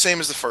second verse, same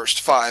as the first.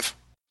 5.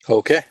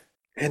 Okay.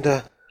 And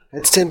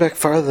I'd stand back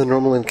farther than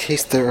normal in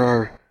case there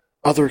are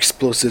other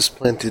explosives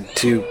planted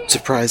to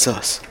surprise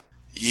us.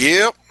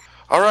 Yep.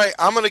 All right,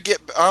 I'm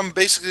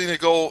basically going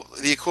to go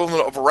the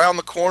equivalent of around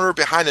the corner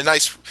behind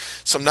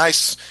some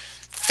nice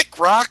thick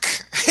rock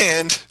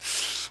and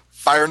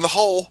fire in the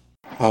hole.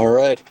 All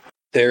right.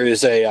 There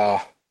is a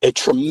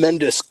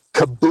tremendous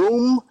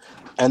kaboom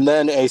and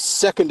then a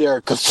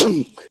secondary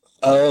kaboom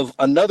of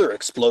another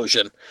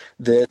explosion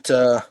that,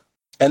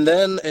 and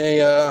then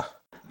a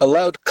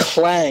loud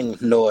clang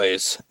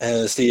noise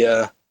as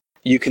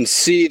you can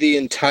see the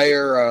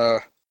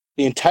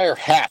entire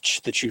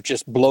hatch that you've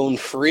just blown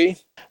free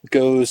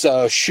goes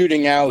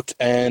shooting out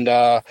and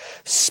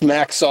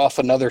smacks off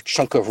another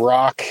chunk of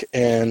rock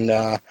and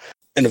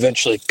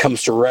eventually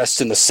comes to rest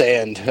in the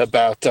sand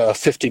about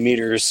 50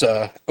 meters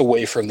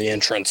away from the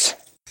entrance.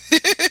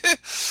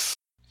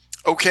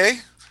 Okay.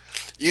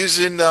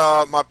 Using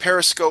my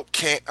periscope,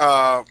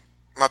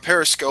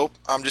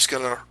 I'm just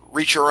gonna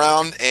reach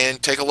around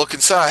and take a look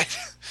inside.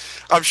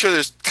 I'm sure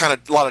there's kind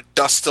of a lot of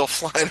dust still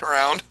flying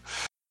around.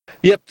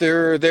 Yep,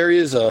 there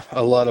is a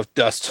lot of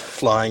dust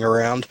flying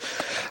around,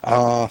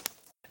 and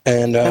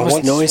That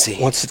was noisy.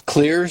 Once it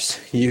clears,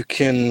 you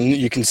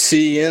can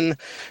see in,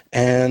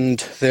 and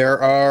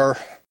there are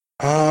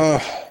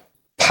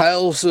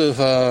piles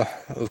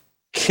of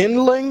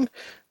kindling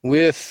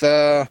with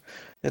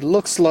it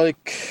looks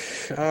like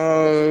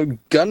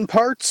gun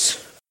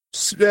parts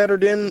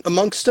scattered in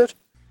amongst it.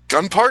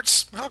 Gun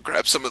parts? I'll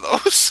grab some of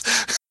those.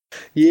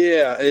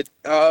 Yeah, it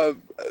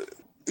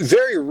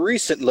very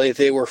recently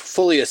they were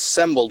fully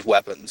assembled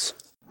weapons,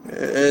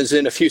 as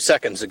in a few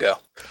seconds ago.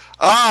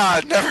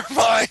 Never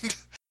mind.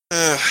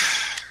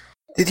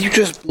 Did you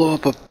just blow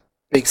up a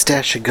big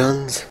stash of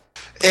guns?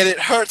 And it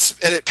hurts,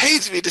 and it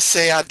pains me to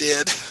say I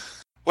did.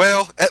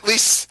 Well, at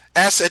least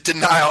asset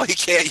denial, he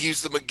can't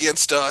use them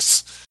against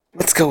us.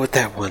 Let's go with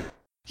that one.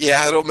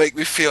 Yeah, it'll make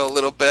me feel a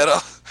little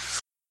better.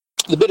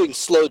 The bidding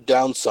slowed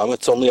down some.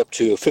 It's only up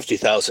to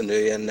 50,000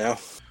 yen now.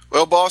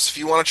 Well, boss, if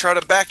you want to try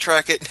to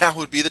backtrack it, now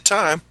would be the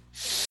time.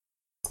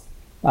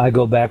 I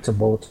go back to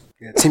boat.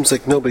 Yeah, it seems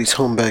like nobody's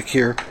home back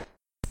here.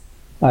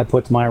 I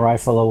put my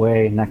rifle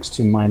away next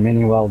to my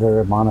mini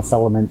welder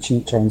monofilament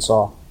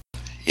chainsaw.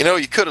 You know,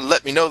 you could have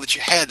let me know that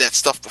you had that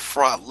stuff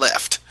before I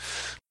left.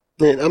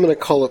 And I'm going to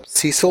call up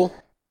Cecil,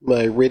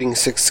 my rating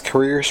 6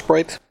 career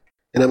sprite,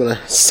 and I'm going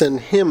to send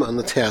him on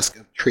the task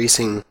of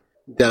tracing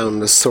down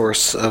the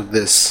source of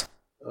this,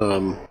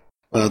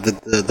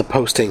 the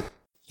posting.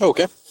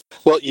 Okay.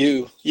 Well,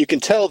 you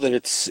can tell that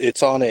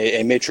it's on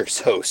a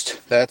matrix host.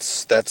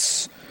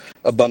 That's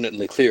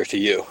abundantly clear to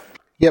you.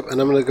 Yep,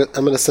 and I'm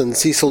gonna send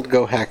Cecil to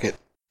go hack it.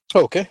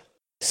 Okay.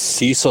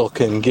 Cecil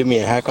can give me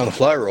a hack on the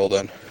fly roll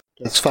then.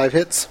 That's 5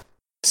 hits.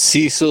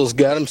 Cecil's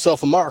got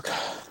himself a mark.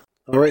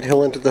 All right,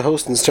 he'll enter the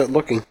host and start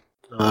looking.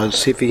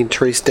 See if he can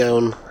trace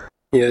down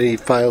any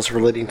files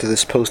relating to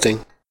this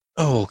posting.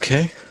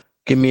 Okay.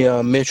 Give me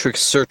a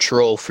matrix search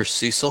roll for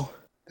Cecil.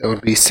 That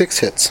would be 6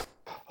 hits.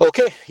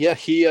 Okay, yeah,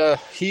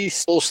 he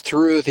skulls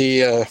through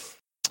the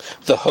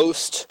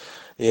host.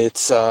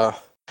 It's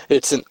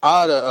an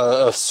odd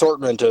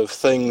assortment of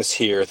things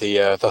here.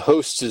 The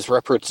host's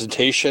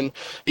representation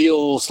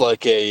feels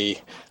like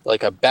a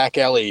back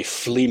alley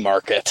flea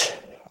market.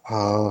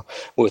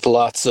 With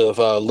lots of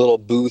little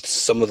booths.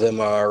 Some of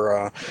them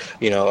are,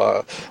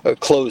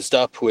 closed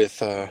up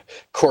with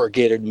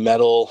corrugated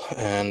metal,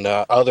 and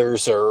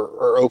others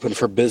are open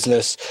for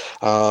business.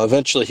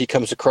 Eventually, he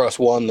comes across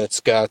one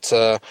that's got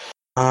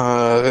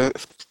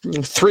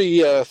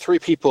three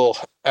people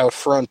out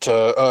front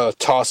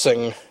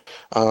tossing,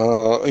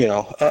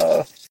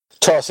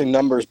 tossing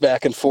numbers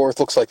back and forth.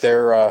 Looks like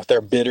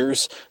they're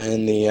bidders,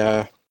 and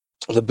the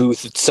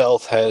booth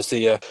itself has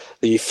the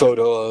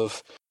photo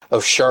of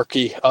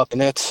Sharkie up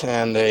in it,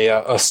 and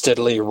a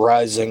steadily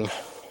rising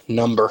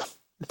number.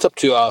 It's up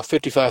to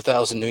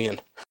 55,000 yen,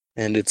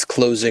 and it's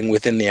closing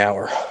within the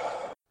hour.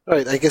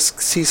 Alright, I guess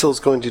Cecil's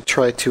going to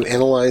try to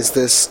analyze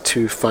this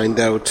to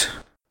find out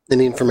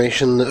any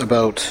information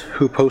about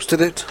who posted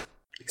it.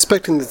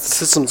 Expecting that the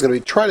system's going to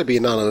try to be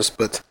anonymous,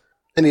 but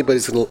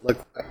anybody's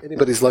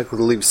likely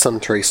to leave some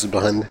traces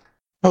behind.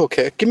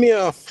 Okay, give me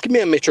a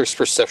matrix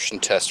perception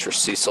test for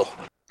Cecil.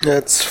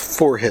 That's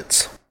 4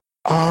 hits.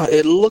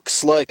 It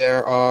looks like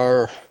there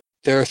are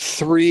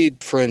 3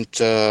 different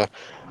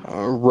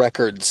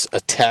records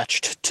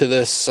attached to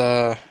this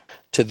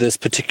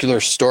particular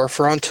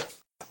storefront.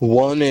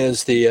 One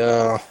is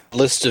the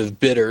list of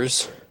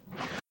bidders.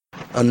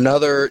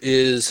 Another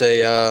is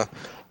a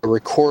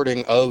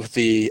recording of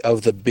the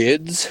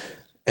bids,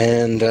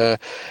 and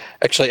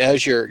actually,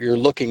 as you're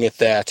looking at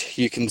that,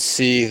 you can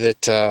see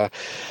that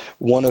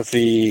one of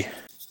the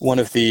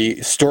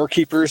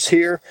storekeepers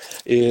here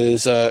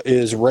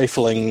is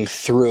rifling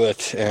through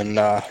it and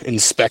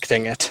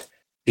inspecting it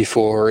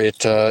before it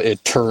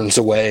turns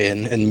away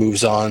and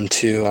moves on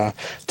to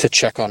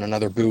check on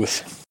another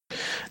booth.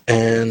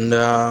 And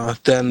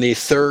then the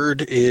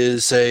third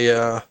is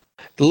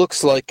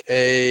looks like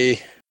a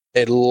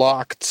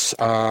locked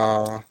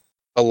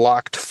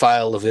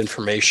file of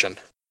information.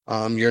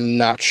 You're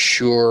not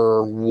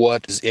sure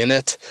what is in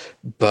it,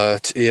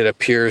 but it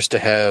appears to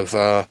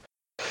have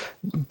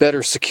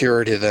better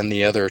security than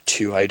the other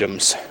 2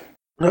 items.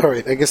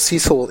 Alright, I guess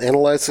Cecil will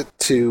analyze it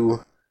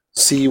to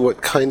see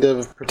what kind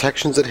of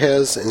protections it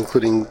has,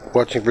 including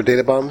watching for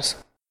data bombs.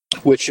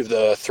 Which of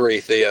the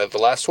 3? The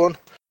last one?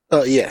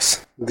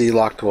 Yes, the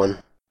locked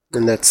one.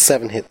 And that's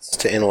 7 hits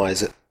to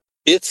analyze it.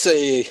 It's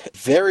a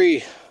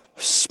very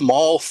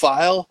small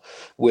file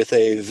with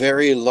a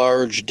very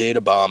large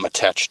data bomb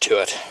attached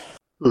to it.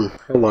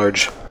 How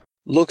large?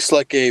 Looks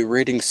like a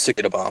rating 6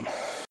 data bomb.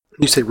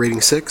 You say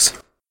rating 6?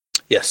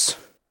 Yes.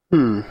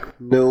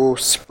 No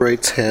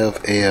sprites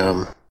have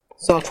a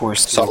software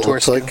skill, Software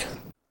looks like.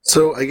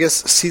 So I guess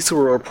Cecil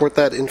will report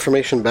that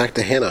information back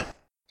to Hannah.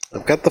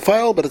 I've got the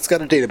file, but it's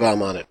got a data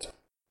bomb on it.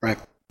 Right.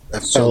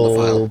 I've found the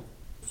file.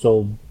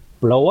 So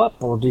blow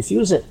up or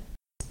defuse it.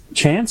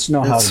 Chance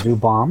know how to do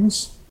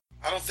bombs.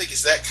 I don't think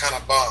it's that kind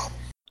of bomb.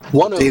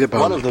 One of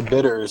the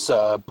bidders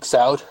books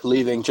out,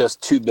 leaving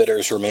just 2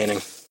 bidders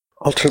remaining.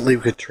 Alternately,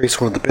 we could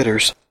trace one of the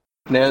bidders.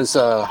 And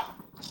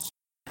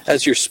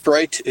as your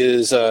sprite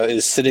is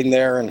sitting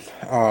there and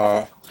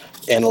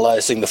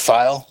analyzing the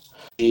file,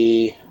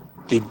 the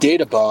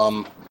data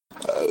bomb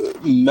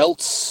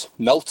melts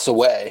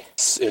away.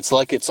 It's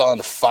like it's on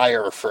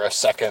fire for a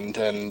second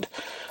and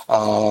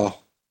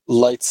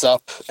lights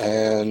up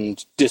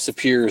and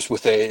disappears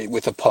with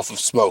a puff of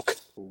smoke.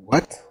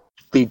 What?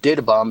 The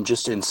data bomb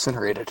just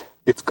incinerated.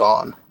 It's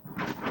gone.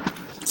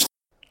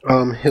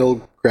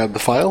 He'll grab the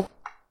file.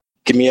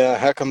 Give me a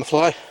hack on the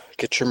fly.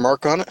 Get your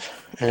mark on it,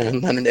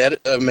 and then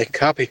make a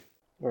copy.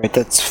 Alright,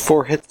 that's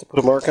 4 hits to put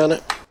a mark on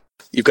it.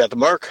 You got the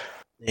mark.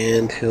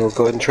 And he'll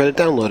go ahead and try to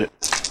download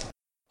it.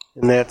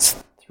 And that's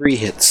 3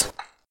 hits.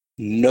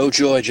 No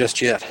joy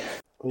just yet.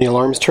 Any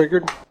alarms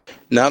triggered?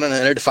 Not an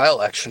edit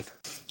file action.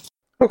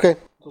 Okay,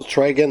 we'll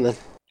try again then.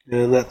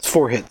 And that's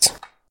 4 hits.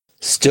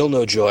 Still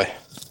no joy.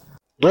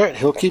 Alright,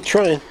 he'll keep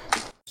trying.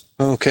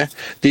 Okay.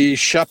 The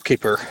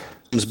shopkeeper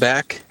comes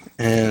back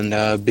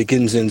and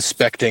begins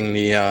inspecting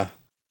the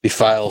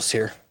files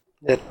here.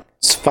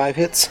 That's 5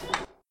 hits.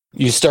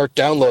 You start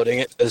downloading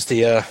it as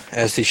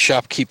the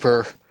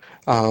shopkeeper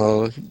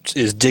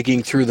is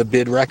digging through the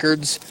bid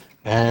records,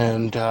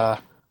 and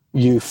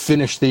you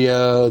finish the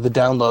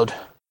download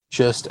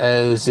just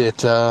as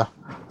it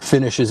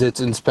finishes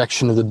its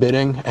inspection of the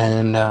bidding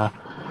and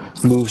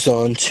moves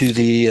on to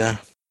the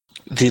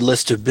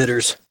list of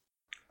bidders.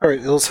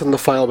 Alright, he'll send the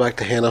file back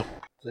to Hannah,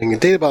 saying the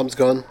data bomb's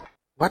gone.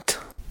 What?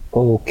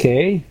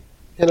 Okay.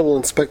 Hannah will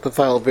inspect the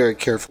file very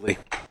carefully.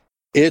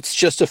 It's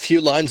just a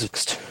few lines of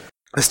text.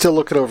 I still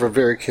look it over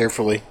very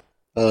carefully.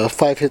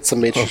 5 hits of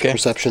matrix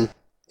perception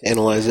to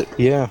analyze it.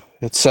 Yeah,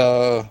 it's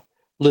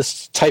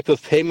lists type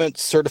of payment,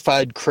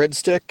 certified cred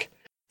stick,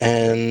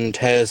 and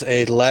has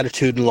a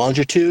latitude and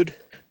longitude,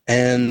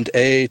 and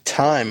a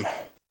time.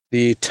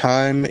 The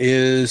time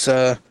is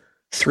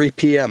 3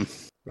 p.m.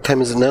 What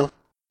time is it now?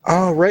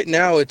 Right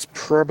now it's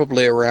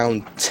probably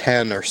around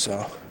 10 or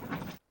so.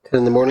 10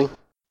 in the morning?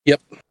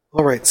 Yep.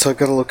 Alright, so I've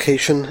got a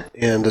location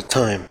and a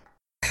time.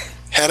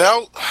 Head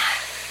out.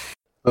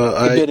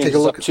 The bidding is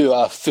up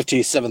to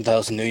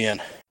 57,000 new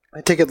yen. I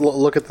take a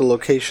look at the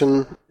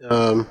location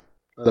on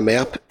the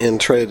map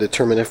and try to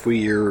determine if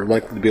we are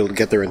likely to be able to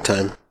get there in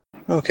time.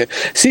 Okay.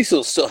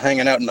 Cecil's still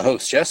hanging out in the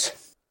host,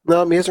 yes?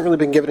 No, he hasn't really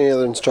been given any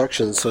other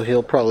instructions, so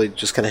he'll probably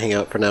just kind of hang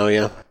out for now,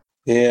 yeah.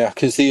 Yeah,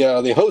 because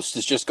the host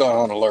has just gone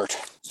on alert.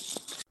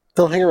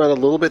 He'll hang around a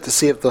little bit to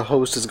see if the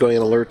host is going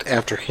on alert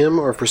after him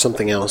or for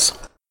something else.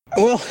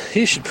 Well,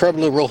 he should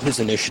probably roll his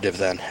initiative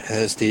then,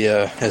 as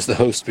the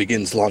host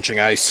begins launching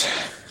ice.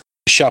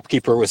 The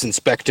shopkeeper was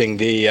inspecting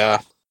the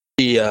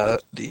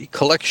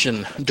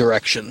collection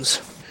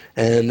directions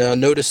and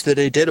noticed that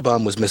a data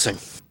bomb was missing,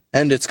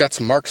 and it's got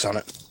some marks on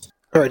it.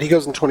 All right, he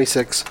goes in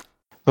 26.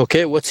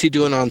 Okay, what's he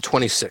doing on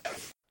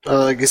 26?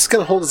 I guess he's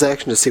gonna hold his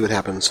action to see what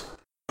happens.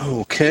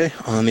 Okay,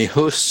 on the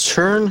host's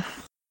turn.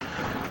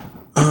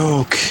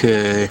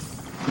 Okay.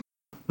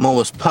 I'm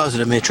almost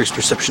positive matrix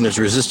perception is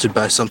resisted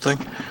by something.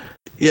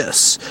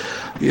 Yes.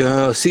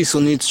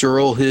 Cecil needs to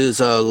roll his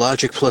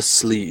logic plus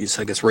sleaze.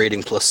 I guess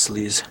rating plus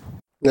sleaze.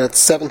 That's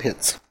 7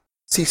 hits.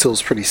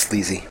 Cecil's pretty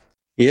sleazy.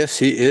 Yes,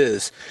 he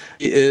is.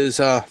 He is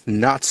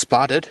not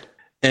spotted,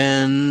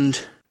 and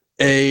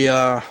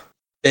a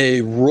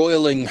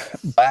roiling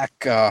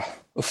black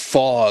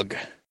fog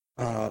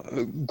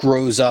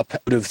grows up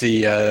out of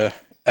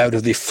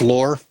the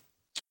floor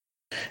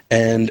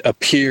and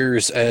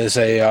appears as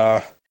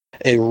a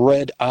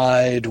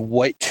red-eyed,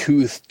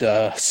 white-toothed,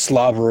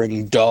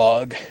 slobbering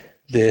dog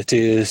that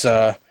is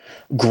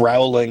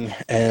growling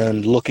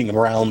and looking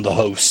around the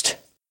host.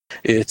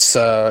 It's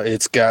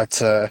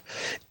got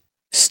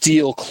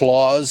steel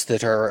claws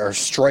that are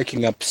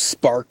striking up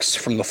sparks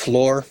from the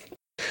floor,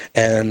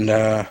 and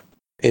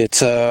it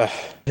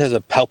has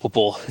a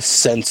palpable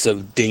sense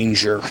of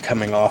danger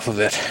coming off of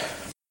it.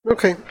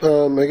 Okay,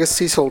 I guess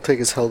Cecil will take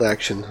his held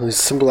action. His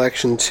simple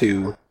action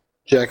to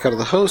jack out of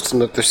the host,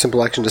 and their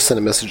simple action to send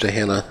a message to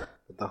Hannah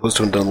that the host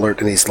went on alert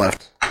and he's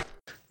left.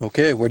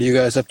 Okay, what are you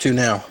guys up to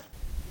now?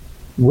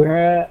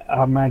 Where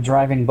am I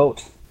driving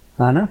boat?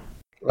 Hannah?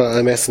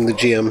 I'm asking the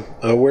GM,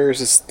 where is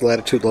this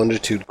latitude,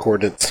 longitude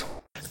coordinates?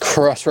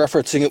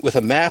 Cross-referencing it with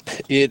a map,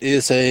 it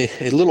is a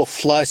little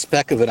fly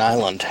speck of an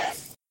island.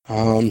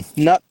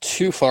 Not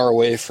too far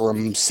away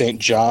from St.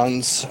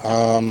 John's.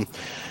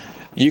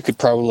 You could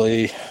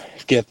probably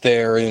get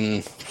there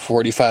in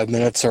 45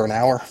 minutes or an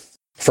hour.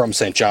 from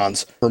St.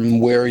 John's. From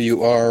where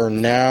you are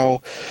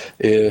now,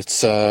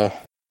 it's maybe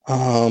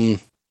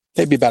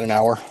about an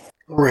hour.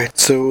 Alright,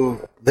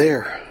 so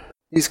there.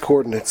 These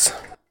coordinates.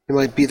 You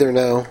might be there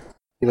now.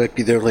 You might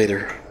be there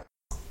later.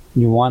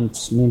 You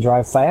want me to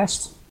drive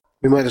fast?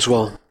 We might as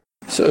well.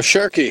 So,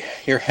 Sharky,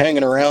 you're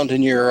hanging around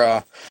in your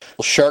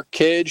little shark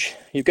cage.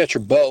 You've got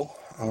your bow.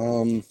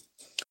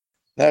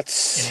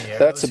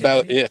 That's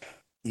about it.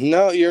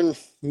 No,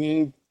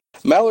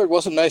 Mallard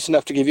wasn't nice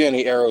enough to give you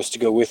any arrows to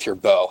go with your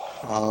bow.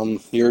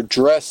 You're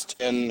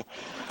dressed in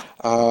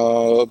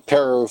a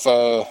pair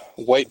of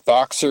white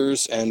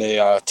boxers and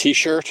a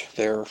t-shirt.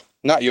 They're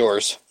not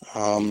yours.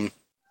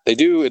 They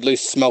do at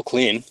least smell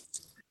clean.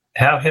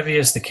 How heavy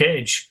is the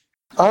cage?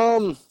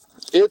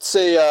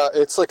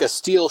 It's like a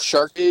steel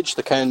shark cage,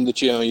 the kind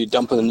that you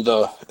dump in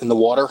the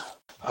water.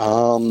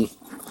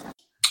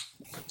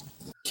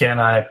 Can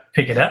I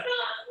pick it up?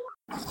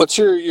 What's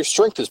your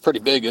strength is pretty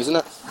big, isn't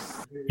it?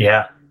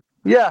 Yeah.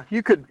 Yeah,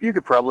 you could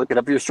probably pick it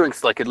up. Your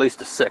strength's like at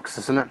least a 6,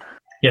 isn't it?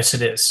 Yes,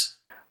 it is.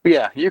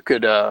 Yeah, you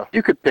could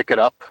pick it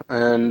up,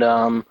 and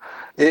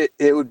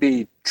it would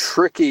be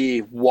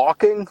tricky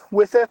walking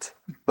with it,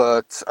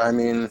 but I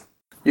mean,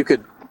 you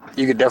could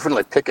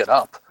definitely pick it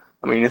up.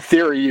 I mean, in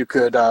theory, you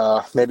could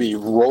maybe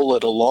roll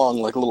it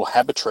along like a little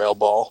habit trail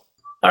ball.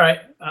 All right,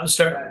 I'll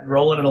start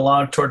rolling it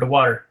along toward the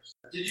water.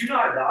 Did you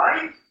not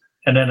die?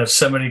 And then if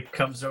somebody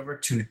comes over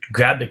to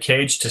grab the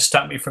cage to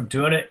stop me from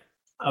doing it,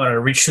 I'm going to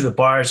reach through the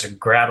bars and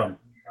grab them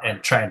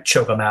and try and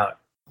choke them out.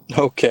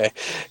 Okay,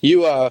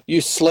 you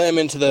slam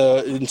into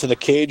the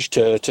cage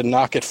to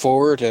knock it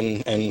forward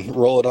and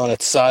roll it on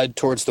its side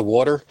towards the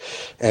water,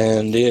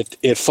 and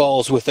it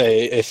falls with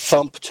a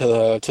thump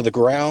to the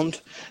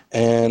ground,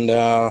 and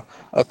a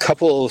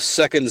couple of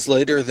seconds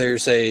later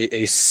there's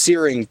a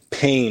searing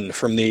pain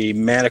from the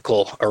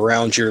manacle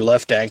around your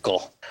left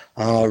ankle.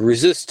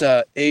 Resist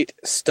 8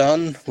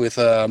 stun with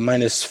a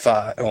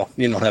 -5. Well,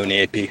 you don't have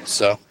any AP,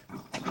 so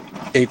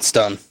 8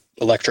 stun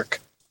electric.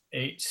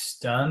 8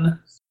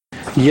 stun.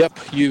 Yep,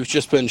 you've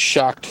just been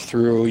shocked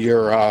through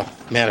your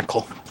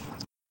manacle.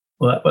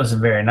 Well, that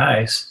wasn't very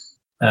nice.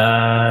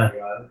 Trying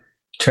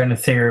to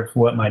think of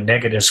what my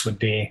negatives would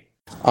be.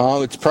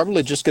 It's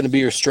probably just going to be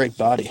your straight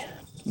body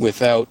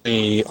without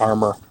any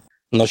armor,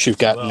 unless you've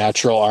got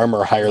natural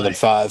armor higher than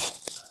 5.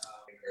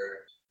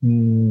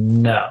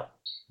 No.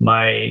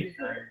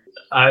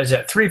 I was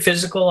at 3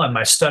 physical and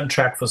my stun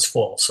track was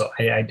full, so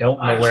I don't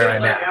know where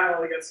I'm at.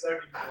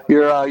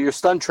 Your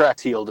stun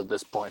track's healed at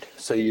this point,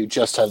 so you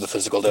just have the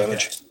physical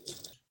damage. Okay.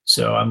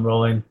 So I'm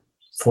rolling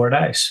 4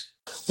 dice.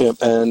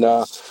 Yep, and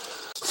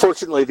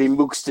fortunately the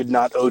mooks did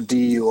not OD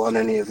you on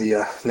any of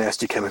the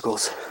nasty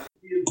chemicals.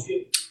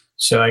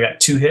 So I got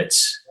 2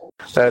 hits.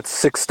 That's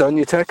 6 stun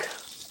you take.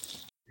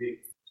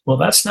 Well,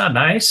 that's not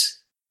nice.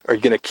 Are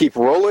you going to keep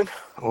rolling,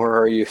 or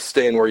are you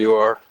staying where you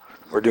are,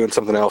 or doing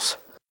something else?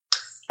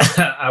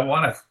 I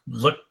want to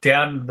look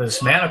down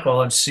this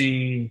manacle and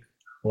see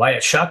why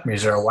it shocked me.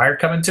 Is there a wire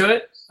coming to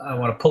it? I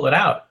want to pull it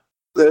out.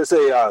 There's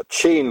a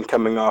chain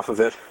coming off of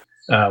it.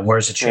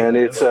 Where's the chain? And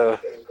it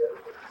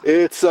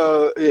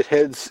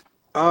heads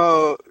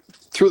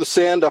through the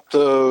sand, up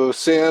the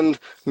sand.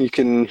 You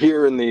can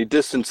hear in the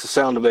distance the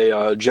sound of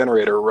a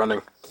generator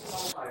running.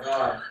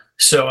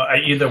 So I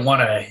either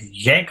want to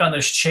yank on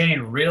this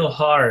chain real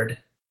hard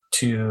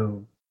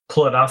to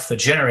pull it off the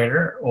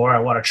generator, or I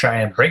want to try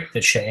and break the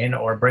chain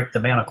or break the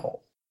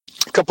manacle.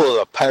 A couple of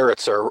the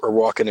pirates are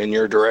walking in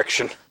your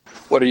direction.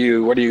 What are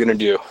you going to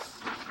do?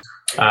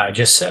 I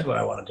just said what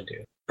I wanted to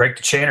do. Break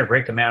the chain or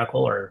break the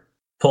manacle or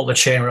pull the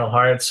chain real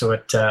hard so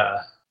it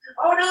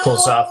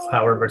pulls off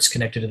however it's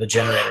connected to the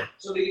generator.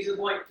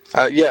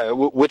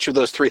 Which of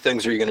those 3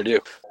 things are you going to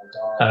do?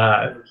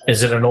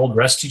 Is it an old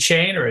rusty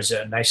chain or is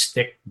it a nice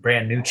thick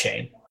brand new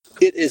chain?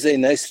 It is a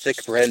nice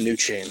thick brand new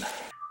chain.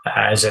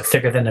 Is it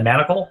thicker than the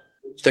manacle?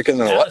 Thicker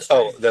than what?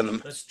 Oh,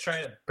 then let's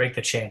try to break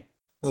the chain.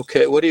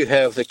 Okay, what do you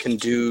have that can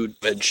do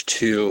damage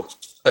to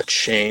a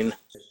chain?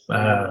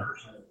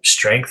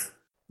 Strength.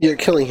 You're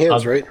killing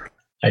hands, right?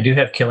 I do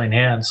have killing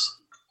hands.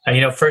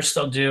 First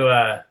I'll do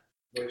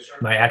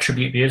my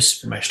attribute views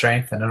for my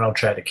strength, and then I'll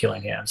try the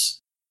killing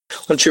hands.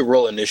 Why don't you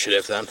roll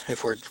initiative then,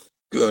 if we're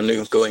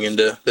going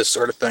into this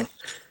sort of thing?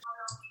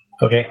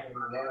 Okay.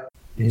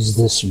 Is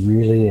this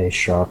really a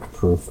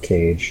shark-proof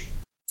cage?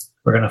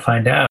 We're going to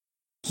find out.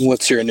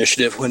 What's your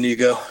initiative? When do you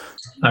go?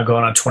 I'm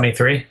going on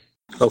 23.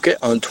 Okay,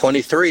 on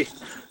 23,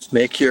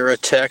 make your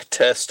attack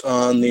test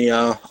on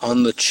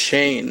the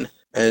chain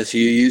as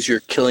you use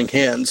your killing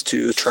hands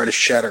to try to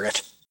shatter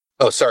it.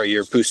 Oh, sorry,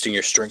 you're boosting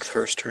your strength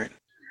first, right?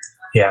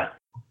 Yeah.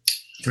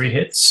 3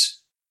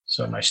 hits.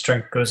 So my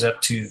strength goes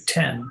up to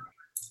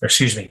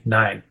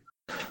 9.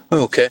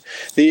 Okay.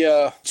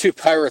 The 2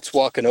 pirates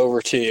walking over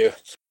to you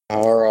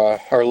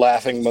are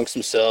laughing amongst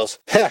themselves.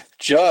 Ha!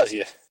 Jaws,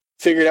 you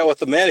figured out what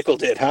the manacle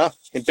did, huh?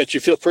 I bet you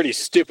feel pretty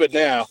stupid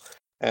now.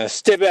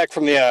 Stay back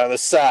from the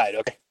side,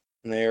 okay?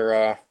 And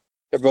they're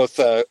both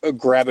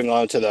grabbing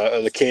onto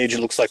the cage.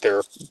 It looks like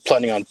they're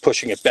planning on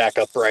pushing it back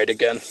upright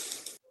again.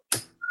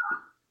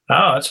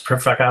 Oh, that's a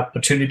perfect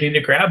opportunity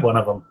to grab one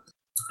of them.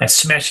 I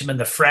smash him in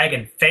the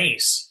fragging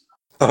face.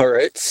 All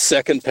right,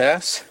 second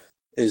pass.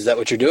 Is that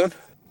what you're doing?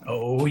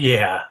 Oh,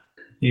 yeah.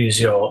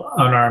 Use your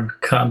unarmed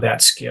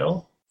combat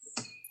skill.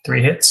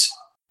 3 hits.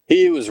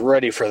 He was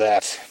ready for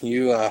that.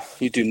 You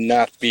do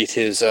not beat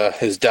his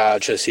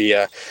dodge as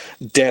he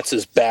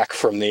dances back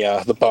from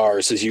the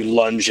bars as you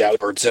lunge out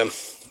towards him.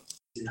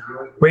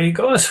 Where you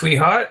go,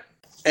 sweetheart?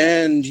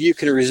 And you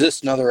can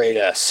resist another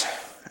 8S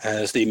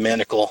as the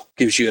manacle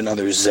gives you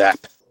another zap.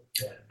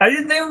 I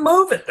didn't even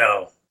move it,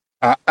 though.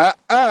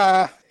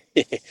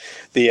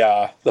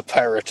 The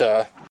pirate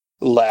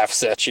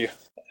laughs at you.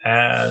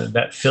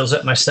 That fills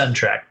up my stun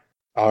track.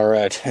 All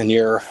right, and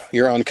you're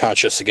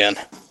unconscious again.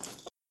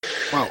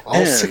 Wow,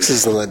 all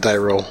 6s on that die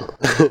roll.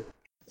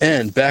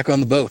 And back on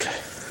the boat.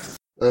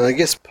 I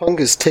guess Pung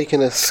is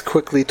taking us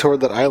quickly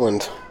toward that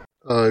island.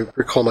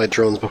 Recall my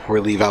drones before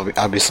we leave,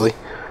 obviously.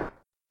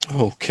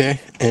 Okay,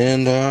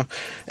 and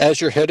as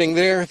you're heading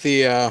there,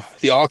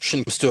 the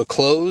auction comes to a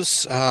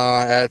close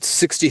at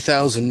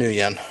 60,000 new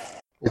yen.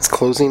 It's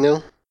closing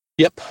now?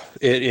 Yep,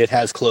 it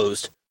has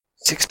closed.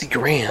 60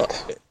 grand.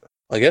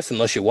 I guess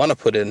unless you want to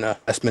put in a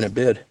last-minute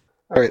bid.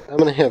 Alright, I'm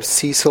going to have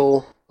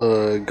Cecil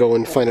go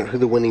and find out who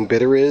the winning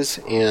bidder is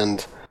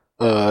and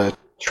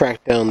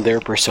track down their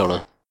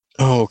persona.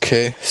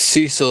 Okay,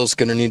 Cecil's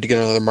going to need to get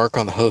another mark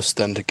on the host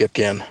then to get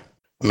in.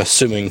 I'm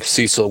assuming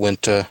Cecil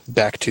went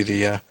back to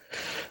the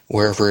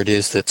wherever it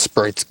is that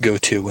sprites go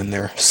to when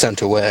they're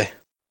sent away.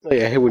 Oh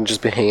yeah, he wouldn't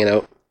just be hanging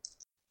out.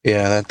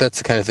 Yeah, that's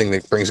the kind of thing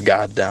that brings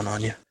God down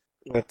on you.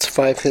 That's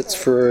 5 hits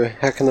for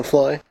Hacking the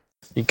Fly.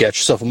 You got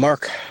yourself a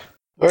mark.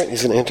 Alright,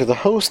 he's going to enter the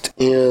host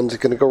and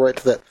going to go right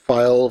to that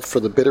file for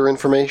the bidder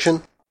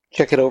information.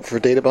 Check it out for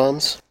data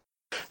bombs.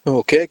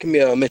 Okay, give me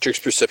a matrix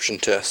perception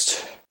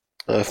test.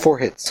 4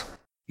 hits.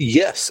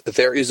 Yes,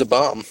 there is a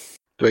bomb.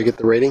 Do I get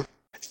the rating?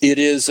 It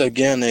is,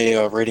 again,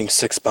 a rating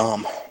 6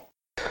 bomb.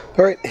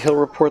 Alright, he'll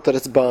report that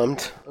it's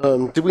bombed.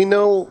 Do we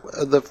know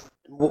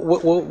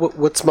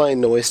what's my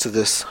noise to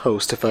this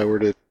host if I were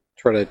to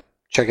try to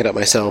check it out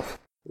myself?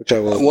 Which I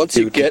will. Once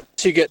you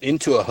get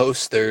into a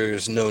host,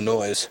 there's no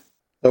noise.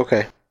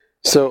 Okay.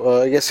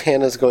 So I guess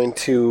Hannah's going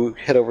to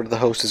head over to the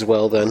host as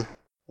well then. I'm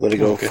going to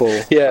go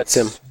full. Yeah, it's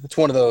him. It's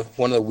one of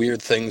the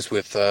weird things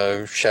with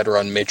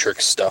Shadowrun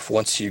Matrix stuff.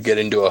 Once you get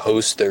into a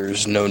host,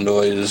 there's no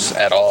noise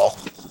at all.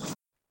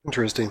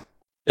 Interesting.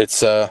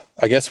 It's I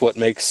guess what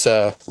makes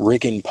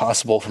rigging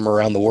possible from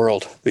around the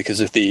world. Because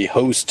if the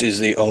host is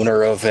the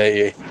owner of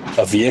a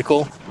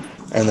vehicle,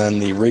 and then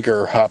the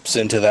rigger hops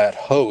into that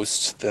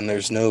host, then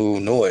there's no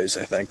noise.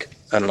 I think.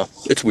 I don't know.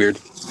 It's weird.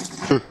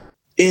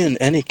 In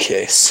any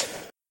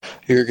case,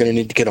 you're going to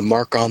need to get a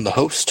mark on the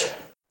host.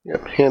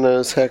 Yep,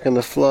 Hannah's Hacking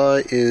the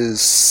Fly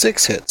is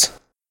 6 hits.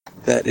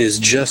 That is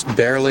just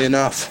barely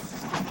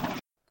enough.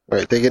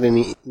 Alright, they get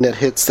any net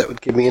hits that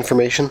would give me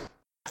information?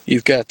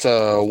 You've got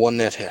 1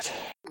 net hit.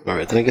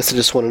 Alright, then I guess I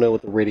just want to know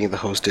what the rating of the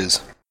host is.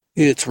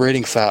 It's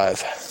rating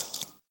 5.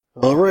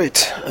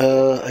 Alright,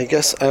 I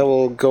guess I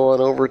will go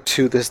on over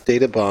to this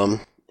data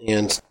bomb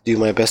and do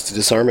my best to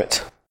disarm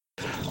it.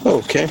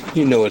 Okay,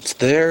 you know it's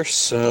there,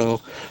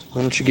 so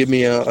why don't you give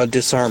me a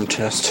disarm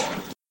test?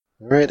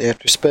 Alright,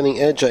 after spending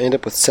edge, I end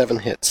up with 7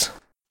 hits.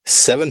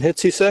 7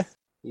 hits, you say?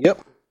 Yep.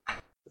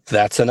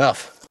 That's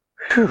enough.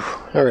 Whew.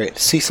 Alright,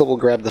 Cecil will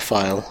grab the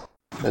file.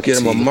 Let's Get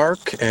him a see.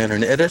 mark and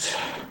an edit.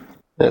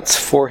 That's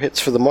 4 hits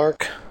for the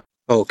mark,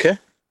 Okay.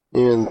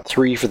 and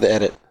 3 for the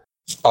edit.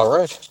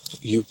 Alright,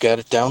 you got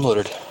it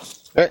downloaded.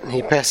 Alright, and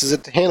he passes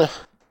it to Hannah.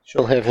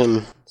 She'll have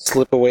him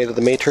slip away to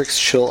the Matrix.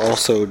 She'll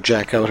also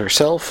jack out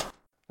herself.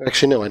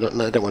 Actually, no, I don't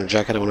want to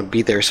jack out. I want to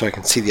be there so I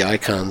can see the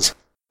icons.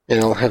 And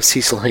I'll have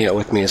Cecil hang out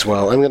with me as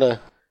well. I'm going to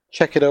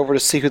check it over to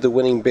see who the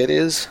winning bid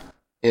is,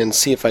 and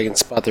see if I can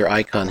spot their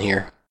icon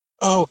here.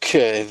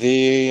 Okay,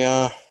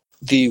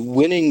 the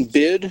winning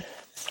bid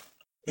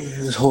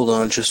is, hold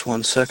on just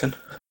one second.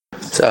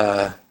 It's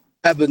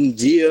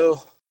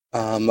Abendio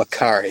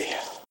Macari.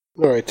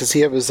 Alright, does he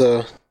have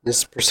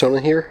his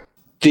persona here?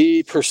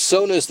 The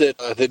personas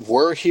that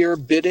were here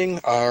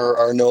bidding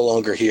are no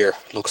longer here.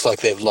 Looks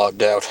like they've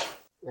logged out.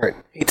 Alright,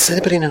 hey, does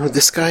anybody know who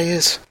this guy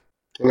is?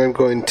 And I'm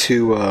going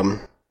to,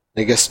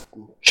 I guess,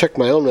 check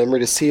my own memory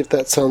to see if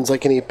that sounds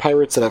like any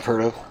pirates that I've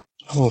heard of.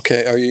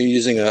 Okay, are you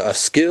using a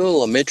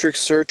skill, a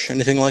matrix search,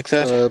 anything like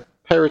that?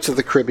 Pirates of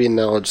the Caribbean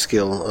knowledge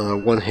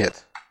skill, 1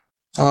 hit.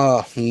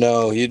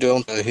 No, you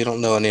don't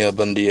know any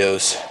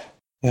Bundios.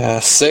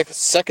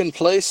 Second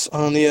place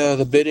on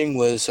the bidding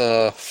was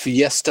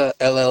Fiesta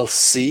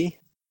LLC.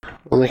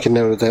 I'll make a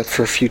note of that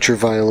for future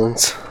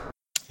violence.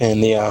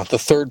 And the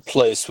third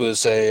place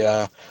was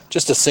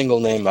just a single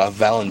name,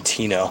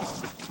 Valentino.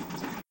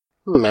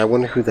 I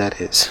wonder who that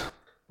is.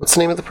 What's the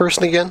name of the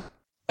person again?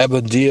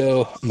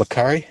 Abendio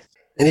Macari.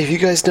 Any of you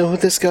guys know who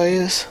this guy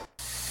is?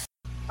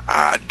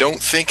 I don't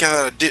think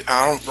I did.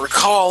 I don't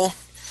recall.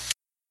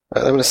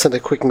 I'm going to send a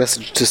quick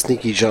message to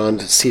Sneaky John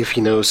to see if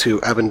he knows who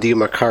Abendio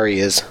Macari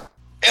is.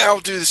 And I'll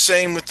do the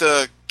same with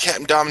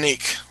Captain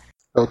Dominique.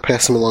 I'll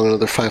pass him along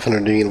another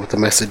 500 yen with the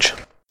message.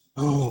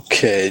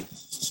 Okay.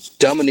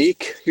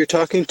 Dominique you're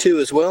talking to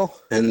as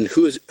well? And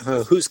who's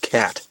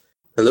Cat?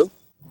 Hello?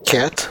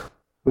 Cat?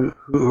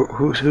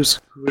 Who's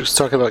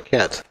talking about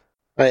Cat?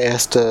 I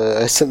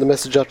sent the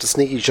message off to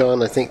Sneaky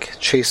John. I think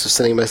Chase was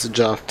sending a message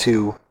off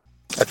to...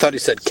 I thought he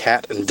said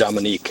Cat and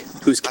Dominique.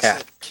 Who's I Cat?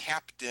 said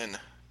Captain.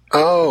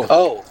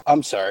 Oh,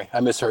 I'm sorry.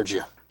 I misheard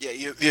you. Yeah,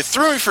 you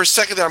threw me for a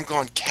second there. I'm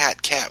going,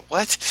 Cat,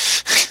 what?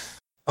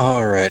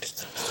 All right.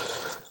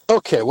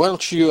 Okay, why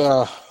don't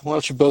you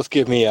both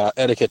give me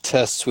etiquette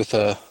tests with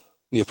the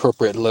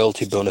appropriate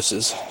loyalty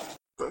bonuses?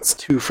 that's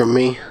 2 from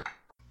me.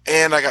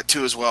 And I got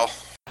 2 as well.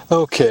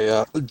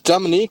 Okay,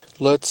 Dominique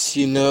lets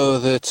you know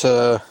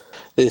that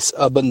this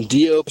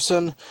Abundio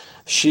person,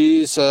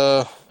 she's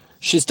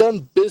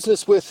done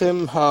business with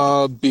him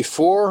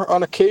before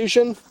on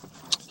occasion.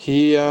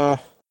 He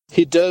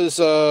does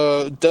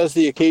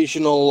the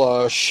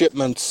occasional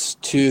shipments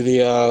to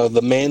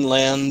the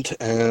mainland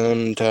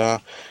and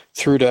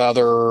through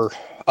to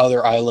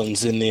other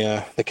islands in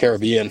the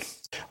Caribbean.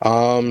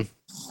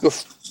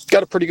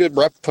 Got a pretty good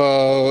rep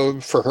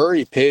for her.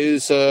 He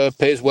pays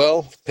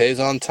well, pays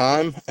on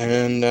time,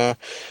 and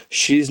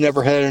she's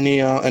never had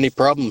any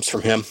problems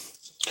from him.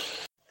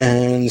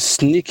 And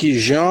Sneaky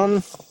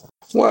Jean,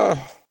 well,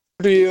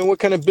 what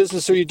kind of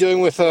business are you doing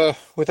with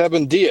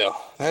Abundio?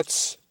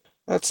 That's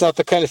not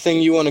the kind of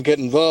thing you want to get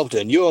involved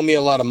in. You owe me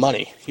a lot of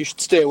money. You should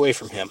stay away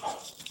from him.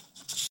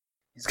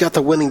 He's got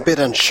the winning bid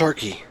on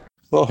Sharkie.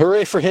 Well,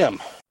 hooray for him.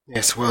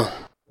 Yes, well,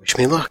 wish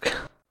me luck.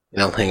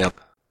 And I'll hang up.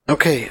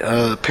 Okay,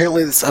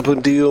 apparently this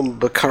Abundio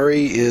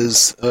Bakari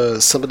is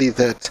somebody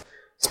that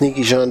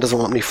Sneaky Jean doesn't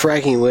want me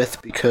fragging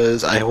with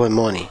because I owe him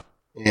money.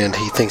 And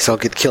he thinks I'll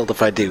get killed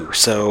if I do,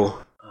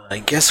 so I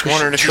guess we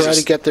should try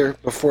to get there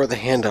before the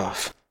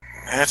handoff.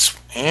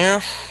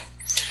 Yeah.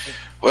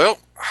 Well,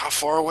 how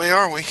far away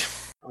are we?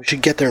 We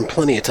should get there in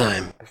plenty of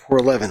time, before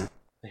 11.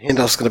 The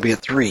handoff's going to be at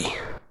 3.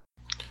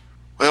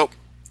 Well,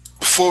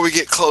 before we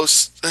get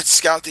close, let's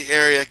scout the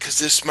area, because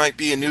this might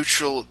be a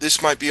neutral,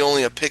 this might be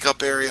only a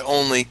pickup area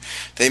only.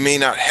 They may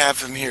not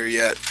have him here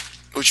yet,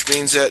 which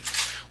means that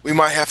we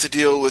might have to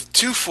deal with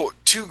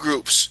two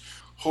groups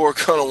who are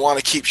going to want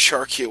to keep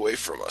Sharkie away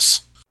from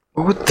us.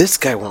 What would this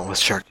guy want with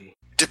Sharkie?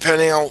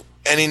 Depending on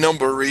any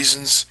number of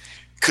reasons.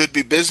 Could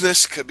be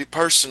business, could be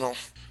personal.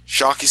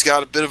 Sharkie's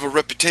got a bit of a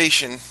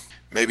reputation.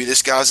 Maybe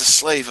this guy's a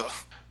slaver.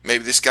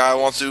 Maybe this guy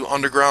wants to do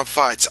underground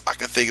fights. I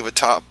can think of a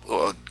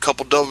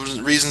couple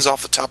dozen reasons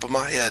off the top of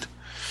my head.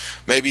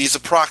 Maybe he's a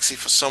proxy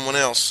for someone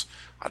else.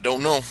 I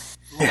don't know.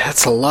 Yeah,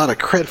 that's a lot of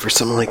cred for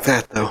someone like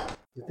that, though.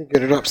 You think you're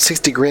going to drop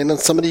 60 grand on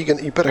somebody?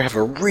 You better have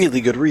a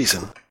really good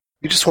reason.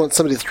 You just want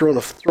somebody to throw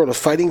in a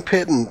fighting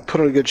pit and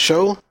put on a good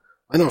show?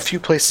 I know a few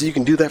places you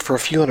can do that for a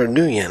few $100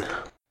 million.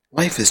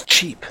 Life is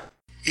cheap.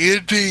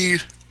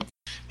 Indeed.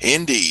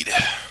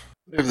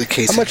 Whatever the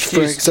case. How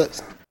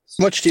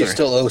much do you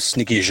still owe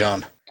Sneaky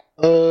Jean?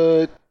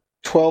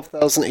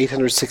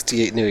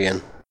 12,868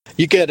 million.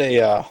 You get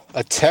a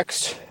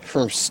text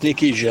from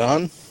Sneaky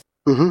Jean.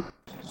 Mm-hmm.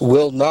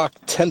 We'll knock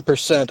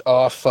 10%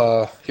 off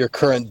your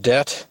current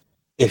debt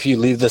if you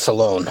leave this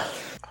alone.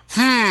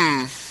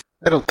 I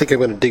don't think I'm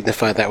going to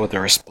dignify that with a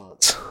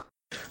response.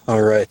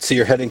 All right, so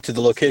you're heading to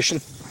the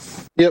location?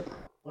 Yep.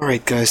 All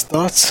right, guys,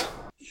 thoughts?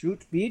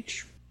 Shoot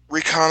beach?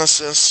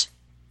 Reconnaissance.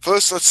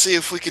 First, let's see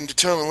if we can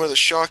determine whether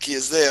Sharkie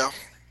is there.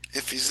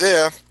 If he's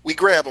there, we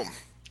grab him.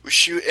 We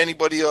shoot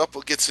anybody up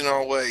who gets in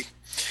our way.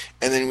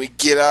 And then we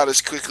get out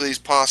as quickly as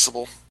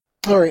possible.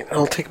 Alright,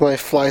 I'll take my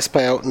fly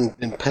spy out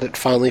and pet it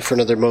fondly for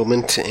another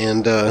moment,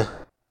 and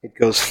it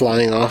goes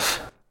flying off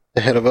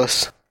ahead of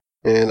us.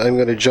 And I'm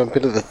going to jump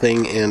into the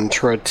thing and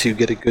try to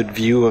get a good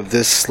view of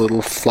this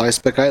little fly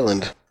speck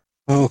island.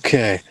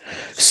 Okay,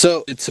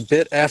 so it's a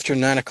bit after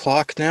 9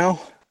 o'clock now,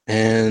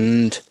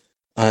 and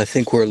I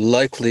think we're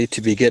likely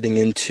to be getting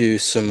into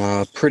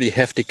some pretty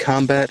hefty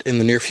combat in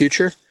the near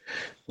future.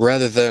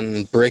 Rather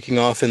than breaking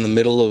off in the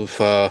middle of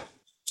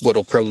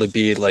what'll probably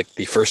be like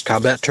the first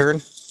combat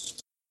turn.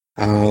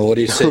 What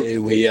do you say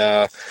we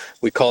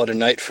call it a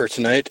night for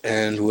tonight,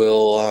 and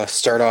we'll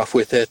start off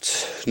with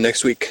it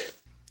next week?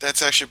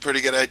 That's actually a pretty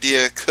good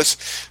idea, because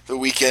the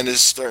weekend is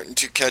starting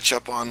to catch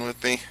up on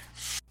with me.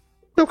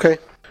 Okay.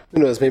 Who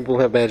knows, maybe we'll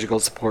have magical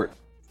support.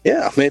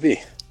 Yeah, maybe.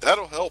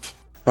 That'll help.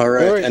 All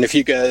right. And if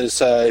you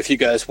guys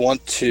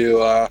want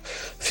to,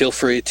 feel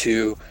free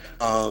to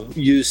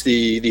use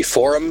the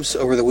forums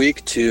over the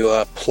week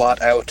to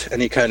plot out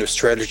any kind of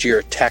strategy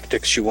or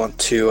tactics you want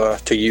to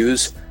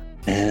use,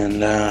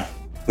 and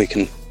we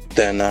can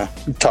then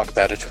talk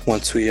about it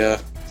once we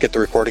get the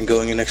recording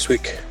going next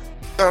week.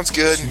 Sounds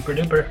good. Super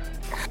duper.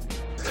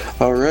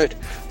 All right.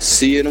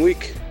 See you in a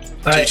week.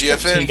 All right.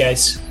 TGFN. See you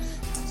guys.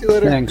 See you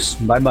later. Thanks.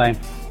 Bye-bye.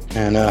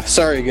 And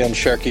sorry again,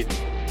 Sharkie.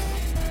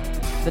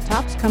 The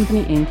Topps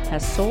Company Inc.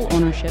 has sole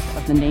ownership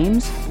of the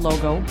names,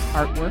 logo,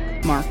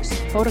 artwork, marks,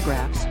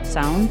 photographs,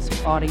 sounds,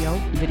 audio,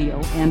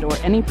 video, and or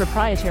any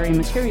proprietary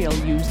material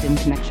used in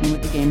connection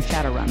with the game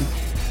Shadowrun.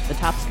 The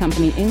Topps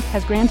Company Inc.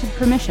 has granted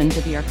permission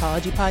to the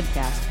Arcology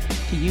Podcast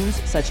to use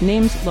such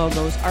names,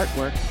 logos,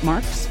 artwork,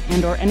 marks,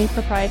 and or any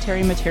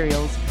proprietary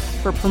materials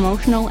for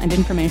promotional and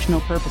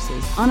informational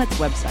purposes on its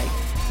website,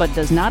 but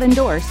does not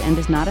endorse and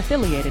is not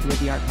affiliated with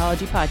the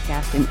Arcology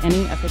Podcast in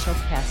any official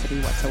capacity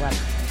whatsoever.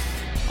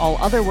 All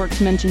other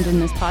works mentioned in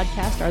this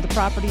podcast are the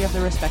property of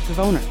the respective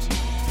owners.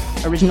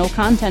 Original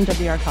content of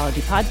the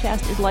Arcology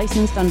Podcast is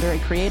licensed under a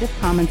Creative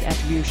Commons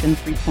Attribution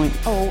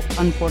 3.0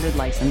 unported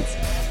license,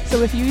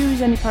 so if you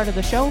use any part of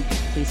the show,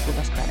 please give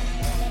us credit.